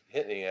guy's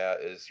hinting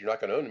at. Is you're not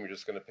going to own them. You're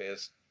just going to pay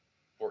us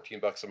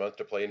 $14 a month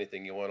to play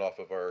anything you want off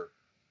of our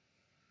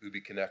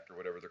Ubi Connect or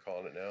whatever they're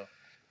calling it now.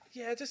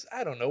 Yeah,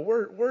 I don't know.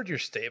 Word your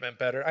statement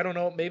better. I don't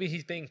know. Maybe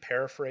he's being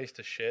paraphrased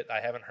to shit. I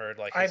haven't heard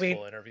like his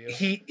full interview.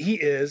 He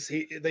is.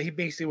 He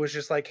basically was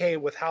just like, hey,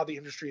 with how the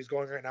industry is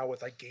going right now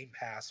with like Game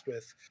Pass,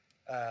 with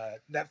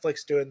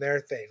Netflix doing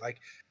their thing, like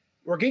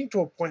we're getting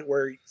to a point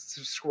where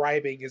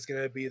subscribing is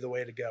going to be the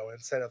way to go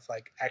instead of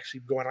like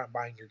actually going out and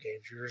buying your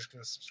games. You're just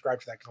going to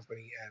subscribe to that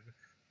company and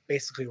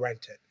basically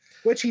rent it,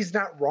 which he's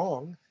not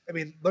wrong. I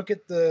mean, look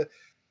at the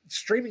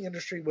streaming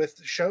industry with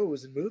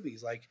shows and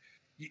movies. Like,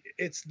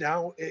 it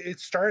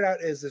started out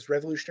as this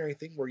revolutionary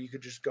thing where you could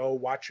just go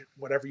watch it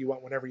whatever you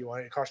want, whenever you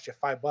want. It cost you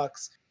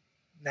 $5.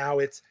 Now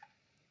it's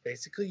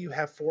basically you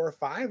have 4 or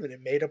 5, and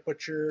it made up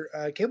what your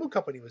cable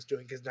company was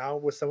doing. Because now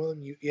with some of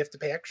them, you have to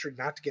pay extra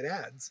not to get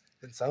ads,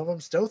 and some of them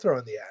still throw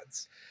in the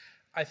ads.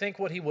 I think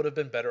what he would have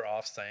been better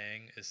off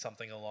saying is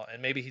something along,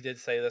 and maybe he did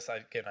say this.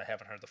 I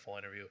haven't heard the full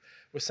interview.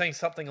 Was saying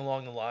something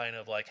along the line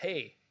of like,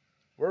 "Hey,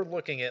 we're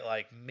looking at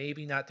like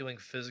maybe not doing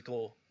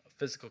physical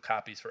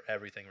copies for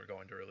everything we're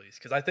going to release,"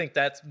 because I think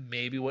that's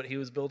maybe what he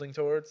was building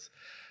towards.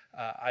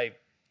 I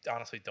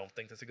honestly don't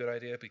think that's a good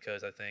idea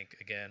because I think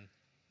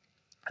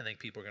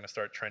people are going to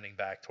start trending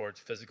back towards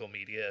physical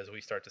media as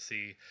we start to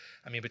see.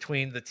 I mean,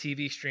 between the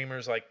TV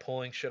streamers like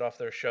pulling shit off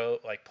their show,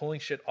 like pulling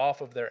shit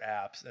off of their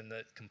apps and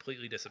that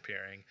completely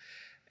disappearing,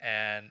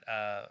 and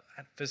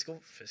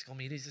physical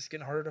media is just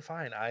getting harder to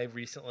find. I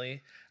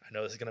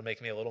know this is going to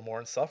make me a little more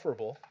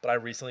insufferable, but I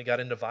recently got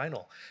into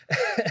vinyl.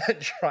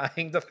 And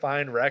trying to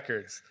find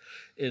records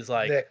is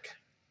like... Nick.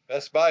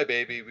 Best Buy,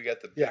 baby. We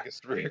got the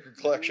biggest record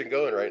collection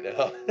going right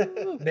now.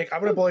 Nick, I'm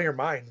going to blow your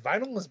mind.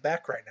 Vinyl is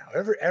back right now.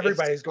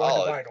 Everybody's going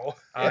to vinyl.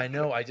 I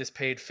know. I just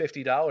paid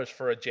 $50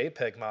 for a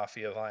JPEG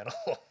Mafia vinyl.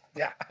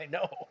 Yeah, I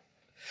know.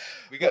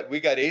 We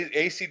got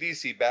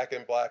AC/DC Back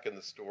in Black in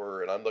the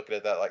store, and I'm looking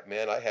at that like,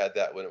 man, I had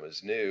that when it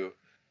was new,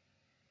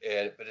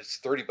 but it's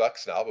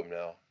 $30 an album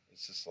now.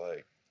 It's just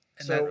like,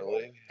 and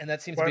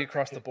that seems to be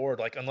across the board.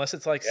 Like, unless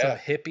it's like some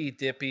hippy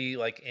dippy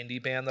like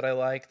indie band that I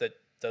like that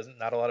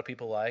not a lot of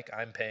people like,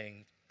 I'm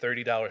paying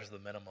 $30 the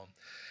minimum.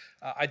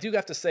 I do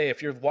have to say,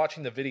 if you're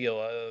watching the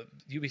video,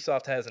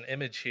 Ubisoft has an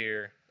image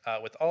here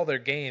with all their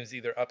games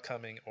either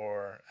upcoming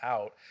or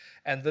out,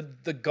 and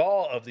the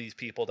gall of these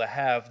people to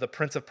have the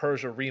Prince of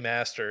Persia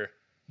remaster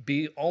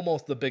be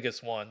almost the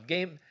biggest one.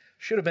 Game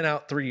should have been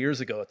out 3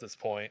 years ago at this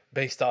point,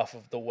 based off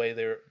of the way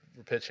they were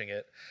pitching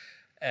it,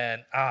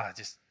 and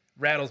just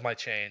rattles my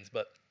chains.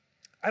 But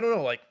I don't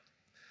know, like,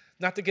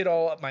 not to get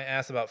all up my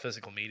ass about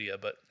physical media,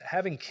 but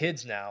having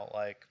kids now,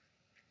 like,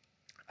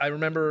 I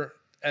remember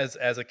as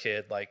a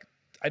kid, like,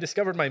 I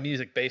discovered my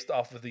music based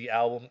off of the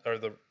album or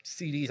the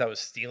CDs I was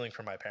stealing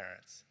from my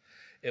parents.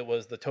 It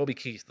was the Toby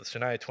Keith, the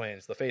Shania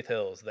Twains, the Faith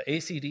Hills, the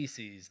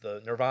AC/DCs,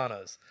 the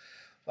Nirvanas.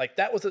 Like,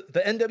 that was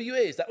the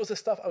NWAs. That was the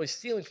stuff I was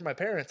stealing from my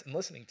parents and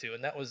listening to,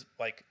 and that was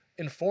like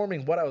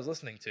informing what I was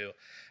listening to.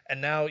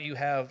 And now you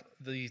have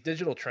these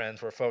digital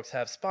trends where folks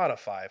have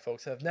Spotify,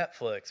 folks have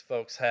Netflix,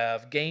 folks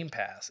have Game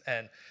Pass,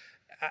 and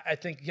I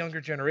think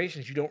younger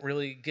generations, you don't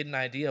really get an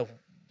idea of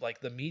like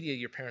the media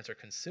your parents are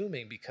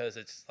consuming because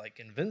it's like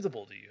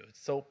invincible to you.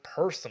 It's so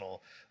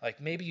personal.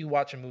 Like, maybe you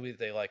watch a movie that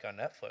they like on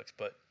Netflix,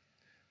 but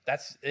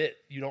that's it.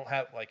 You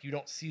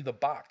don't see the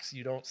box.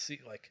 You don't see,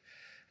 like,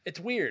 it's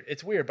weird.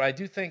 But I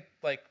do think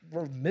like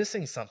we're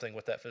missing something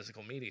with that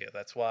physical media.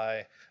 That's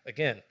why,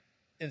 again,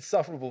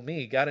 insufferable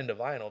me got into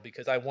vinyl,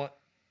 because I want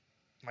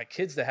my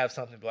kids to have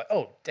something to be like,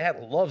 oh,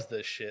 dad loves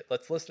this shit.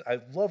 Let's listen. I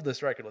love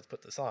this record. Let's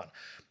put this on.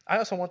 I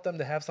also want them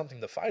to have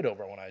something to fight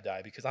over when I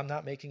die, because I'm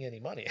not making any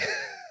money.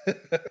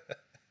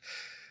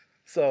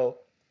 So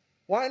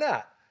why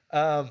not?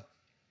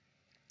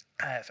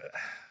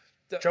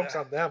 Joke's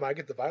on them. I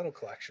get the vinyl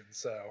collection.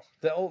 So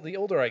the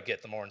older I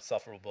get, the more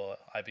insufferable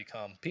I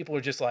become. People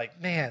are just like,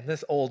 man,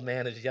 this old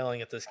man is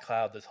yelling at this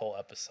cloud this whole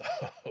episode.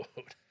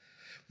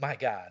 My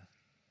God.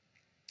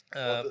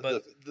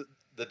 But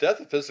the death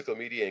of physical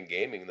media and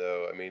gaming,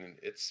 though, I mean,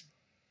 it's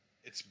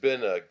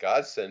been a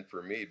godsend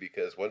for me,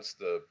 because once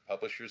the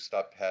publishers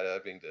stopped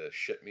having to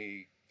ship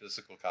me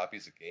physical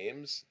copies of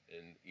games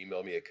and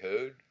email me a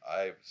code,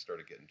 I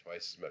started getting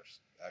twice as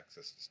much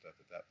access to stuff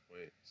at that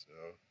point. So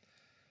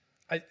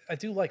I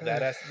do like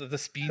that, the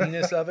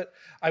speediness of it.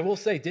 I will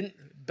say, didn't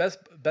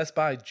Best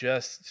Buy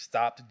just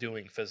stopped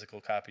doing physical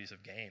copies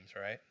of games,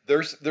 right? No,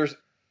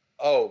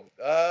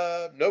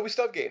 we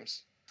still have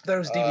games.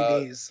 Those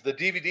DVDs. The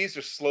DVDs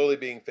are slowly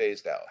being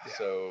phased out. Yeah.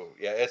 So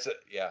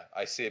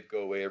I see it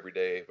go away every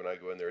day. When I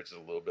go in there, it's a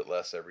little bit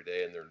less every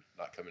day, and they're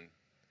not coming.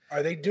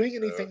 Are they doing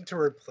anything to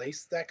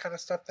replace that kind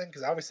of stuff then?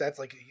 Because obviously that's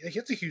like,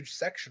 it's a huge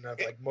section of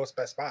like most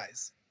Best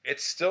Buys.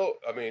 It's still,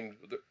 I mean,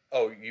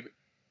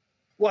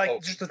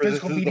 just the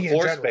physical media the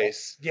floor in general.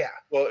 space. Yeah.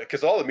 Well,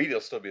 because all the media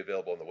will still be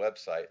available on the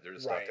website. They're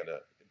just not gonna.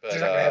 They're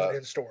not gonna have it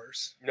in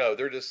stores. No,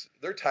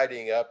 they're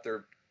tidying up.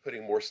 They're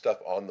putting more stuff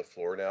on the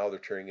floor now. They're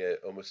turning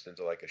it almost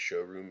into like a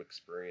showroom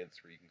experience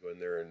where you can go in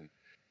there, and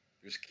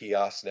there's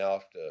kiosks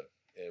now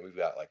and we've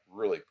got like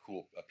really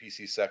cool a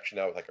PC section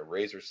now with like a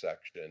Razer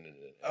section.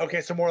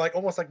 Okay, so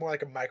almost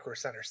like a micro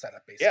center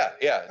setup, basically.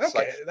 Yeah. It's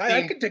okay, like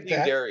I can dig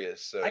that.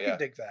 Areas, so I can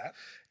dig that.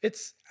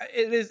 It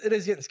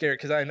is getting scary,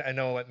 because I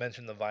know I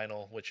mentioned the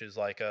vinyl, which is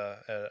like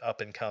a up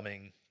and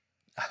coming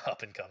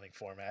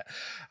format,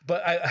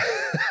 but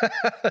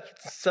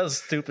it's so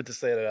stupid to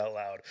say that out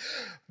loud,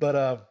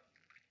 but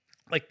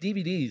like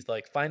DVDs,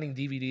 like finding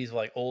DVDs of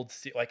like old,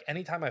 like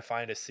anytime I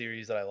find a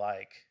series that I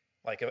like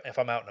if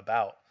I'm out and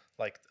about,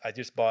 like I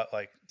just bought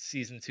like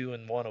season 2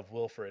 and 1 of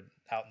Wilfred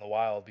out in the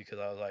wild, because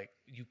I was like,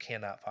 you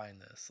cannot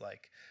find this.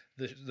 Like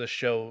the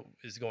show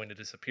is going to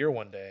disappear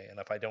one day, and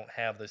if I don't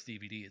have this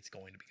DVD, it's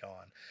going to be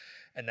gone.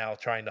 And now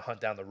trying to hunt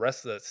down the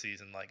rest of that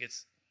season, like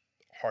it's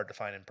hard to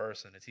find in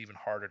person. It's even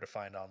harder to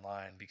find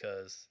online,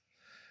 because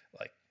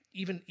like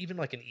even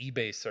like an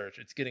eBay search,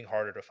 it's getting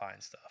harder to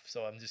find stuff.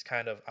 So I'm just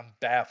I'm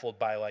baffled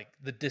by like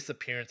the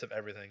disappearance of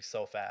everything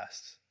so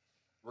fast.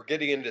 we're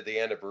getting into the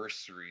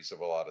anniversaries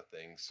of a lot of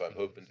things, so I'm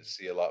hoping to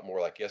see a lot more.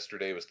 Like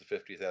yesterday was the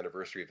 50th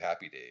anniversary of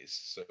Happy Days,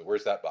 so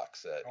where's that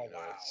box set? Oh, You know,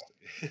 wow.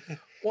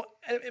 Well,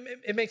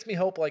 it makes me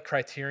hope like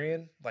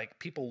Criterion, like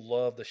people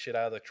love the shit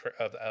out of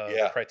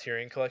the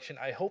Criterion collection.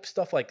 I hope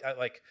stuff like who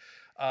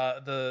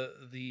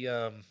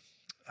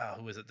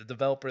is it? The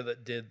developer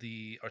that did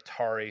the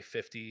Atari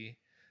 50.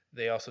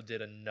 They also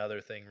did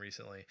another thing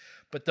recently.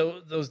 But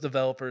those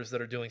developers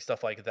that are doing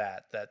stuff like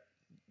that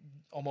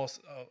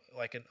almost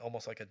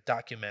almost like a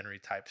documentary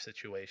type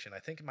situation. I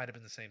think it might have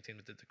been the same team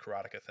that did the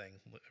Karateka thing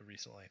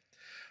recently.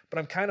 But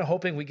I'm kind of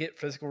hoping we get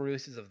physical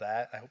releases of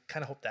that. I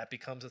kind of hope that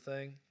becomes a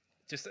thing,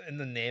 just in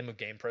the name of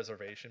game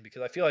preservation,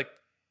 because I feel like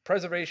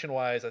preservation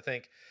wise, I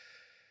think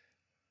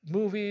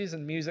movies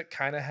and music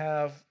kind of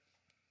have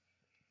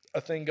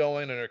a thing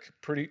going and are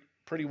pretty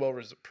well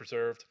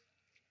preserved.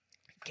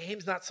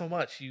 Games not so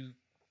much. You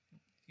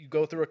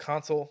go through a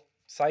console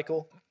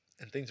cycle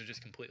and things are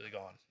just completely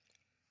gone.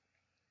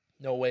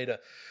 No way to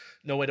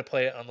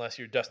play it unless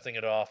you're dusting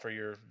it off or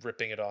you're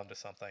ripping it onto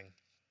something.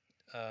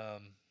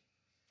 I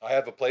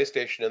have a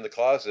PlayStation in the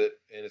closet,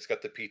 and it's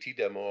got the PT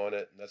demo on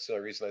it, and that's the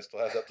only reason I still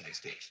have that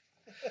PlayStation.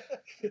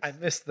 I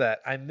missed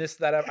that. I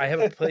have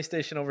a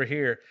PlayStation over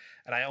here,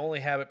 and I only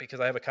have it because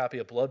I have a copy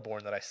of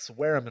Bloodborne that I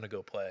swear I'm going to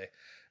go play.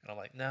 And I'm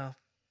like, no,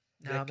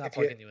 Nick, I'm not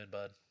plugging you in,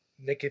 bud.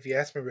 Nick, if you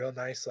ask me real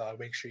nice, I'll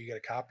make sure you get a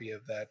copy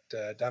of that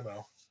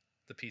demo.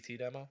 The PT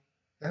demo?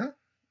 Uh-huh.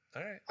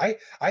 All right.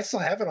 I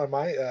still have it on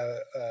my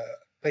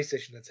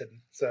PlayStation that's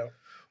hidden. So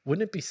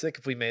wouldn't it be sick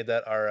if we made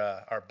that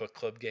our book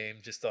club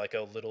game, just like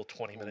a little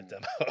 20-minute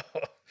demo,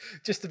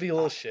 just to be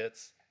little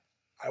shits?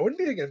 I wouldn't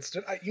be against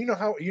it.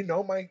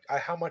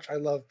 How much I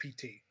love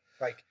PT.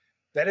 Like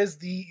that is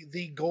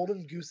the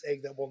golden goose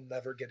egg that we'll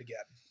never get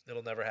again.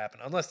 It'll never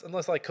happen unless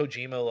like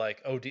Kojima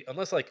like OD.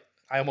 Unless like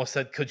I almost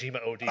said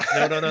Kojima OD.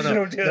 No.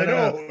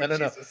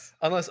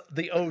 Unless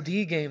the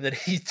OD game that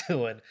he's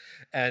doing,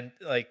 and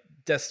like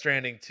Death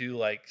Stranding 2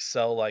 like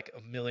sell like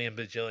 1 million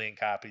bajillion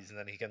copies, and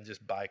then he can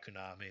just buy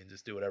Konami and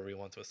just do whatever he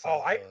wants with.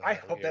 I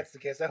hope that's the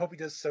case. I hope he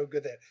does so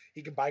good that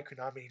he can buy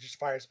Konami and he just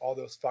fires all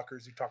those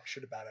fuckers who talk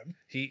shit about him.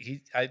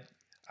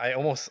 I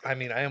almost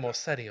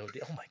said he OD.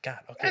 Oh my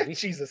god. Okay.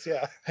 Jesus,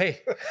 yeah. Hey,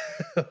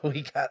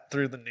 we got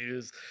through the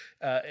news.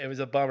 It was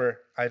a bummer.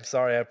 I'm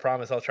sorry. I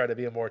promise I'll try to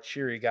be a more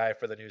cheery guy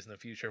for the news in the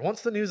future.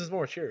 Once the news is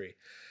more cheery.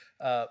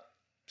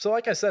 So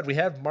like I said, we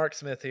have Mark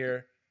Smith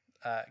here.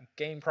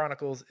 Game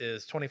Chronicles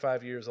is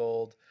 25 years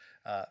old.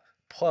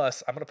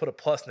 Plus, I'm going to put a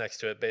plus next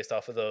to it based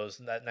off of that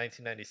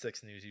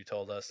 1996 news you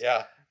told us.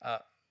 Yeah.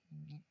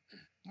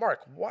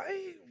 Mark,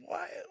 why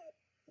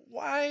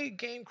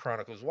Game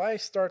Chronicles? Why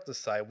start the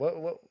site?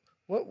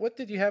 What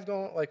did you have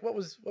going? Like, what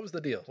was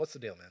the deal? What's the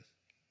deal, man?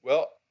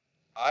 Well,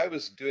 I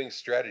was doing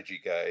strategy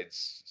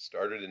guides.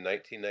 Started in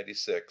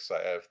 1996.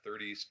 I have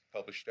 30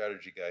 published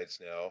strategy guides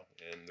now,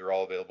 and they're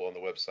all available on the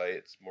website.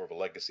 It's more of a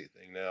legacy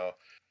thing now.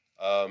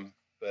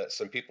 But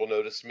some people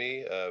noticed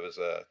me. It was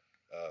a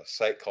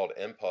site called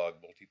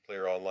MPOG,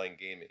 Multiplayer Online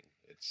Gaming.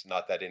 It's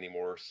not that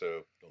anymore,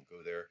 so don't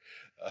go there.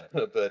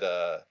 But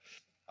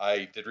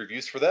I did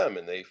reviews for them,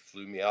 and they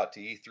flew me out to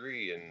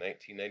E3 in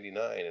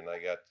 1999, and I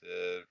got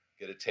to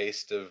get a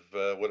taste of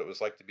what it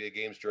was like to be a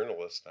games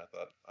journalist. And I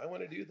thought, I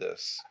want to do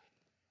this.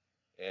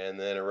 And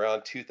then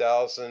around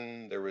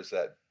 2000, there was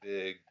that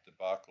big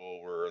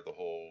debacle where the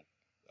whole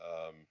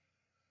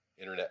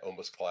internet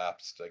almost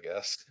collapsed, I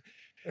guess.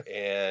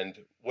 And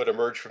what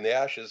emerged from the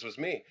ashes was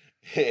me.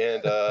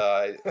 And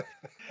I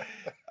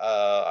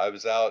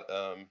was out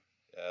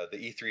the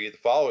E3 the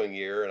following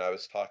year, and I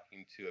was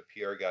talking to a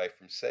PR guy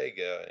from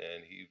Sega,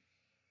 and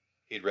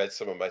he'd read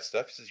some of my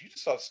stuff. He says, "You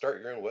just ought to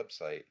start your own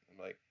website." I'm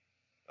like,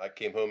 I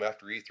came home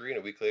after E3, and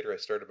a week later, I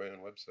started my own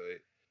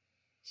website.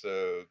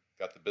 So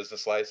got the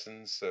business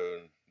license,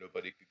 so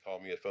nobody could call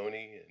me a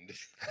phony.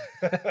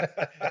 And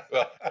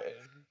well,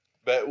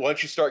 but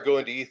once you start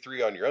going to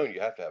E3 on your own,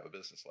 you have to have a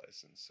business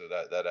license. So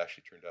that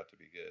actually turned out to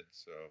be good.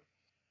 So,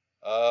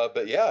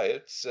 but yeah,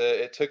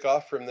 it took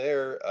off from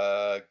there.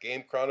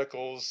 Game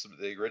Chronicles,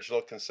 the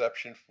original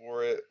conception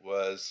for it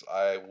was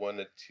I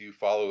wanted to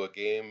follow a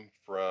game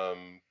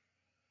from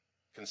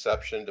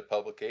conception to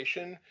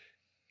publication,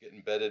 get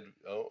embedded,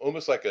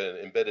 almost like an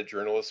embedded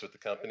journalist with the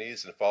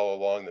companies, and follow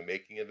along the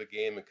making of a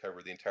game and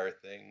cover the entire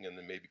thing, and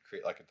then maybe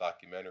create like a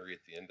documentary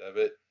at the end of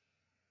it.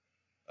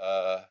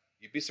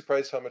 You'd be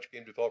surprised how much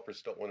game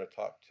developers don't want to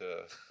talk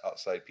to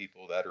outside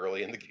people that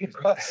early in the game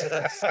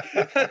process.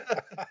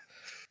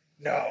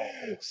 No.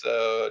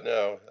 So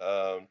no.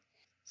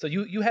 So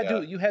you had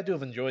to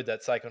have enjoyed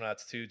that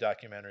Psychonauts 2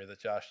 documentary that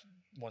Josh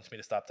wants me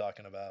to stop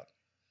talking about.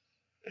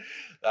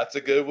 That's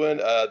a good one.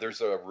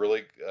 There's a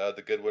really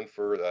the good one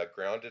for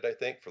Grounded, I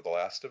think, for The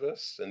Last of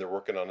Us, and they're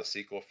working on a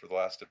sequel for The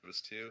Last of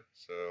Us 2.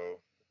 So,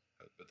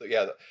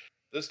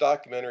 those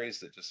documentaries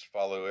that just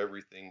follow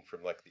everything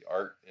from like the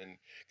art, and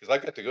because I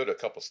got to go to a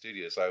couple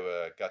studios,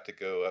 I got to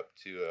go up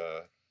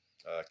to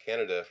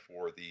Canada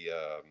for the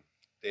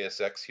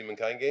Deus Ex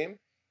Humankind game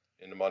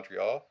in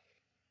Montreal,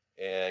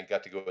 and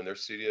got to go in their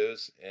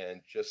studios,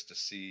 and just to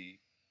see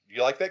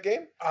you like that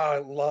game?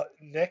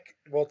 Nick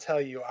will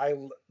tell you. I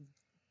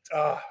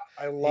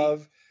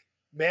love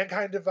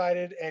Mankind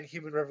Divided and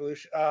Human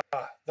Revolution.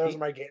 Those are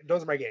my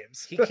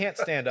games. He can't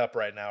stand up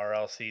right now, or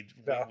else we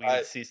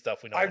would see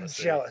stuff we don't want to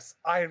see. I'm jealous.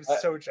 I am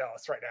so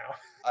jealous right now.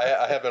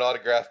 I have an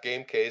autographed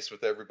game case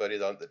with everybody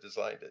that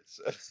designed it.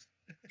 So.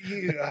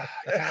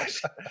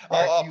 Gosh,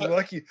 Mark, you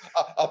lucky.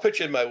 I'll put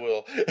you in my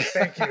will.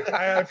 Thank you.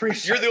 I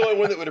appreciate. You're the only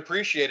one that would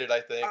appreciate it, I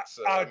think.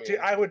 So,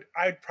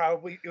 I'd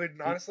probably. It would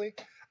honestly.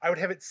 I would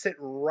have it sit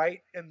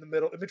right in the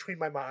middle, in between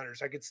my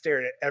monitors. I could stare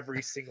at it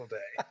every single day.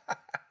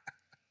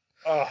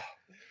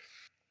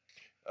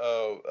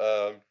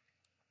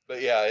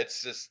 But yeah,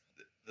 it's just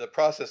the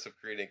process of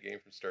creating a game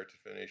from start to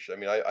finish. I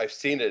mean, I've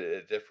seen it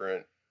at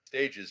different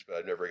stages, but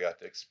I've never got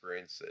to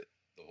experience it,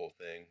 the whole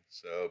thing.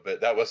 So,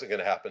 but that wasn't going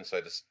to happen. So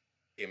I just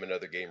became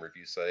another game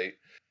review site,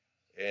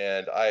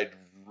 and I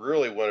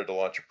really wanted to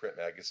launch a print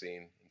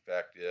magazine. In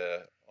fact,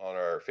 on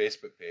our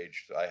Facebook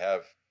page, I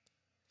have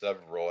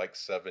several, like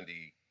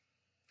 70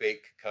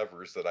 fake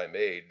covers that I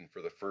made, and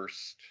for the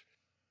first,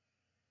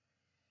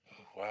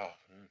 about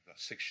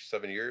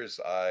 6-7 years,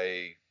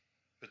 I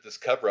put this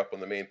cover up on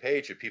the main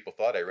page, and people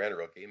thought I ran a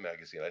real game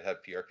magazine. I'd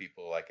have PR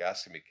people like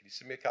asking me, "Can you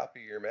send me a copy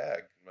of your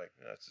mag?" I'm like,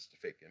 "No, it's just a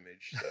fake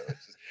image." So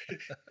it's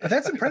just...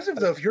 That's impressive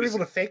though, if you're able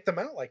to fake them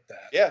out like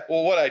that. Yeah.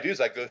 Well, what I do is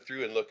I go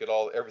through and look at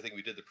everything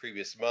we did the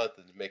previous month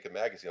and make a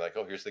magazine. Like,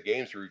 oh, here's the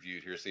games we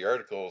reviewed, here's the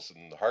articles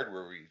and the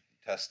hardware we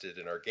tested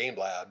in our game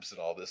labs and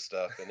all this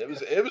stuff. And it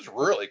was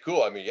really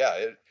cool. I mean,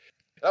 yeah,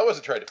 I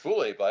wasn't trying to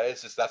fool anybody.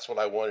 It's just that's what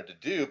I wanted to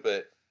do,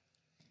 but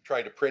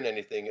trying to print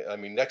anything. I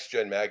mean, Next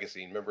Gen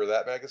magazine, remember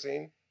that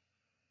magazine?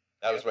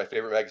 That was my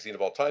favorite magazine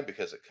of all time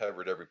because it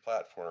covered every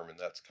platform, and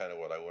that's kind of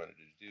what I wanted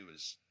to do,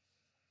 is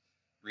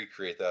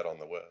recreate that on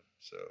the web.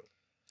 So,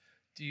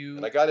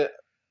 and I got it.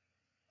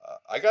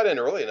 I got in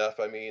early enough.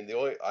 I mean,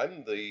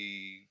 I'm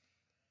the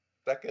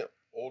second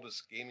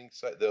oldest gaming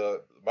site.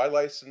 My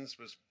license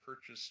was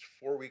purchased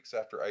 4 weeks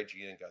after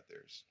IGN got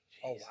theirs.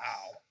 Oh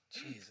wow,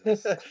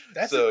 Jesus!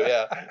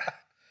 Yeah.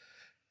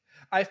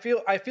 I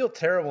feel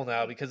terrible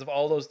now because of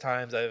all those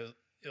times I've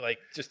like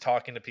just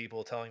talking to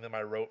people, telling them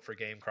I wrote for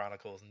Game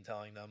Chronicles and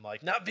telling them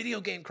like, not Video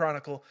Game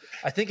Chronicle.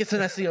 I think it's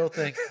an SEO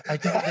thing. I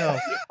don't know.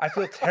 I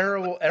feel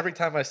terrible every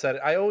time I said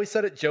it. I always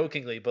said it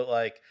jokingly, but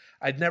like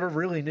I never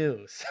really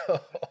knew.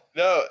 So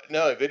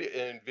no,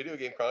 Video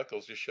Game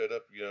Chronicles just showed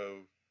up,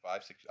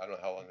 5, 6. I don't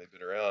know how long they've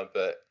been around,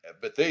 but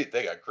they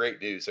got great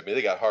news. I mean,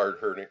 they got hard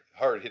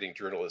hitting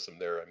journalism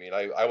there. I mean,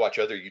 I watch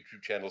other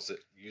YouTube channels that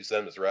use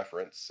them as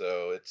reference,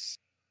 so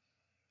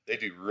they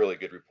do really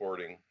good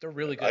reporting. They're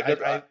really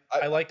good.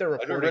 I like their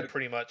reporting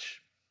pretty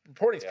much.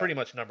 Reporting's pretty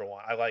much number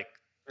one. I like.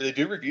 They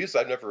do reviews.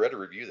 I've never read a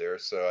review there,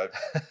 so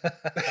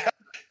well,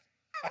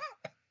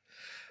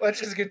 that's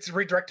because it gets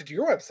redirected to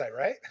your website,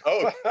 right?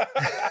 Oh.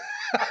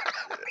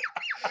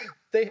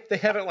 They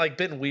haven't like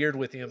been weird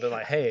with you and been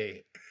like,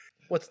 "Hey,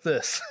 what's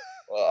this?"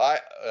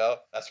 Well,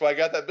 that's why I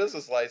got that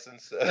business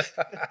license.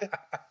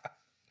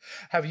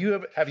 Have you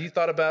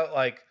thought about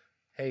like,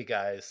 "Hey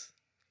guys,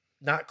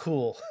 not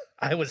cool.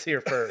 I was here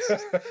first.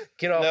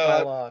 Get off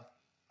my lawn."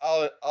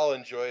 I'll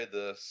enjoy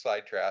the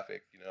side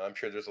traffic. I'm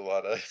sure there's a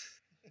lot of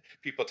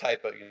people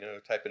typing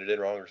it in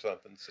wrong or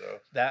something. So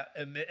that,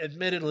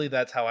 admittedly,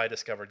 that's how I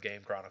discovered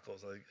Game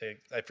Chronicles.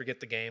 I forget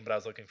the game, but I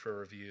was looking for a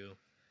review.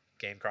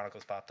 Game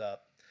Chronicles popped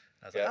up.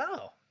 I was like,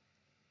 oh,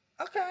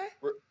 okay.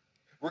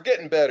 We're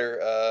getting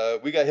better.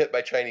 We got hit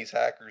by Chinese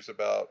hackers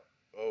about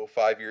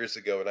 5 years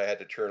ago, and I had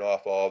to turn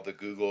off all the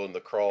Google and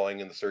the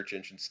crawling and the search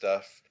engine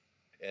stuff,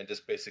 and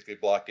just basically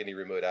block any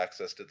remote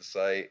access to the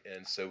site.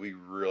 And so we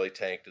really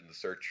tanked in the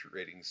search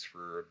ratings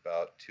for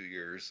about 2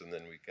 years, and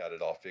then we got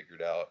it all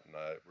figured out, and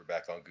we're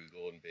back on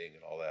Google and Bing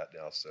and all that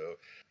now. So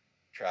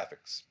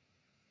traffic's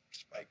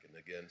spiking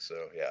again.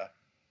 So yeah.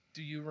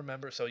 Do you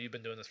remember? So you've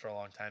been doing this for a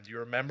long time. Do you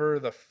remember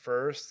the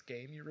first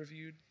game you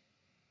reviewed?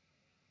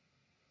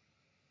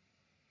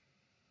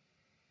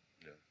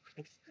 No.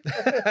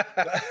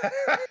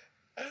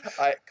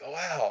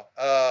 Wow.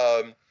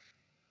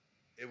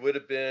 It would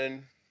have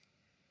been.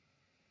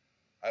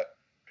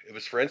 It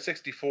was for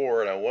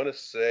N64, and I want to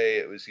say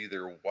it was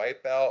either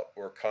Wipeout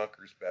or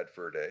Conker's Bad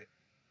Fur Day.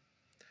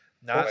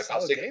 Not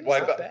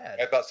bad.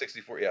 Wipeout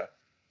 64, yeah.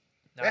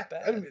 Not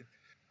bad. I mean,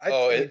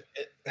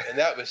 and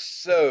that was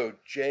so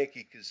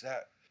janky because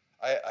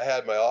I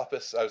had my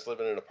office. I was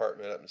living in an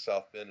apartment up in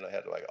South Bend, and I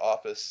had like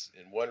office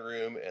in one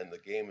room, and the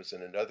game was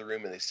in another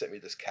room. And they sent me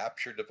this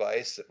capture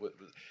device that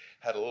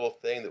had a little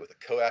thing that with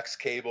a coax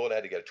cable, and I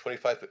had to get a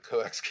 25-foot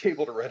coax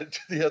cable to run it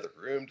to the other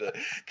room to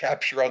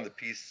capture on the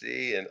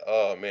PC. And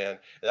oh man,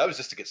 and that was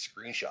just to get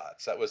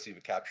screenshots. That wasn't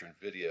even capturing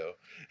video.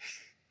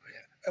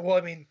 Well,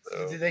 I mean,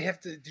 did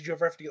you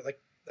ever have to get like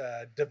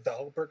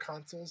developer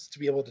consoles to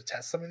be able to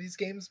test some of these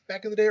games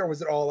back in the day, or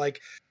was it all like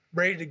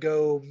ready to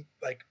go,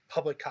 like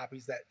public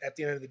copies that at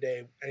the end of the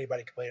day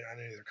anybody could play it on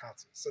any of their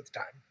consoles at the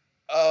time?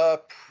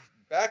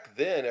 Back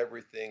then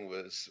everything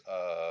was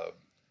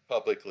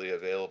publicly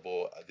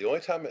available. The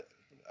only time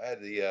I had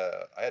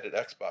an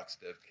Xbox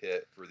dev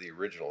kit for the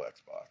original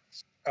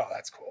Xbox. Oh,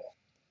 that's cool.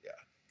 Yeah,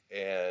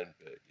 and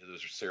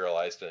those are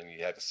serialized, and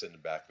you have to send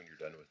them back when you're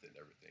done with it and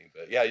everything.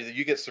 But yeah,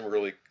 you get some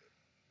really.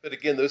 But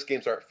again, those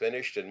games aren't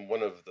finished, and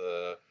one of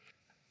the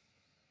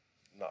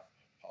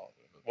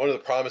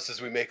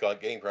promises we make on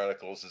Game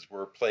Chronicles is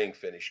we're playing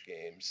finished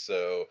games.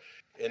 So,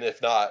 and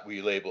if not,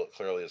 we label it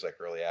clearly as like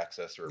early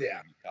access or a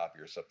preview copy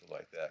or something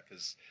like that.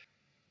 Because,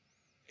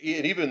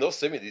 and even they'll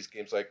send me these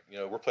games like,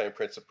 we're playing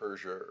Prince of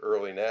Persia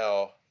early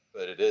now,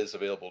 but it is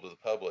available to the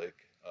public.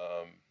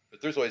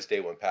 But there's always day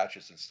one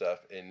patches and stuff.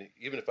 And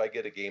even if I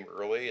get a game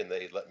early and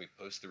they let me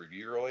post the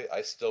review early,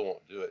 I still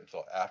won't do it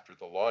until after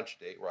the launch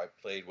date where I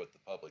played what the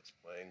public's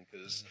playing.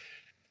 Because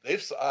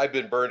I've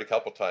been burned a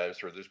couple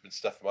times where there's been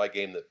stuff in my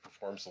game that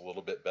performs a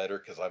little bit better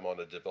because I'm on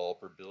a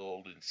developer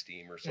build in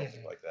Steam or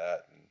something like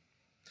that. And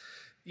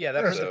yeah,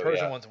 that Prince of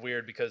Persia one's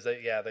weird because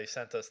they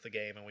sent us the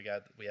game and we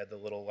had the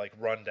little like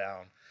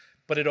rundown,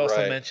 but it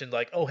also mentioned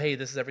like, oh hey,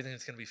 this is everything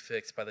that's gonna be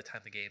fixed by the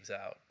time the game's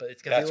out. But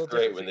it's gonna be a little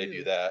great when they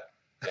do that.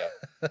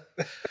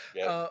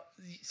 Yeah.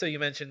 So you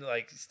mentioned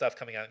like stuff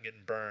coming out and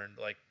getting burned.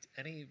 Like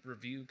any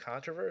review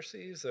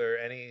controversies or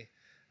any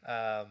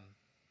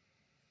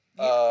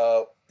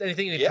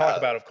anything you can talk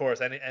about, of course.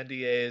 Any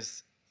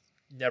NDAs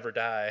never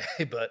die,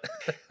 but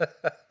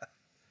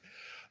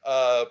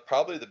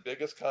probably the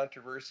biggest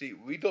controversy.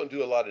 We don't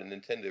do a lot of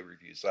Nintendo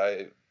reviews.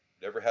 I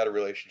never had a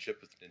relationship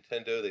with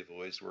Nintendo. They've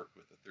always worked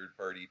with a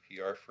third-party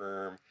PR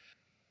firm,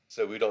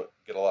 so we don't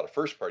get a lot of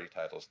first-party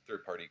titles.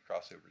 Third-party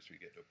crossovers we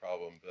get no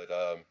problem.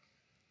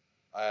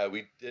 But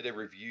we did a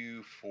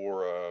review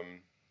for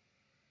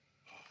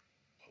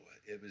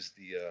it was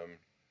the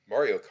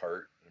Mario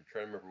Kart. I'm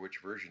trying to remember which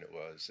version it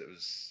was. It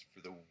was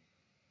for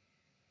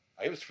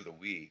the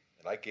Wii,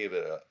 and I gave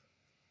it a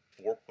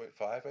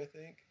 4.5, I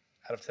think.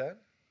 Out of 10?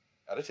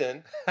 Out of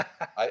 10.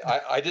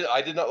 I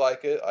did not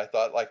like it. I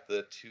thought like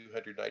the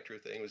 200 Nitro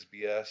thing was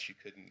BS. You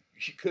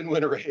couldn't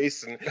win a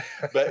race,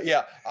 but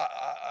yeah,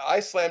 I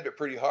slammed it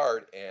pretty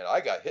hard, and I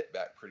got hit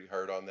back pretty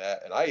hard on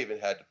that. And I even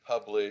had to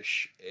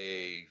publish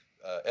a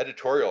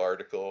editorial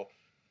article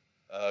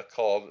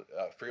called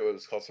I forget what it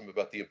was called, something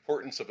about the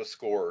importance of a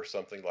score or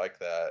something like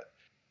that.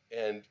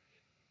 And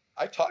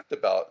I talked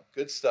about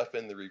good stuff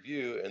in the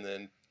review,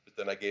 but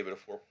then I gave it a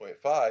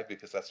 4.5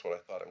 because that's what I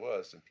thought it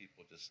was, and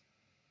people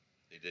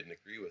they didn't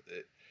agree with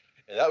it.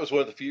 And that was one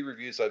of the few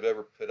reviews I've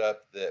ever put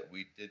up that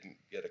we didn't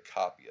get a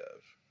copy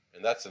of.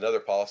 And that's another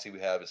policy we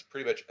have, is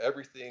pretty much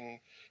everything,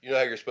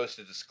 how you're supposed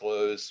to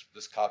disclose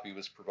this copy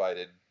was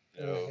provided,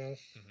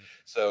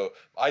 So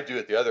I do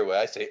it the other way.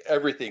 I say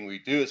everything we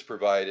do is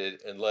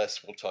provided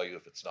unless we'll tell you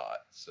if it's not.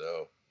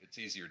 So it's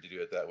easier to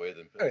do it that way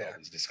than putting all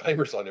these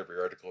disclaimers on every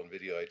article and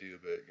video I do,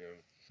 but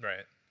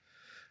Right.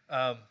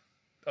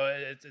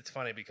 It's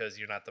funny because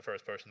you're not the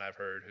first person I've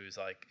heard who's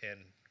like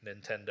in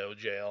Nintendo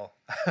jail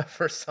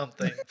for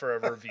something, for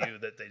a review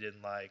that they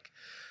didn't like.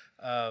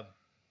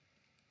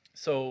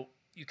 So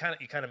you kind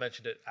of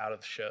mentioned it out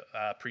of show,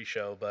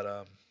 pre-show,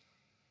 but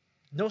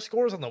no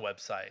scores on the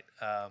website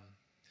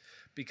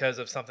because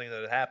of something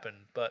that had happened.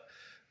 But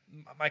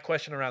my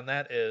question around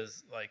that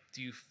is like,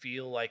 do you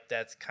feel like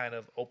that's kind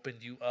of opened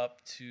you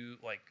up to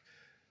like?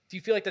 Do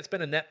you feel like that's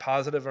been a net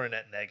positive or a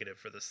net negative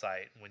for the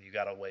site when you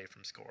got away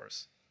from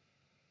scores?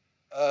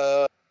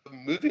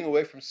 Moving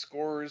away from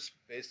scores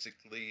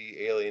basically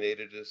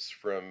alienated us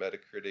from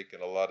Metacritic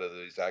and a lot of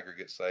these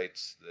aggregate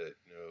sites that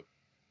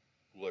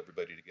pull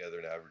everybody together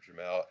and average them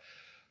out.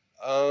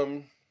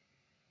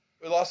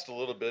 We lost a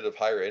little bit of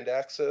higher end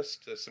access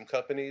to some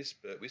companies,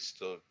 but we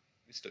still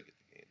get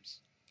the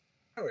games.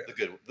 Oh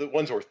yeah, the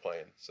ones worth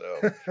playing. So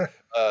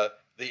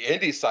the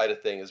indie side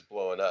of thing is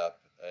blowing up,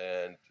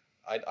 and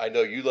I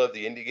know you love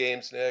the indie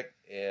games, Nick,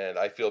 and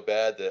I feel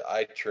bad that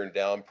I turned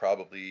down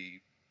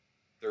probably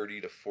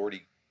 30 to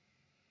 40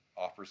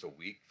 offers a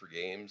week for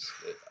games.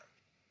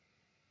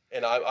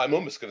 And I'm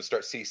almost going to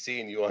start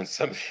CCing you on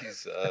some of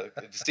these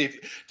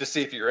to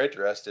see if you're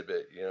interested.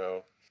 But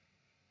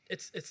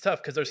it's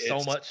tough because there's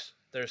so much.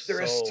 There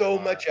is so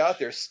much out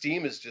there.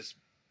 Steam is just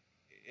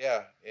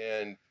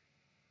and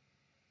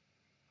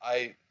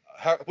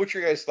what's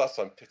your guys' thoughts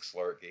on pixel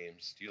art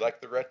games? Do you like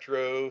the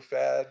retro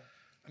fad?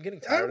 I'm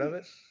getting tired of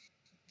it.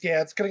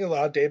 Yeah, it's getting a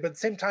lot of day, but at the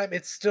same time,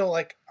 it's still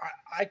like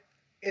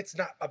it's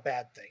not a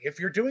bad thing. If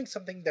you're doing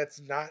something that's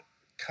not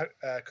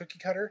cookie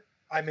cutter,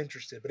 I'm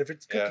interested. But if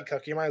it's cookie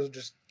cutter, you might as well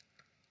just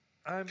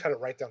cut it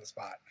right down the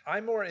spot.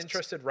 I'm more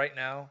interested right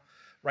now.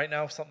 Right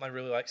now, something I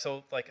really like.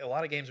 So, like a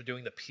lot of games are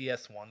doing the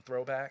PS1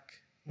 throwback,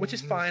 which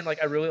is fine.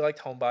 Like I really liked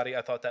Homebody.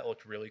 I thought that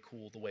looked really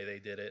cool the way they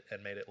did it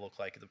and made it look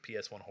like the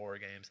PS1 horror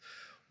games.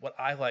 What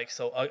I like,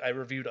 so I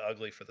reviewed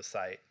Ugly for the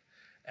site.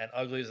 And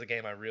Ugly is a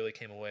game I really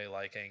came away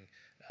liking.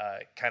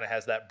 Kind of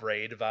has that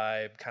Braid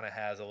vibe, kind of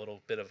has a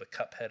little bit of a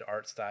Cuphead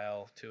art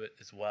style to it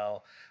as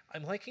well.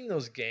 I'm liking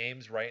those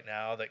games right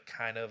now that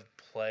kind of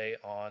play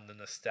on the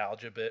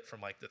nostalgia bit from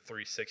like the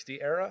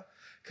 360 era.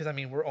 Because, I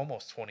mean, we're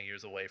almost 20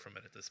 years away from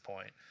it at this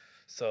point.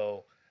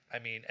 So I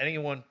mean,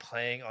 anyone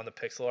playing on the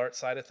pixel art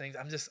side of things,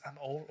 I'm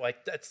over.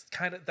 Like that's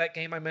kind of that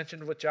game I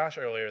mentioned with Josh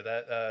earlier,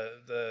 that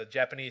the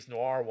Japanese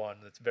noir one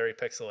that's very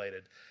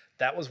pixelated.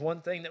 That was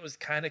one thing that was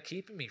kind of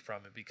keeping me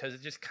from it because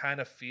it just kind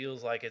of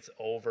feels like it's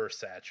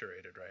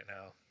oversaturated right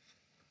now.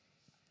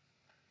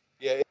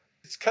 Yeah,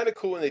 it's kind of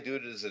cool when they do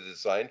it as a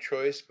design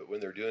choice, but when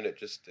they're doing it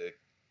just to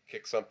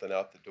kick something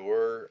out the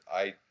door,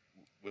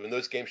 when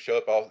those games show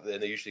up,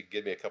 then they usually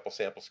give me a couple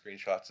sample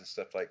screenshots and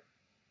stuff like.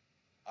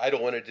 I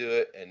don't want to do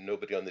it, and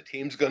nobody on the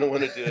team's going to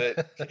want to do it.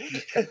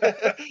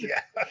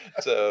 Yeah.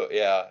 So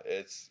yeah,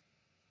 it's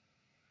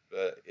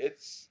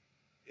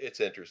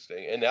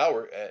interesting. And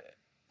now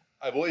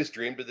I've always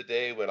dreamed of the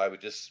day when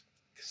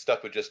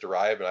stuff would just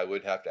arrive and I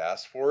wouldn't have to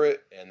ask for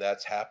it, and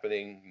that's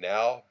happening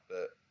now,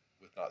 but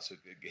with not so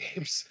good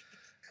games.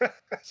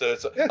 So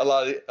it's a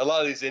lot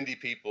of these indie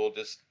people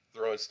just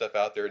throwing stuff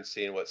out there and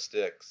seeing what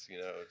sticks.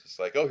 Just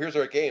like, oh, here's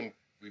our game.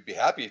 We'd be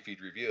happy if you'd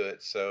review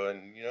it. So,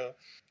 and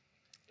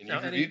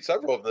you've reviewed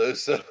several of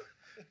those. So,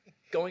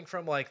 going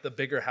from like the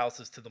bigger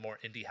houses to the more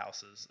indie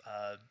houses,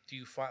 do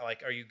you find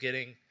like, are you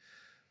getting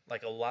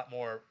like a lot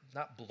more,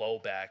 not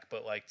blowback,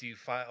 but like, do you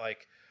find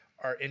like,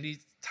 are indie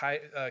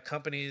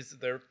companies,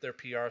 their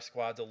PR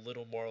squads a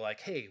little more like,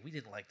 hey, we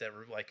didn't like that?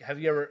 Like, have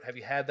you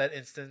had that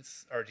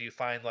instance, or do you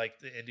find like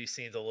the indie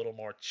scene's a little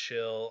more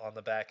chill on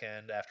the back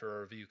end after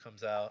a review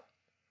comes out?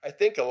 I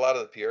think a lot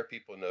of the PR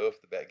people know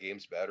if the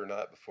game's bad or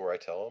not before I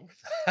tell them.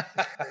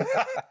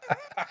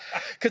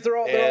 Because they're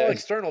all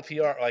external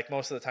PR. Like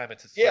most of the time,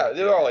 it's they're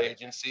PR, all right?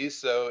 agencies.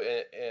 So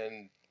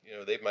and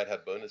they might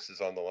have bonuses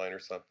on the line or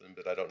something,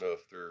 but I don't know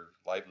if their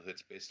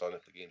livelihood's based on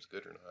if the game's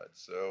good or not.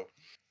 So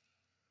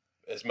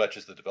as much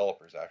as the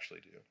developers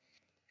actually do.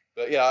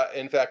 But yeah,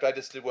 in fact, I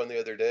just did one the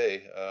other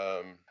day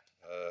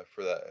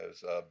for that. It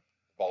was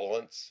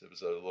Balance. It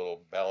was a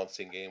little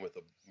balancing game with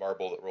a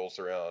marble that rolls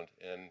around,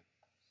 and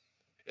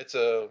it's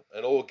an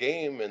old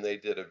game, and they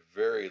did a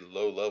very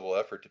low level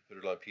effort to put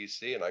it on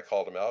PC, and I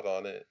called them out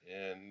on it,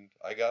 and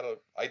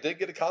I did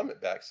get a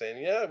comment back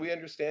saying, yeah, we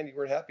understand you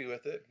weren't happy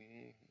with it,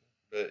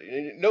 but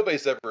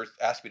nobody's ever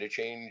asked me to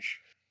change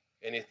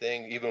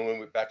anything. Even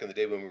when back in the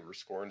day when we were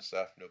scoring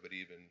stuff, nobody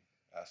even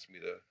asked me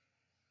to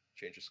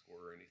change a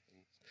score or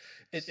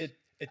anything.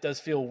 It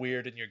does feel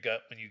weird in your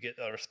gut when you get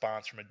a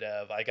response from a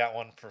dev. I got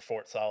one for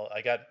Fort Solid.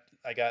 I got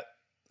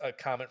a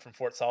comment from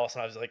Fort Solace,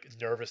 and I was like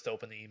nervous to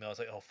open the email. I was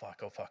like, oh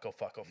fuck.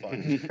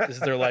 This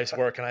is their life's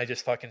work, and I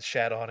just fucking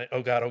shat on it.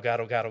 Oh god.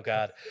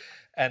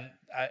 And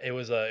it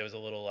was a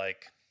little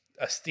like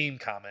a Steam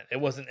comment. It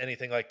wasn't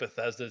anything like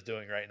Bethesda's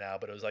doing right now,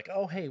 but it was like,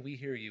 oh hey, we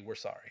hear you. We're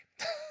sorry.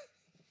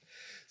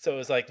 So it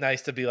was like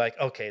nice to be like,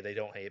 okay, they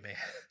don't hate me.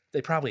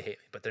 They probably hate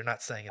me, but they're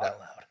not saying it out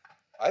loud.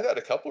 I've had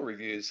a couple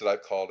reviews that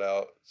I've called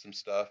out some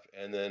stuff,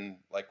 and then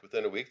like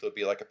within a week there'll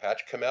be like a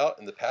patch come out,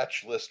 and the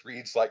patch list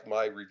reads like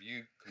my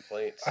review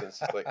complaints, and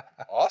it's like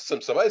awesome,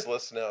 somebody's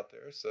listening out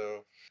there.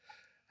 So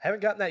I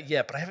haven't gotten that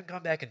yet, but I haven't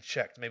gone back and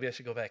checked. Maybe I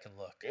should go back and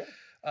look.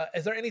 Yeah.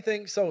 Is there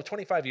anything? So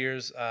 25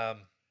 years. Is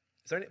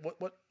there any,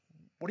 what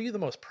are you the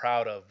most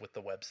proud of with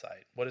the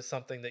website? What is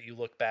something that you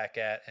look back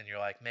at and you're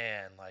like,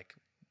 man, like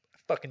I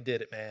fucking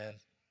did it, man?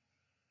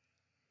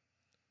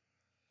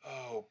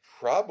 Oh,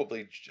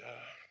 probably.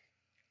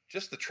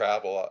 Just the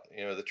travel,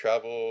 the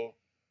travel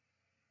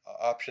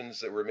options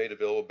that were made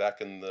available back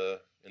in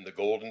the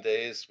golden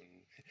days when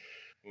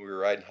we were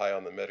riding high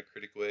on the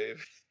Metacritic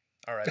wave.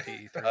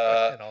 R.I.P.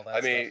 and all that.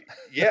 I think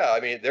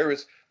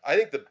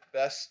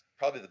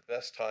probably the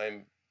best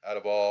time out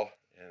of all,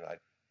 and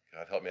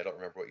God help me, I don't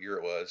remember what year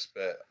it was,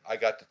 but I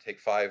got to take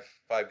five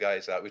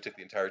guys out. We took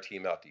the entire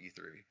team out to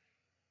E3.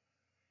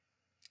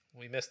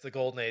 We missed the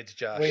golden age,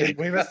 Josh.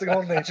 We missed the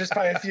golden age just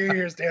by a few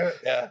years, damn it.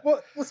 Yeah.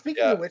 Well,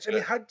 speaking of which, I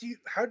mean, how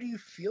do you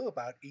feel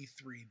about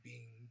E3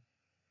 being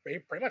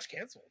pretty much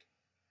canceled?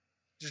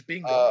 Just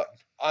being gone.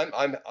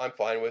 I'm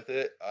fine with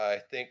it. I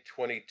think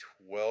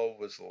 2012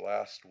 was the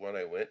last one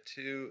I went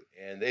to,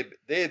 and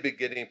they had been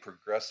getting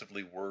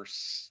progressively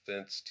worse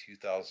since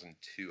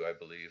 2002, I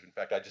believe. In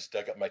fact, I just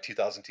dug up my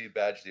 2002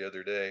 badge the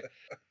other day.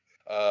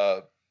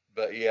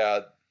 But yeah.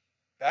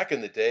 Back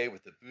in the day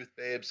with the booth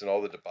babes and all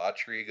the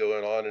debauchery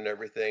going on and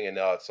everything, and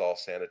now it's all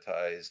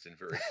sanitized and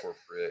very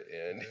corporate.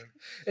 And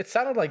it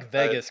sounded like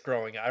Vegas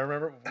growing up. I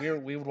remember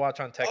we would watch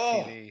on Tech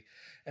TV,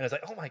 and it's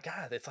like, oh my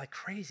god, it's like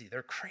crazy.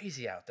 They're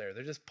crazy out there.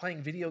 They're just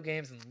playing video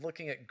games and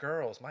looking at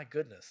girls. My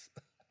goodness.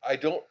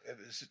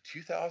 Is it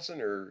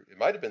 2000 or it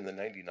might have been the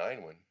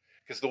 99 one?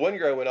 Because the one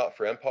year I went out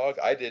for MPOG,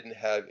 I didn't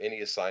have any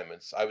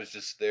assignments. I was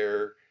just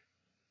there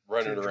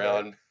running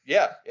around.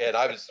 Yeah. And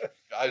I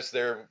was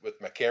there with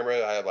my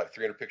camera. I have like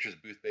 300 pictures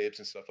of booth babes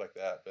and stuff like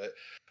that.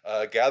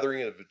 But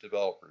gathering of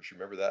developers, you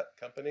remember that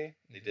company?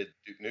 They did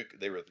Duke Nukem.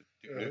 They were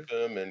Duke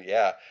Nukem, and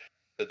yeah.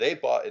 So they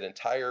bought an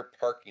entire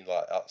parking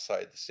lot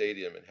outside the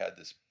stadium and had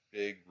this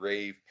big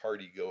rave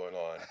party going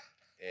on.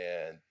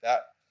 And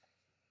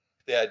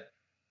they had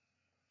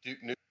Duke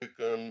Nukem.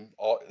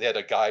 They had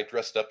a guy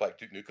dressed up like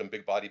Duke Nukem,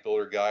 big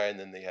bodybuilder guy, and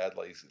then they had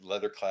like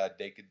leather-clad,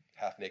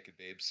 half naked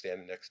babes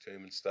standing next to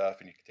him and stuff,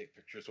 and you could take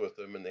pictures with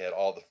them. And they had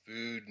all the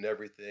food and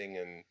everything,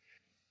 and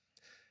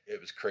it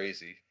was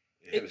crazy.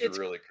 It was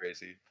really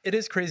crazy. It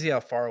is crazy how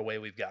far away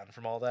we've gotten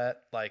from all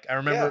that. Like I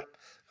remember,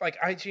 like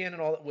IGN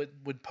and all that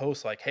would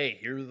post like, "Hey,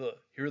 here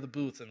are the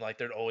booths," and like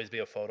there'd always be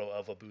a photo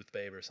of a booth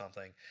babe or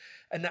something.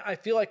 And I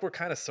feel like we're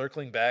kind of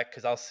circling back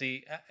because I'll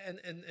see, and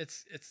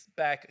it's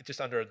back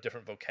just under a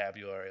different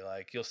vocabulary.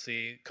 Like you'll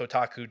see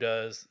Kotaku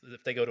does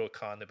if they go to a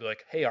con, they'll be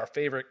like, "Hey, our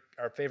favorite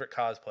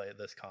cosplay at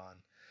this con,"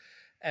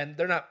 and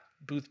they're not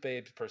booth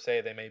babes per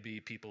se. They may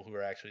be people who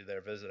are actually there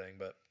visiting,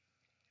 but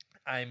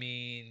I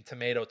mean,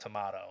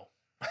 tomato.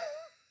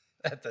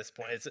 At this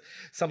point, it's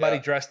somebody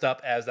dressed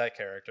up as that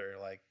character.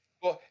 Like,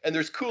 well, and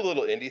there's cool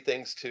little indie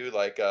things too.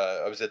 Like,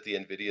 I was at the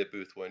NVIDIA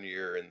booth one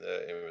year, and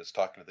I was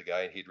talking to the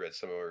guy, and he'd read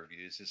some of our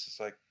reviews. It's just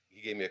like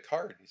he gave me a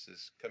card. He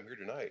says, "Come here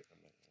tonight." I'm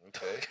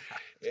like,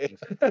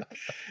 "Okay."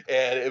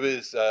 And it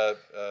was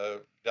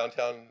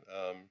downtown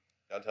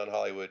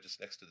Hollywood,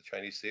 just next to the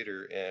Chinese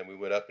theater, and we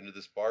went up into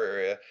this bar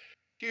area.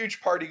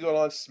 Huge party going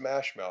on.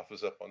 Smash Mouth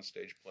was up on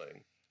stage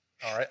playing.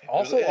 All right.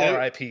 Also,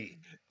 R.I.P.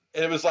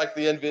 And it was like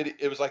the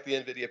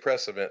NVIDIA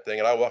press event thing,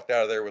 and I walked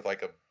out of there with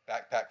like a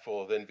backpack full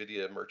of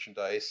NVIDIA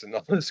merchandise and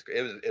all this.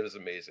 It was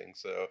amazing.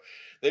 So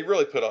they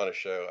really put on a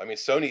show. I mean,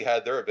 Sony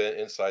had their event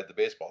inside the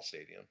baseball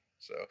stadium,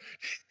 so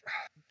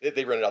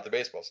they rented out the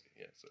baseball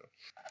stadium. So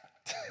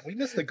we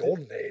missed the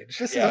golden age.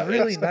 This is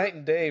really night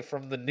and day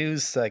from the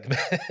news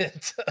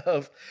segment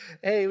of,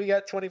 "Hey, we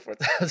got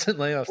 24,000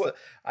 layoffs." Well,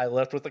 I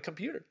left with a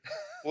computer.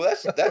 Well,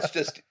 that's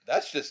just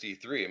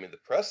E3. I mean, the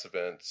press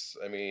events.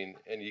 I mean,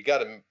 and you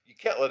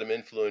can't let them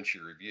influence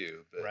your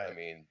review. But right. I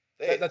mean,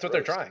 that's what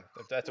they're trying.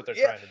 That's what they're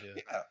trying to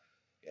do.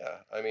 Yeah.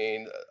 I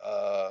mean,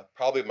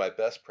 probably my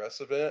best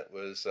press event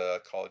was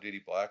Call of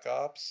Duty Black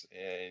Ops,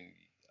 and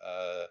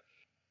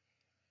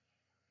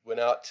went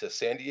out to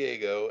San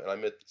Diego, and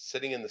I'm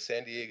sitting in the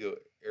San Diego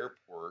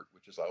airport,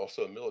 which is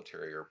also a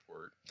military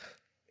airport,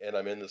 and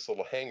I'm in this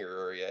little hangar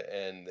area,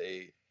 and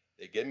they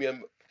give me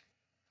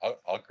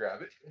I'll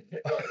grab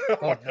it.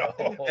 Oh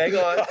no! Hang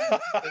on.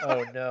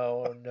 Oh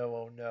no! Oh no!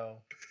 Oh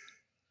no!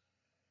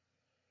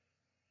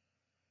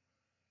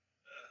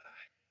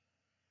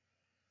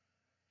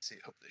 See,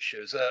 hope this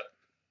shows up.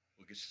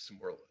 We'll get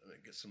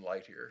some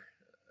light here.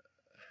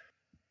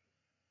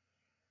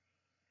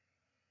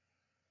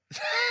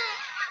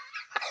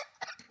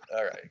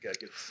 All right, gotta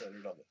get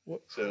centered on the.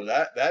 So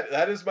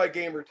that is my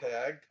gamer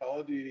tag,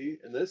 Call of Duty,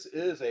 and this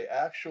is a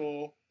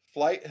actual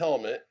flight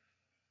helmet,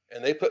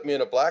 and they put me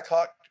in a Black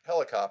Hawk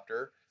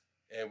helicopter,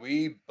 and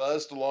we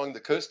buzzed along the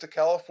coast of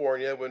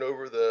California, went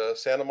over the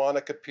Santa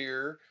Monica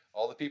Pier,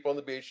 all the people on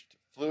the beach,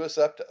 flew us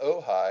up to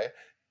Ojai,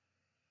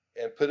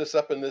 and put us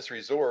up in this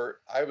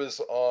resort. I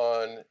was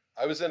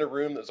in a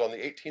room that was on the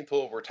 18th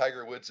hole where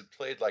Tiger Woods had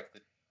played like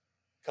the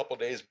couple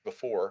days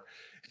before,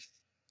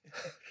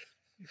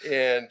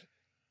 and.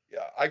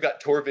 Yeah, I got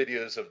tour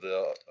videos of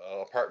the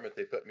apartment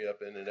they put me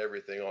up in and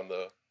everything on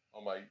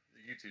my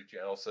YouTube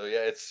channel. So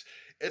yeah,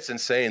 it's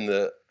insane.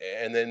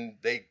 And then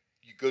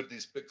you go to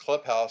these big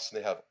clubhouse and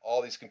they have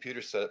all these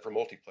computers set up for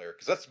multiplayer,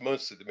 because that's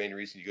mostly the main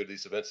reason you go to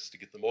these events, is to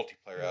get the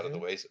multiplayer out of the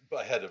way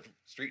ahead of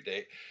street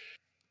date.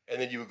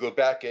 And then you would go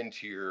back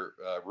into your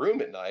room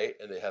at night,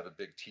 and they have a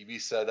big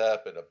TV set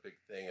up and a big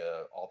thing,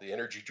 all the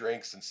energy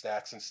drinks and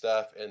snacks and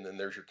stuff. And then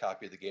there's your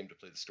copy of the game to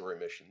play the story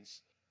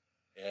missions.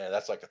 And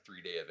that's like a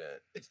 3-day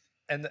event.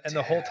 And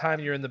the whole time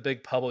you're in the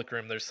big public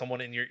room, there's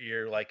someone in your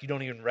ear, like you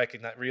don't even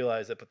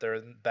realize it, but they're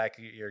in the back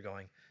of your ear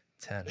going,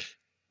 10.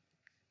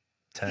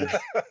 10.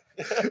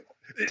 10.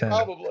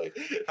 Probably.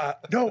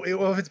 No,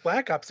 if it's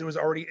Black Ops, it was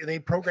already, they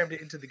programmed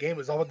it into the game. It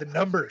was all about the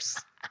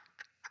numbers.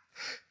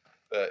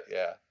 But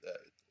yeah,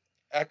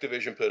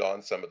 Activision put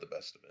on some of the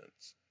best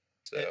events.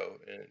 So,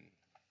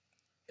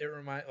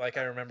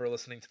 I remember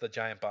listening to the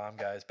Giant Bomb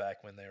guys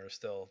back when they were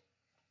still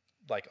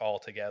like all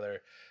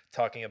together,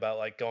 talking about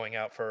like going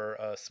out for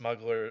a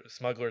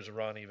Smuggler's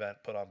Run event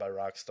put on by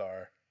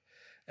Rockstar,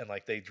 and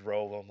like they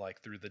drove them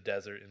like through the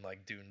desert in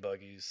like dune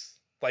buggies,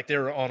 like they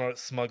were on a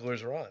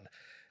Smuggler's Run.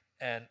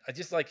 And I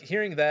just like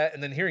hearing that,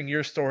 and then hearing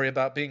your story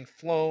about being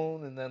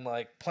flown, and then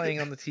like playing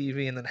on the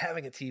TV, and then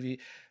having a TV.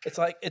 It's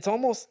like it's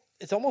almost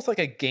like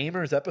a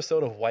gamer's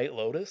episode of White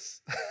Lotus.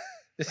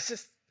 It's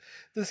just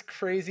this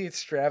crazy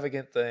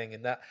extravagant thing.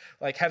 And that,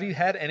 like, have you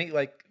had any,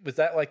 like, was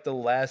that like the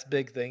last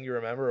big thing you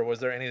remember, or was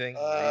there anything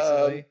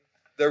recently?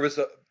 There was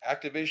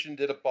Activision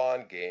did a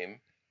Bond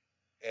game,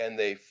 and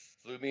they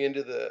flew me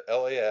into the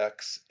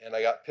LAX, and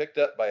I got picked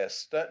up by a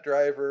stunt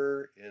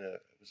driver in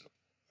it was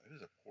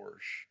a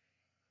Porsche,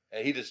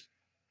 and he just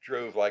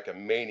drove like a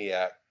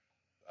maniac.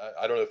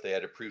 I don't know if they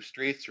had approved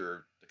streets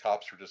or the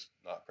cops were just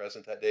not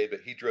present that day, but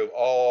he drove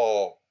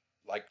all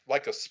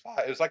like a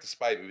spy. It was like a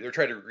spy movie. They were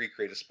trying to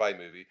recreate a spy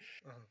movie.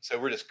 So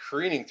we're just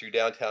careening through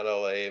downtown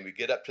LA, and we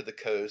get up to the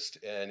coast,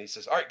 and he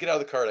says, "All right, get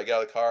out of the car." And I get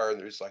out of the car, and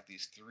there's like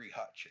these 3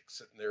 hot chicks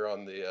sitting there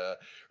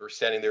or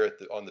standing there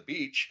on the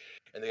beach,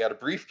 and they got a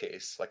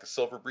briefcase, like a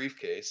silver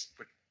briefcase,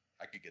 which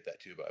I could get that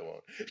too, but I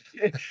won't.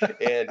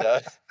 And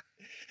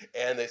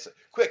And they say,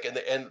 quick,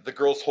 and the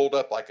girls hold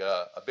up like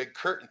a big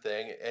curtain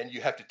thing, and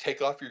you have to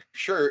take off your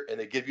shirt, and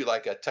they give you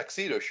like a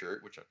tuxedo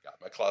shirt, which I've got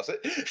in my closet,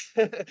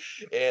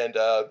 and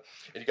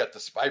you got the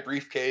spy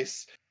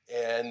briefcase,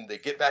 and they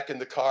get back in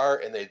the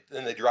car, and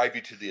they drive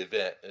you to the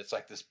event, and it's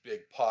like this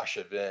big posh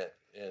event,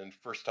 and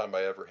first time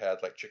I ever had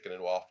like chicken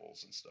and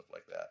waffles and stuff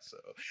like that, so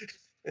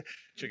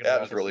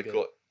that was really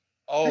cool.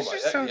 Oh This my,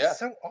 just sounds yeah.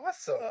 so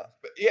awesome.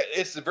 But yeah,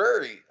 it's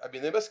very, I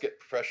mean, they must get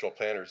professional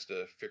planners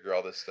to figure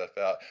all this stuff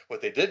out.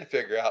 What they didn't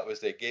figure out was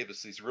they gave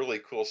us these really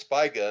cool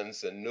spy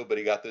guns, and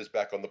nobody got those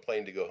back on the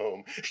plane to go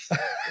home.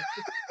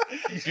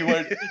 If you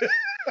want,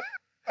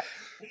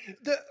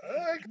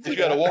 we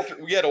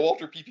had a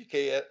Walter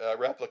PPK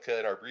replica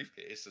in our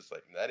briefcase. It's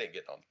like, that ain't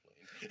getting on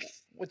the plane.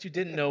 What you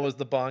didn't know was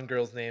the Bond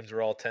girls' names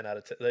were all 10 out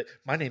of 10.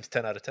 My name's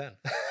 10 out of 10.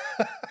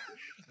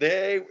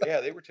 They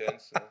were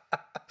 10s. So.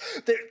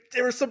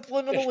 They were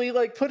subliminally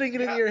like putting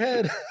it in your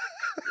head.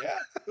 Yeah.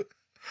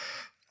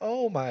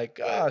 Oh my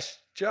gosh,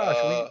 Josh,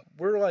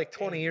 we're like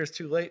 20 years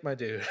too late, my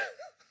dude.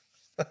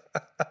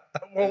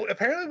 Well,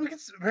 apparently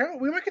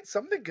we might get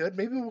something good.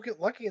 Maybe we'll get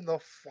lucky and they'll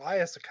fly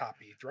us a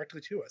copy directly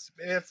to us.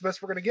 Maybe that's the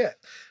best we're gonna get.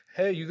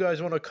 Hey, you guys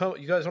want to come?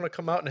 You guys want to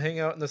come out and hang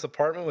out in this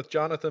apartment with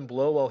Jonathan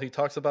Blow while he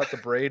talks about the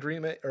Braid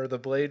remake or the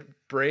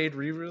Braid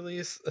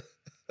re-release?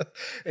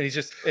 And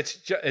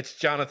it's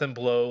Jonathan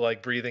Blow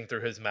like breathing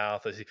through his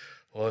mouth as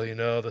well, you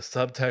know, the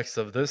subtext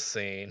of this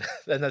scene.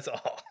 And that's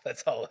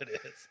all it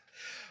is.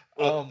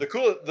 Well, the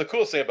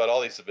coolest thing about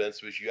all these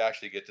events was you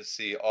actually get to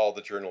see all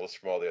the journalists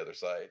from all the other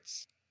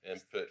sites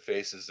and put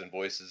faces and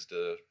voices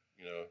to,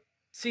 you know.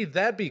 See,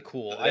 that'd be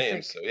cool.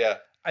 I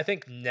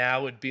think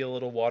now it'd be a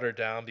little watered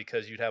down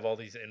because you'd have all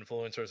these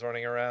influencers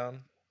running around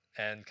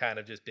and kind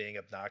of just being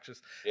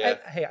obnoxious. Yeah.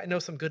 Hey, I know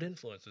some good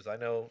influencers. I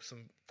know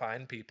some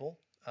fine people.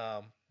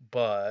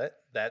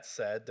 But that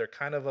said, they're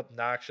kind of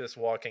obnoxious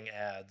walking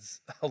ads,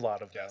 a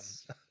lot of them.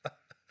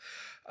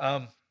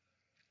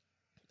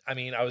 I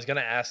mean, I was going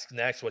to ask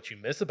next what you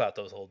miss about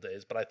those old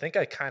days, but I think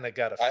I kind of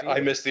got a feeling. I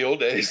miss the old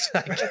days.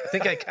 I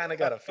think I kind of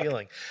got a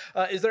feeling.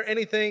 Is there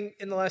anything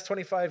in the last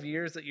 25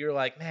 years that you're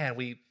like, man,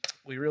 we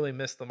really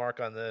missed the mark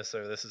on this,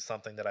 or this is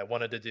something that I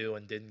wanted to do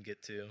and didn't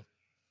get to?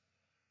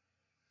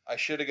 I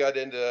should have got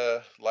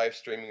into live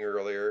streaming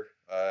earlier.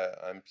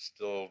 I'm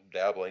still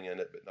dabbling in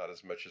it, but not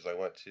as much as I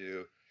want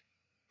to.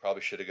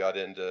 Probably should have got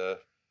into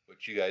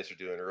what you guys are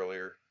doing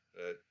earlier.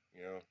 But,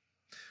 you know,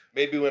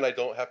 maybe when I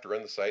don't have to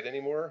run the site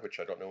anymore,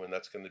 which I don't know when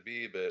that's going to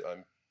be, but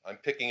I'm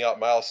picking out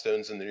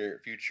milestones in the near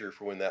future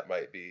for when that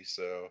might be.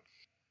 So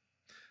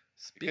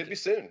it could be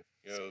soon.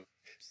 You know,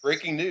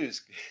 breaking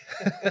news.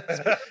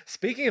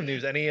 Speaking of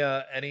news,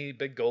 any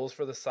big goals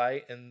for the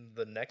site in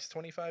the next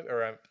 25?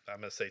 Or I'm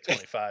going to say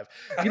 25.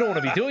 You don't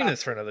want to be doing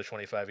this for another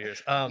 25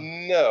 years.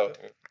 No.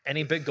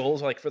 Any big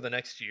goals like for the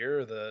next year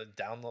or the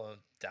down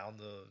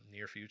the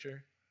near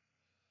future?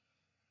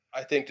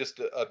 I think just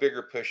a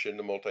bigger push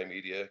into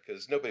multimedia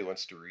because nobody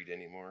wants to read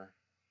anymore.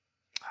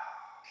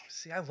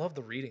 See, I love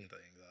the reading thing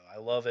though. I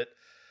love it.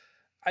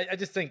 I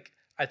just think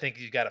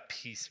you got to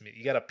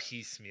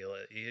piecemeal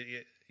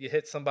it. You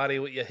hit somebody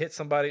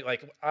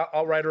like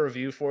I'll write a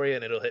review for you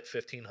and it'll hit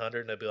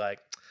 1,500 and it'll be like,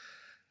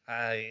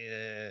 I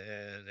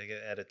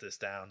gotta edit this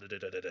down.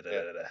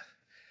 Yeah.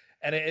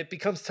 And it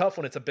becomes tough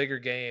when it's a bigger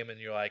game and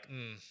you're like,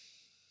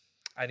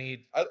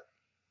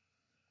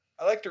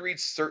 I like to read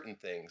certain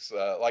things,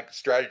 like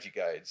strategy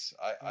guides.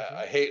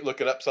 I hate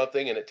looking up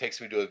something and it takes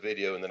me to a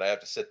video and then I have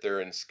to sit there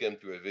and skim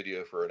through a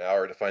video for an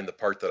hour to find the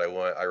part that I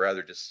want. I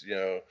rather just,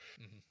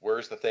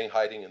 where's the thing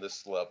hiding in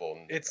this level?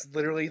 And it's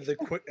literally the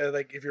quick,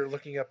 like if you're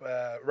looking up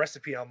a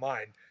recipe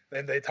online,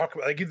 then they talk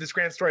about, they give this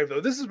grand story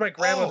of, this is my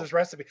grandmother's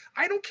recipe.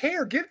 I don't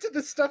care. Give to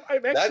the stuff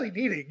I'm actually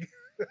needing.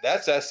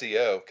 That's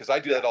SEO because I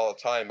do that all the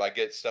time. I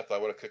get stuff that I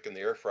want to cook in the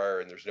air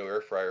fryer and there's no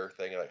air fryer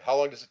thing. Like, how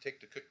long does it take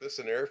to cook this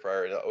in the air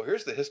fryer? And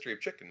here's the history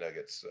of chicken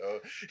nuggets. So,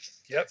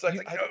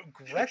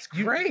 that's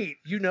great.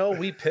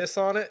 We piss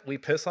on it,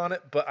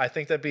 but I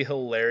think that'd be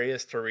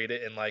hilarious to read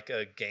it in like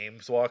a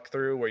games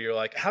walkthrough where you're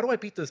like, how do I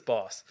beat this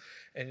boss?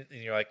 And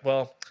you're like,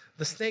 well,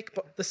 the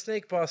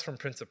snake boss from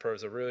Prince of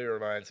Persia really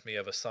reminds me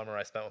of a summer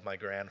I spent with my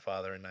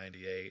grandfather in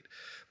 '98.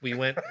 We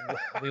went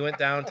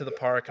down to the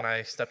park and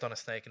I stepped on a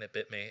snake and it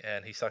bit me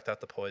and he sucked out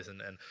the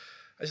poison and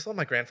I just love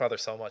my grandfather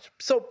so much.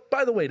 So,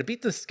 by the way, to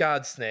beat this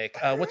god snake,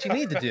 what you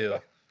need to do,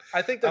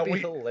 I think that'd be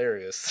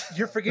hilarious.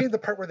 You're forgetting the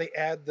part where they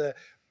add the.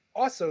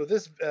 Also,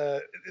 this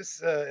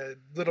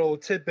little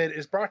tidbit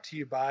is brought to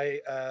you by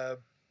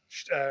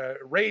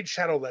Raid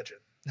Shadow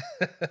Legend.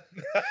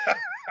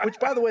 Which,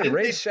 by the way,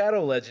 Raid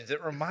Shadow Legends,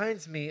 it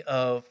reminds me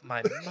of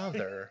my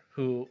mother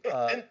who...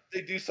 Didn't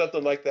they do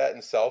something like that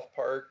in South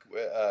Park?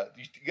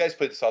 You guys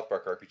played the South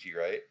Park RPG,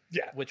 right?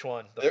 Yeah. Which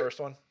one? The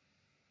first one?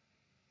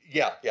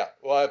 Yeah.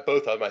 Well,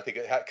 both of them, I think,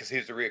 because he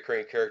was a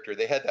reoccurring character.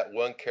 They had that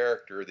one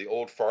character, the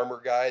old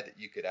farmer guy, that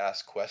you could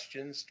ask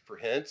questions for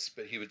hints,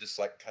 but he would just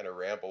like kind of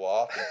ramble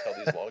off and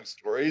tell these long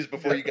stories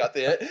before you got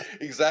the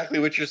exactly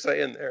what you're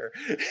saying there.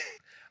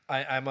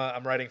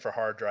 I'm writing for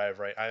Hard Drive,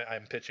 right?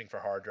 I'm pitching for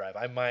Hard Drive.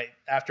 I might,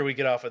 after we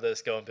get off of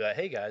this, go and be like,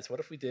 hey guys, what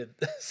if we did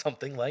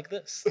something like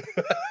this?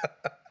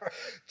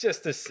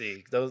 Just to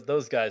see.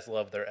 Those guys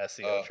love their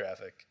SEO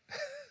traffic.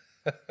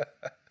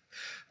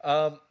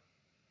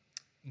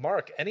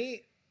 Mark,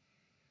 any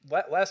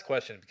last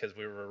question, because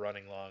we were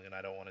running long and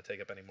I don't want to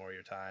take up any more of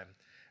your time.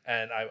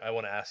 And I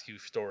want to ask you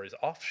stories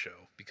off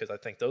show, because I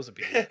think those would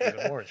be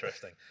even more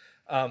interesting.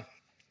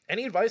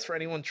 Any advice for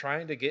anyone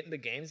trying to get into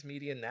games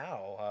media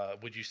now?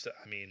 Would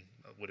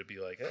it be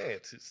like, hey,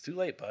 it's too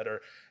late, bud? Or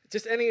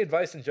just any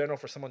advice in general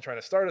for someone trying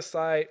to start a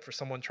site, for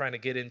someone trying to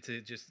get into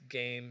just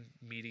game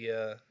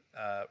media,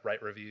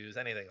 write reviews,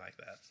 anything like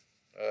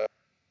that?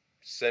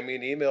 Send me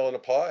an email and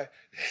apply.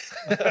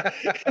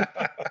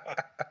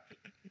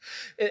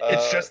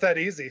 It's just that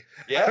easy.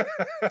 Yeah.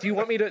 Do you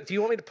want me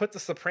to put the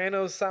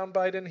Sopranos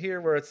soundbite in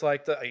here where it's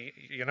like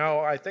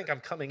I think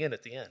I'm coming in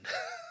at the end?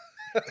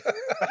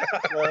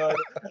 No,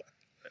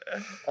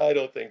 I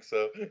don't think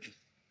so.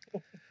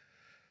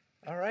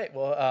 All right.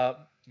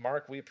 Well,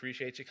 Mark, we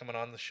appreciate you coming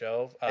on the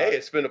show. Hey,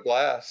 it's been a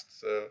blast.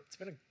 So it's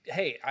been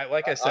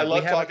like I said, I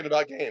love talking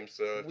about games.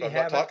 So if I'm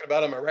not talking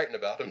about them, I'm writing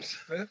about them.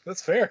 So.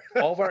 That's fair.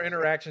 All of our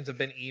interactions have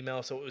been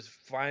email, so it was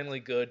finally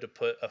good to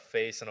put a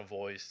face and a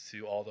voice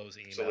to all those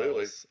emails,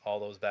 Absolutely. All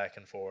those back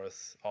and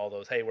forth, all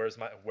those. Hey, where's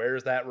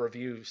that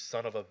review,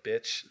 son of a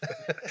bitch?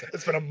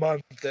 It's been a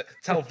month.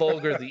 That's how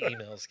vulgar the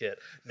emails get.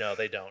 No,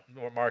 they don't.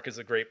 Mark is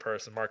a great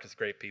person. Mark is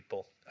great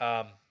people.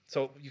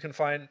 So you can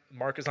find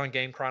Mark is on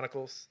Game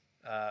Chronicles.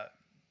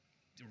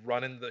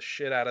 Running the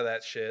shit out of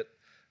that shit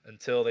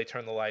until they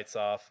turn the lights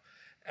off.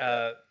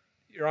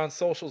 You're on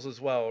socials as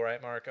well,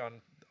 right, Mark?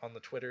 On the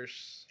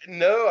Twitters?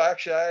 No,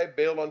 actually, I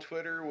bailed on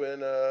Twitter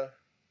when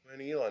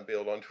Elon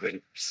bailed on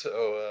Twitter.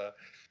 So,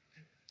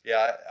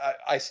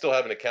 I still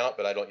have an account,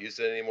 but I don't use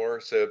it anymore.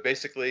 So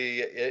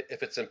basically,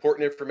 if it's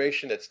important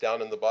information, it's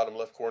down in the bottom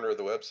left corner of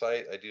the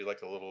website. I do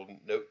like a little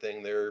note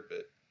thing there,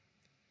 but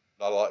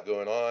not a lot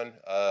going on.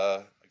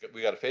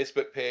 We got a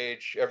Facebook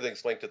page.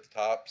 Everything's linked at the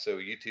top. So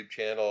YouTube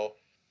channel.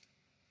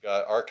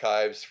 Got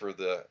archives for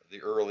the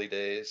early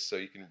days, so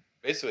you can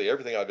basically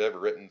everything I've ever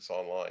written is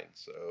online.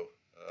 So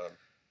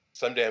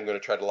someday I'm going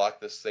to try to lock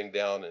this thing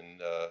down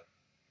and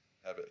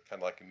have it kind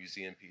of like a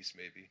museum piece,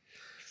 maybe.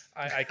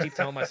 I keep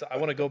telling myself I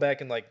want to go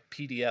back and like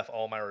PDF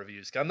all my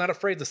reviews. I'm not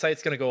afraid the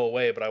site's going to go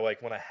away, but I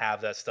want to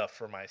have that stuff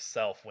for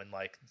myself when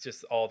like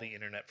just all the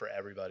internet for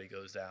everybody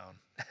goes down,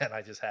 and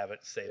I just have it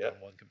saved on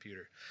one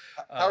computer.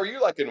 How are you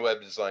liking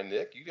web design,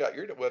 Nick? You got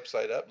your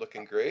website up,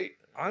 looking great.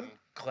 I'm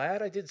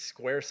glad I did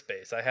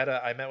Squarespace.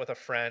 I met with a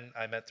friend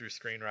I met through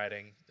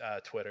screenwriting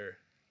Twitter,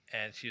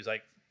 and she was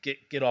like,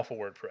 get off of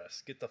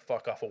WordPress. Get the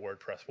fuck off of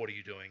WordPress. What are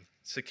you doing?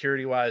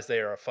 Security wise, they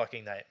are a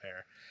fucking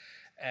nightmare.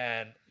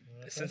 And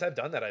since I've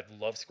done that, I've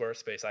loved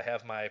Squarespace. I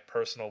have my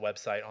personal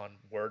website on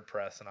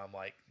WordPress, and I'm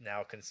like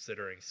now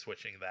considering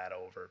switching that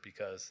over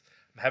because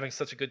I'm having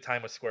such a good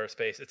time with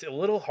Squarespace. It's a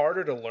little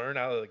harder to learn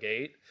out of the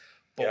gate,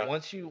 but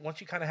once you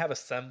kind of have a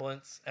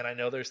semblance, and I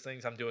know there's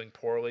things I'm doing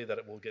poorly that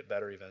it will get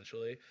better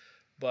eventually,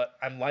 but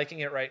I'm liking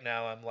it right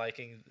now. I'm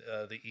liking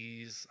the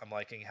ease. I'm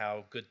liking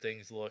how good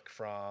things look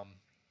from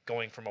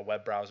going from a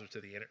web browser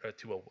to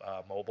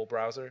a mobile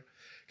browser,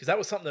 because that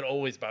was something that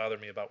always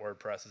bothered me about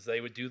WordPress is they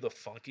would do the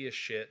funkiest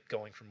shit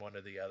going from one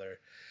to the other,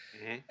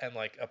 and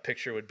like a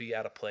picture would be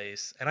out of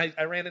place. And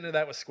I ran into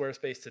that with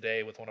Squarespace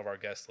today with one of our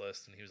guest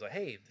lists, and he was like,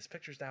 "Hey, this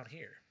picture's down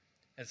here,"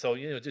 and so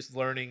just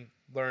learning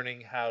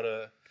how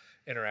to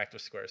interact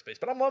with Squarespace.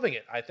 But I'm loving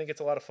it. I think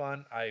it's a lot of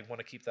fun. I want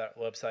to keep that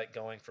website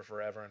going for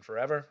forever and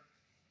forever,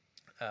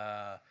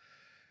 and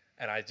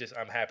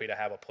I'm happy to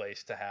have a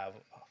place to have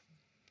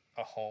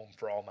a home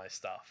for all my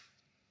stuff.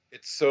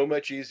 It's so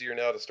much easier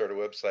now to start a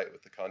website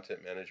with the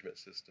content management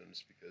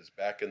systems, because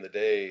back in the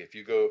day, if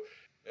you go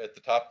at the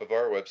top of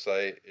our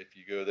website, if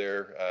you go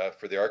there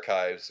for the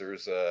archives,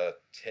 there's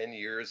 10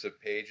 years of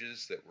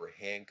pages that were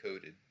hand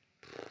coded.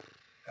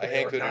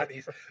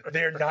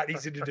 They're not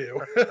easy to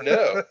do.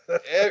 No,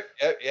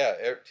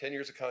 10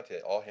 years of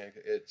content, all hand.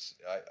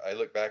 I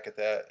look back at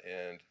that,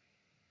 and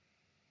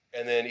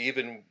then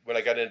even when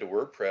I got into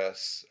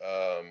WordPress,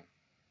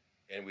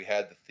 and we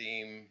had the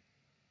theme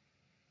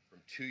from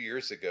 2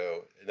 years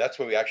ago, and that's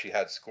when we actually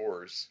had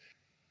scores.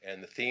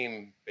 And the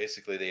theme,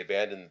 basically, they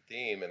abandoned the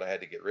theme, and I had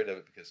to get rid of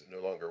it because it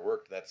no longer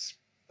worked. That's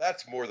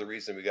more the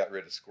reason we got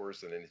rid of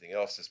scores than anything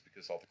else, is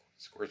because all the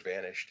scores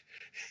vanished.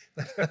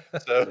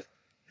 So,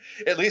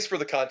 at least for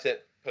the content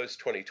post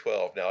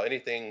 2012. Now,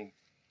 anything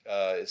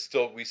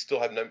we still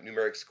have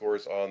numeric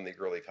scores on the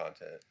early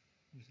content,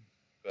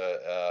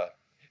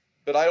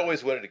 but I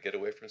always wanted to get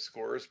away from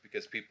scores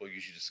because people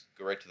usually just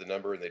go right to the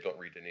number and they don't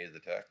read any of the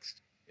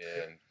text.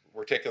 And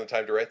we're taking the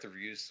time to write the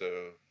reviews,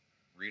 so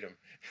read them.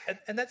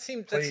 And that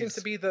seems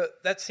to be the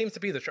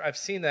I've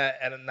seen that,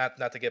 and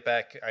not to get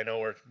back. I know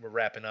we're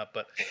wrapping up,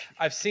 but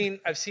I've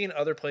seen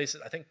other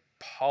places. I think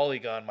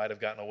Polygon might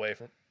have gotten away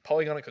from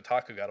Polygon, and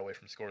Kotaku got away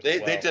from scores. They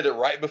did it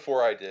right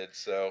before I did.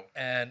 So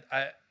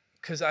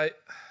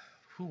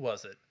who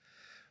was it?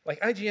 like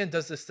IGN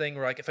does this thing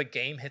where like if a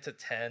game hits a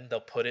 10, they'll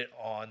put it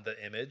on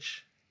the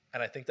image.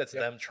 And I think that's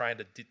them trying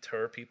to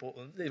deter people.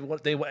 They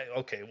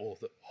okay, well,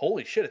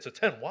 holy shit, it's a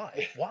 10.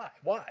 Why?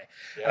 Yeah.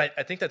 And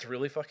I think that's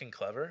really fucking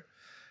clever.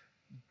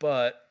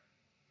 But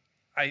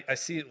I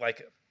see it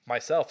like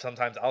myself.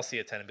 Sometimes I'll see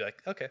a 10 and be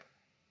like, okay.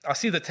 I'll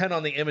see the 10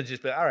 on the images,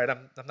 but all right,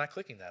 I'm not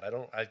clicking that.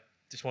 I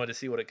just wanted to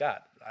see what it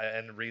got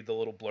and read the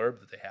little blurb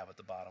that they have at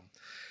the bottom.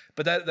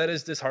 But that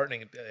is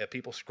disheartening.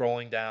 People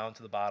scrolling down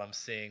to the bottom,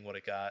 seeing what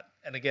it got.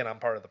 And again, I'm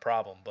part of the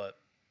problem, but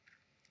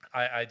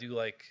I do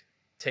like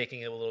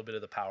taking a little bit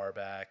of the power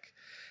back.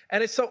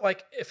 And it's so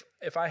like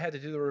if I had to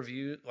do the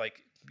review,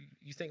 like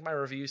you think my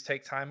reviews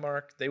take time,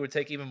 Mark? They would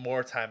take even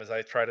more time as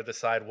I try to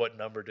decide what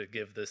number to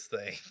give this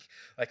thing.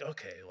 Like,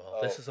 okay, well,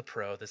 this is a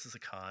pro, this is a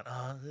con.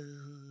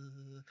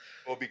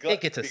 Well,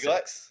 it gets a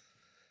 6.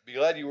 Be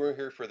glad you weren't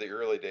here for the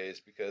early days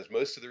because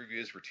most of the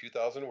reviews were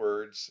 2,000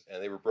 words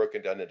and they were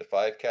broken down into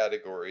 5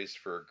 categories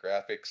for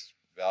graphics,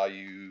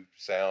 value,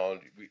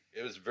 sound.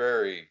 It was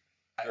very,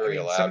 very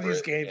elaborate. Some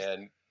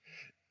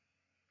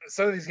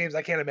of these games,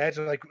 I can't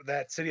imagine. Like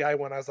that City Eye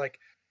one, I was like,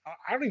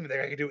 I don't even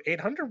think I could do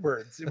 800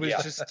 words. It was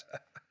just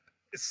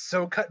it's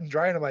so cut and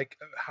dry. And I'm like,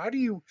 how do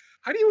you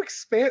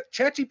expand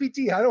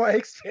ChatGPT? How do I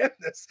expand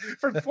this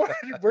from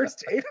 400 words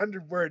to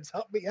 800 words?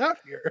 Help me out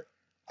here.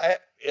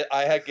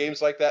 I had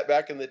games like that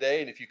back in the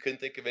day, and if you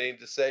couldn't think of anything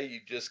to say, you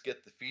just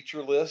get the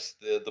feature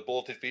list, the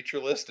bulleted feature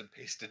list, and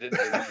paste it in.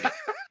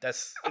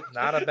 That's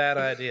not a bad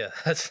idea.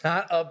 That's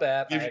not a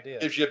bad idea.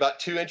 Gives you about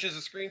 2 inches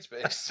of screen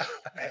space.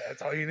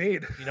 That's all you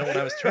need. You know, when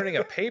I was turning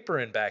a paper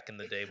in back in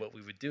the day, what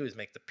we would do is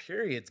make the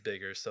periods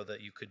bigger so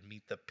that you could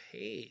meet the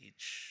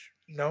page.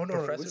 No,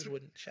 professors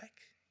wouldn't check.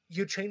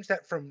 You change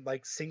that from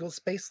like single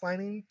space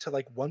lining to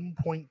like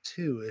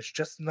 1.2. It's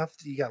just enough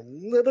that you got a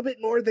little bit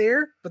more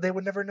there, but they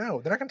would never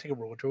know. They're not going to take a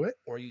rule to it.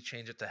 Or you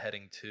change it to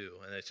heading 2,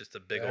 and it's just a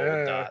big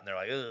old dot, and they're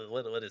like,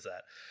 what is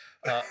that?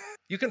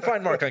 You can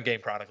find Mark on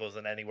Game Chronicles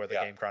and anywhere the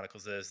Game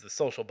Chronicles is. The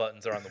social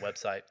buttons are on the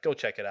website. Go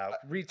check it out.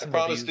 Read some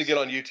reviews. I promise to get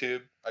on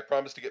YouTube. I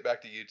promise to get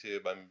back to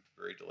YouTube. I'm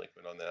very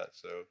delinquent on that.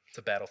 So it's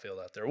a battlefield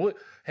out there.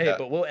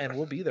 But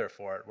we'll be there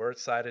for it. We're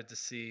excited to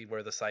see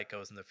where the site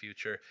goes in the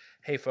future.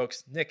 Hey,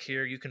 folks, Nick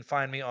here. You can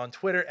find me on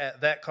Twitter at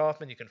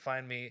 @ThatKaufman. You can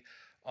find me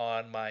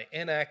on my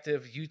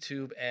inactive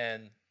YouTube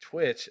and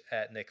Twitch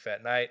at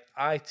NickFatKnight.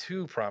 I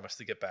too promise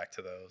to get back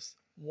to those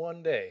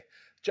one day.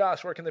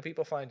 Josh, where can the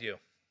people find you?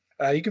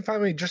 You can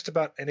find me just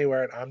about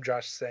anywhere at I'm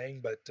Josh Saying,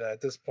 but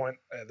at this point,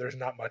 there's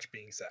not much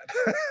being said.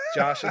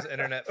 Josh's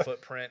internet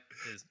footprint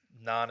is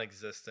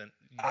non-existent.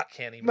 You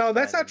can't even. No,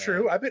 that's not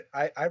true.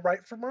 I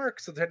write for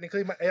Mark, so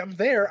technically I'm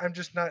there. I'm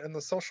just not in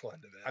the social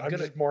end of it. I'm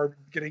just more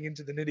getting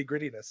into the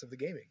nitty-grittiness of the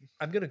gaming.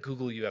 I'm gonna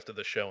Google you after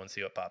the show and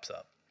see what pops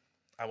up.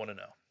 I want to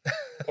know.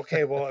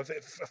 Okay, well, if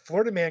a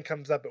Florida man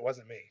comes up, it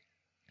wasn't me.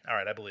 All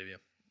right, I believe you.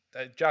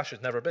 Josh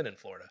has never been in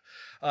Florida.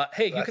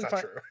 Hey,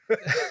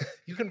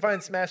 you can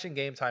find Smashing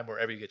Game Time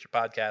wherever you get your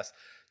podcasts.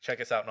 Check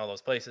us out in all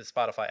those places: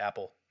 Spotify,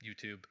 Apple,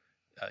 YouTube,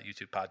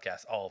 YouTube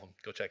podcasts, all of them.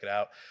 Go check it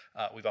out.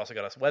 We've also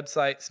got a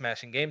website,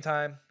 Smashing Game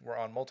Time. We're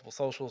on multiple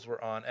socials.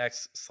 We're on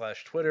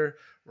X/Twitter.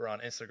 We're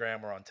on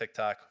Instagram. We're on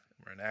TikTok.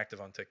 We're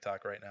inactive on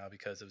TikTok right now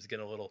because it's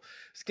getting a little.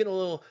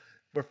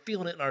 We're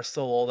feeling it in our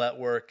soul, all that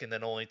work, and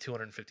then only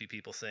 250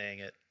 people saying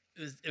it.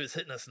 It was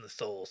hitting us in the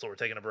soul, so we're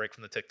taking a break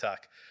from the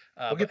TikTok.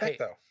 We'll get back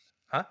though.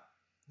 Huh?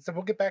 So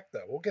we'll get back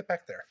though. We'll get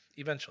back there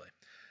eventually.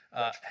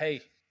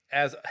 Hey,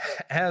 as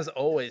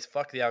always,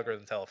 fuck the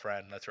algorithm. Tell a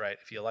friend. That's right.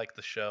 If you like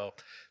the show,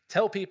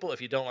 tell people.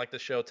 If you don't like the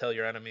show, tell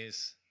your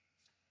enemies.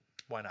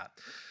 Why not?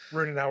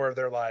 Ruin an hour of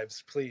their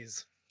lives,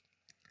 please.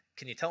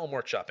 Can you tell them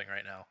we're shopping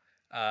right now?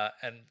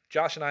 And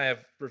Josh and I have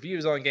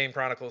reviews on Game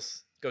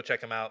Chronicles. Go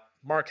check them out.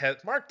 Mark's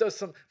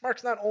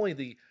not only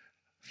the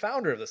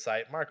founder of the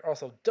site, Mark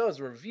also does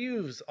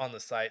reviews on the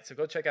site, so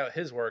go check out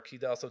his work. He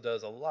also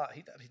does a lot.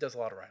 He does a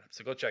lot of write-ups,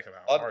 so go check him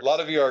out. A lot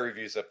of VR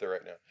reviews up there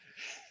right now.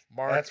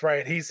 Mark, that's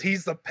right. He's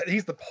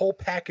the whole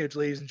package,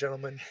 ladies and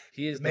gentlemen.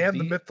 He is the man,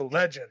 the myth, the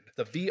legend,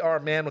 the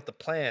VR man with the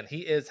plan.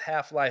 He is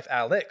Half-Life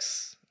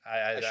Alex.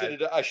 I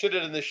should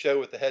have done this show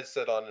with the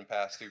headset on and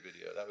passed through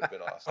video. That would have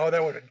been awesome. Oh,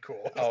 that would have been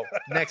cool. Oh,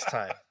 next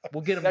time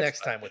we'll get him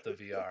next time with the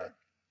VR.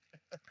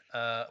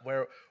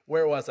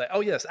 Where was I?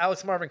 Oh yes,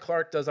 Alex Marvin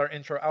Clark does our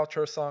intro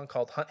outro song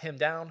called Hunt Him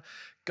Down.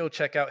 Go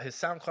check out his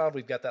SoundCloud.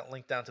 We've got that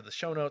link down to the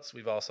show notes.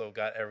 We've also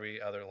got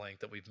every other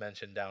link that we've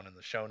mentioned down in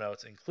the show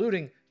notes,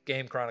 including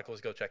Game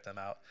Chronicles. Go check them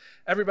out.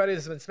 Everybody,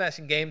 this has been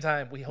Smashing Game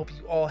Time. We hope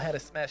you all had a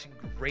smashing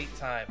great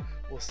time.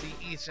 We'll see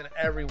each and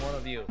every one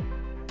of you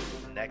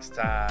next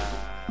time.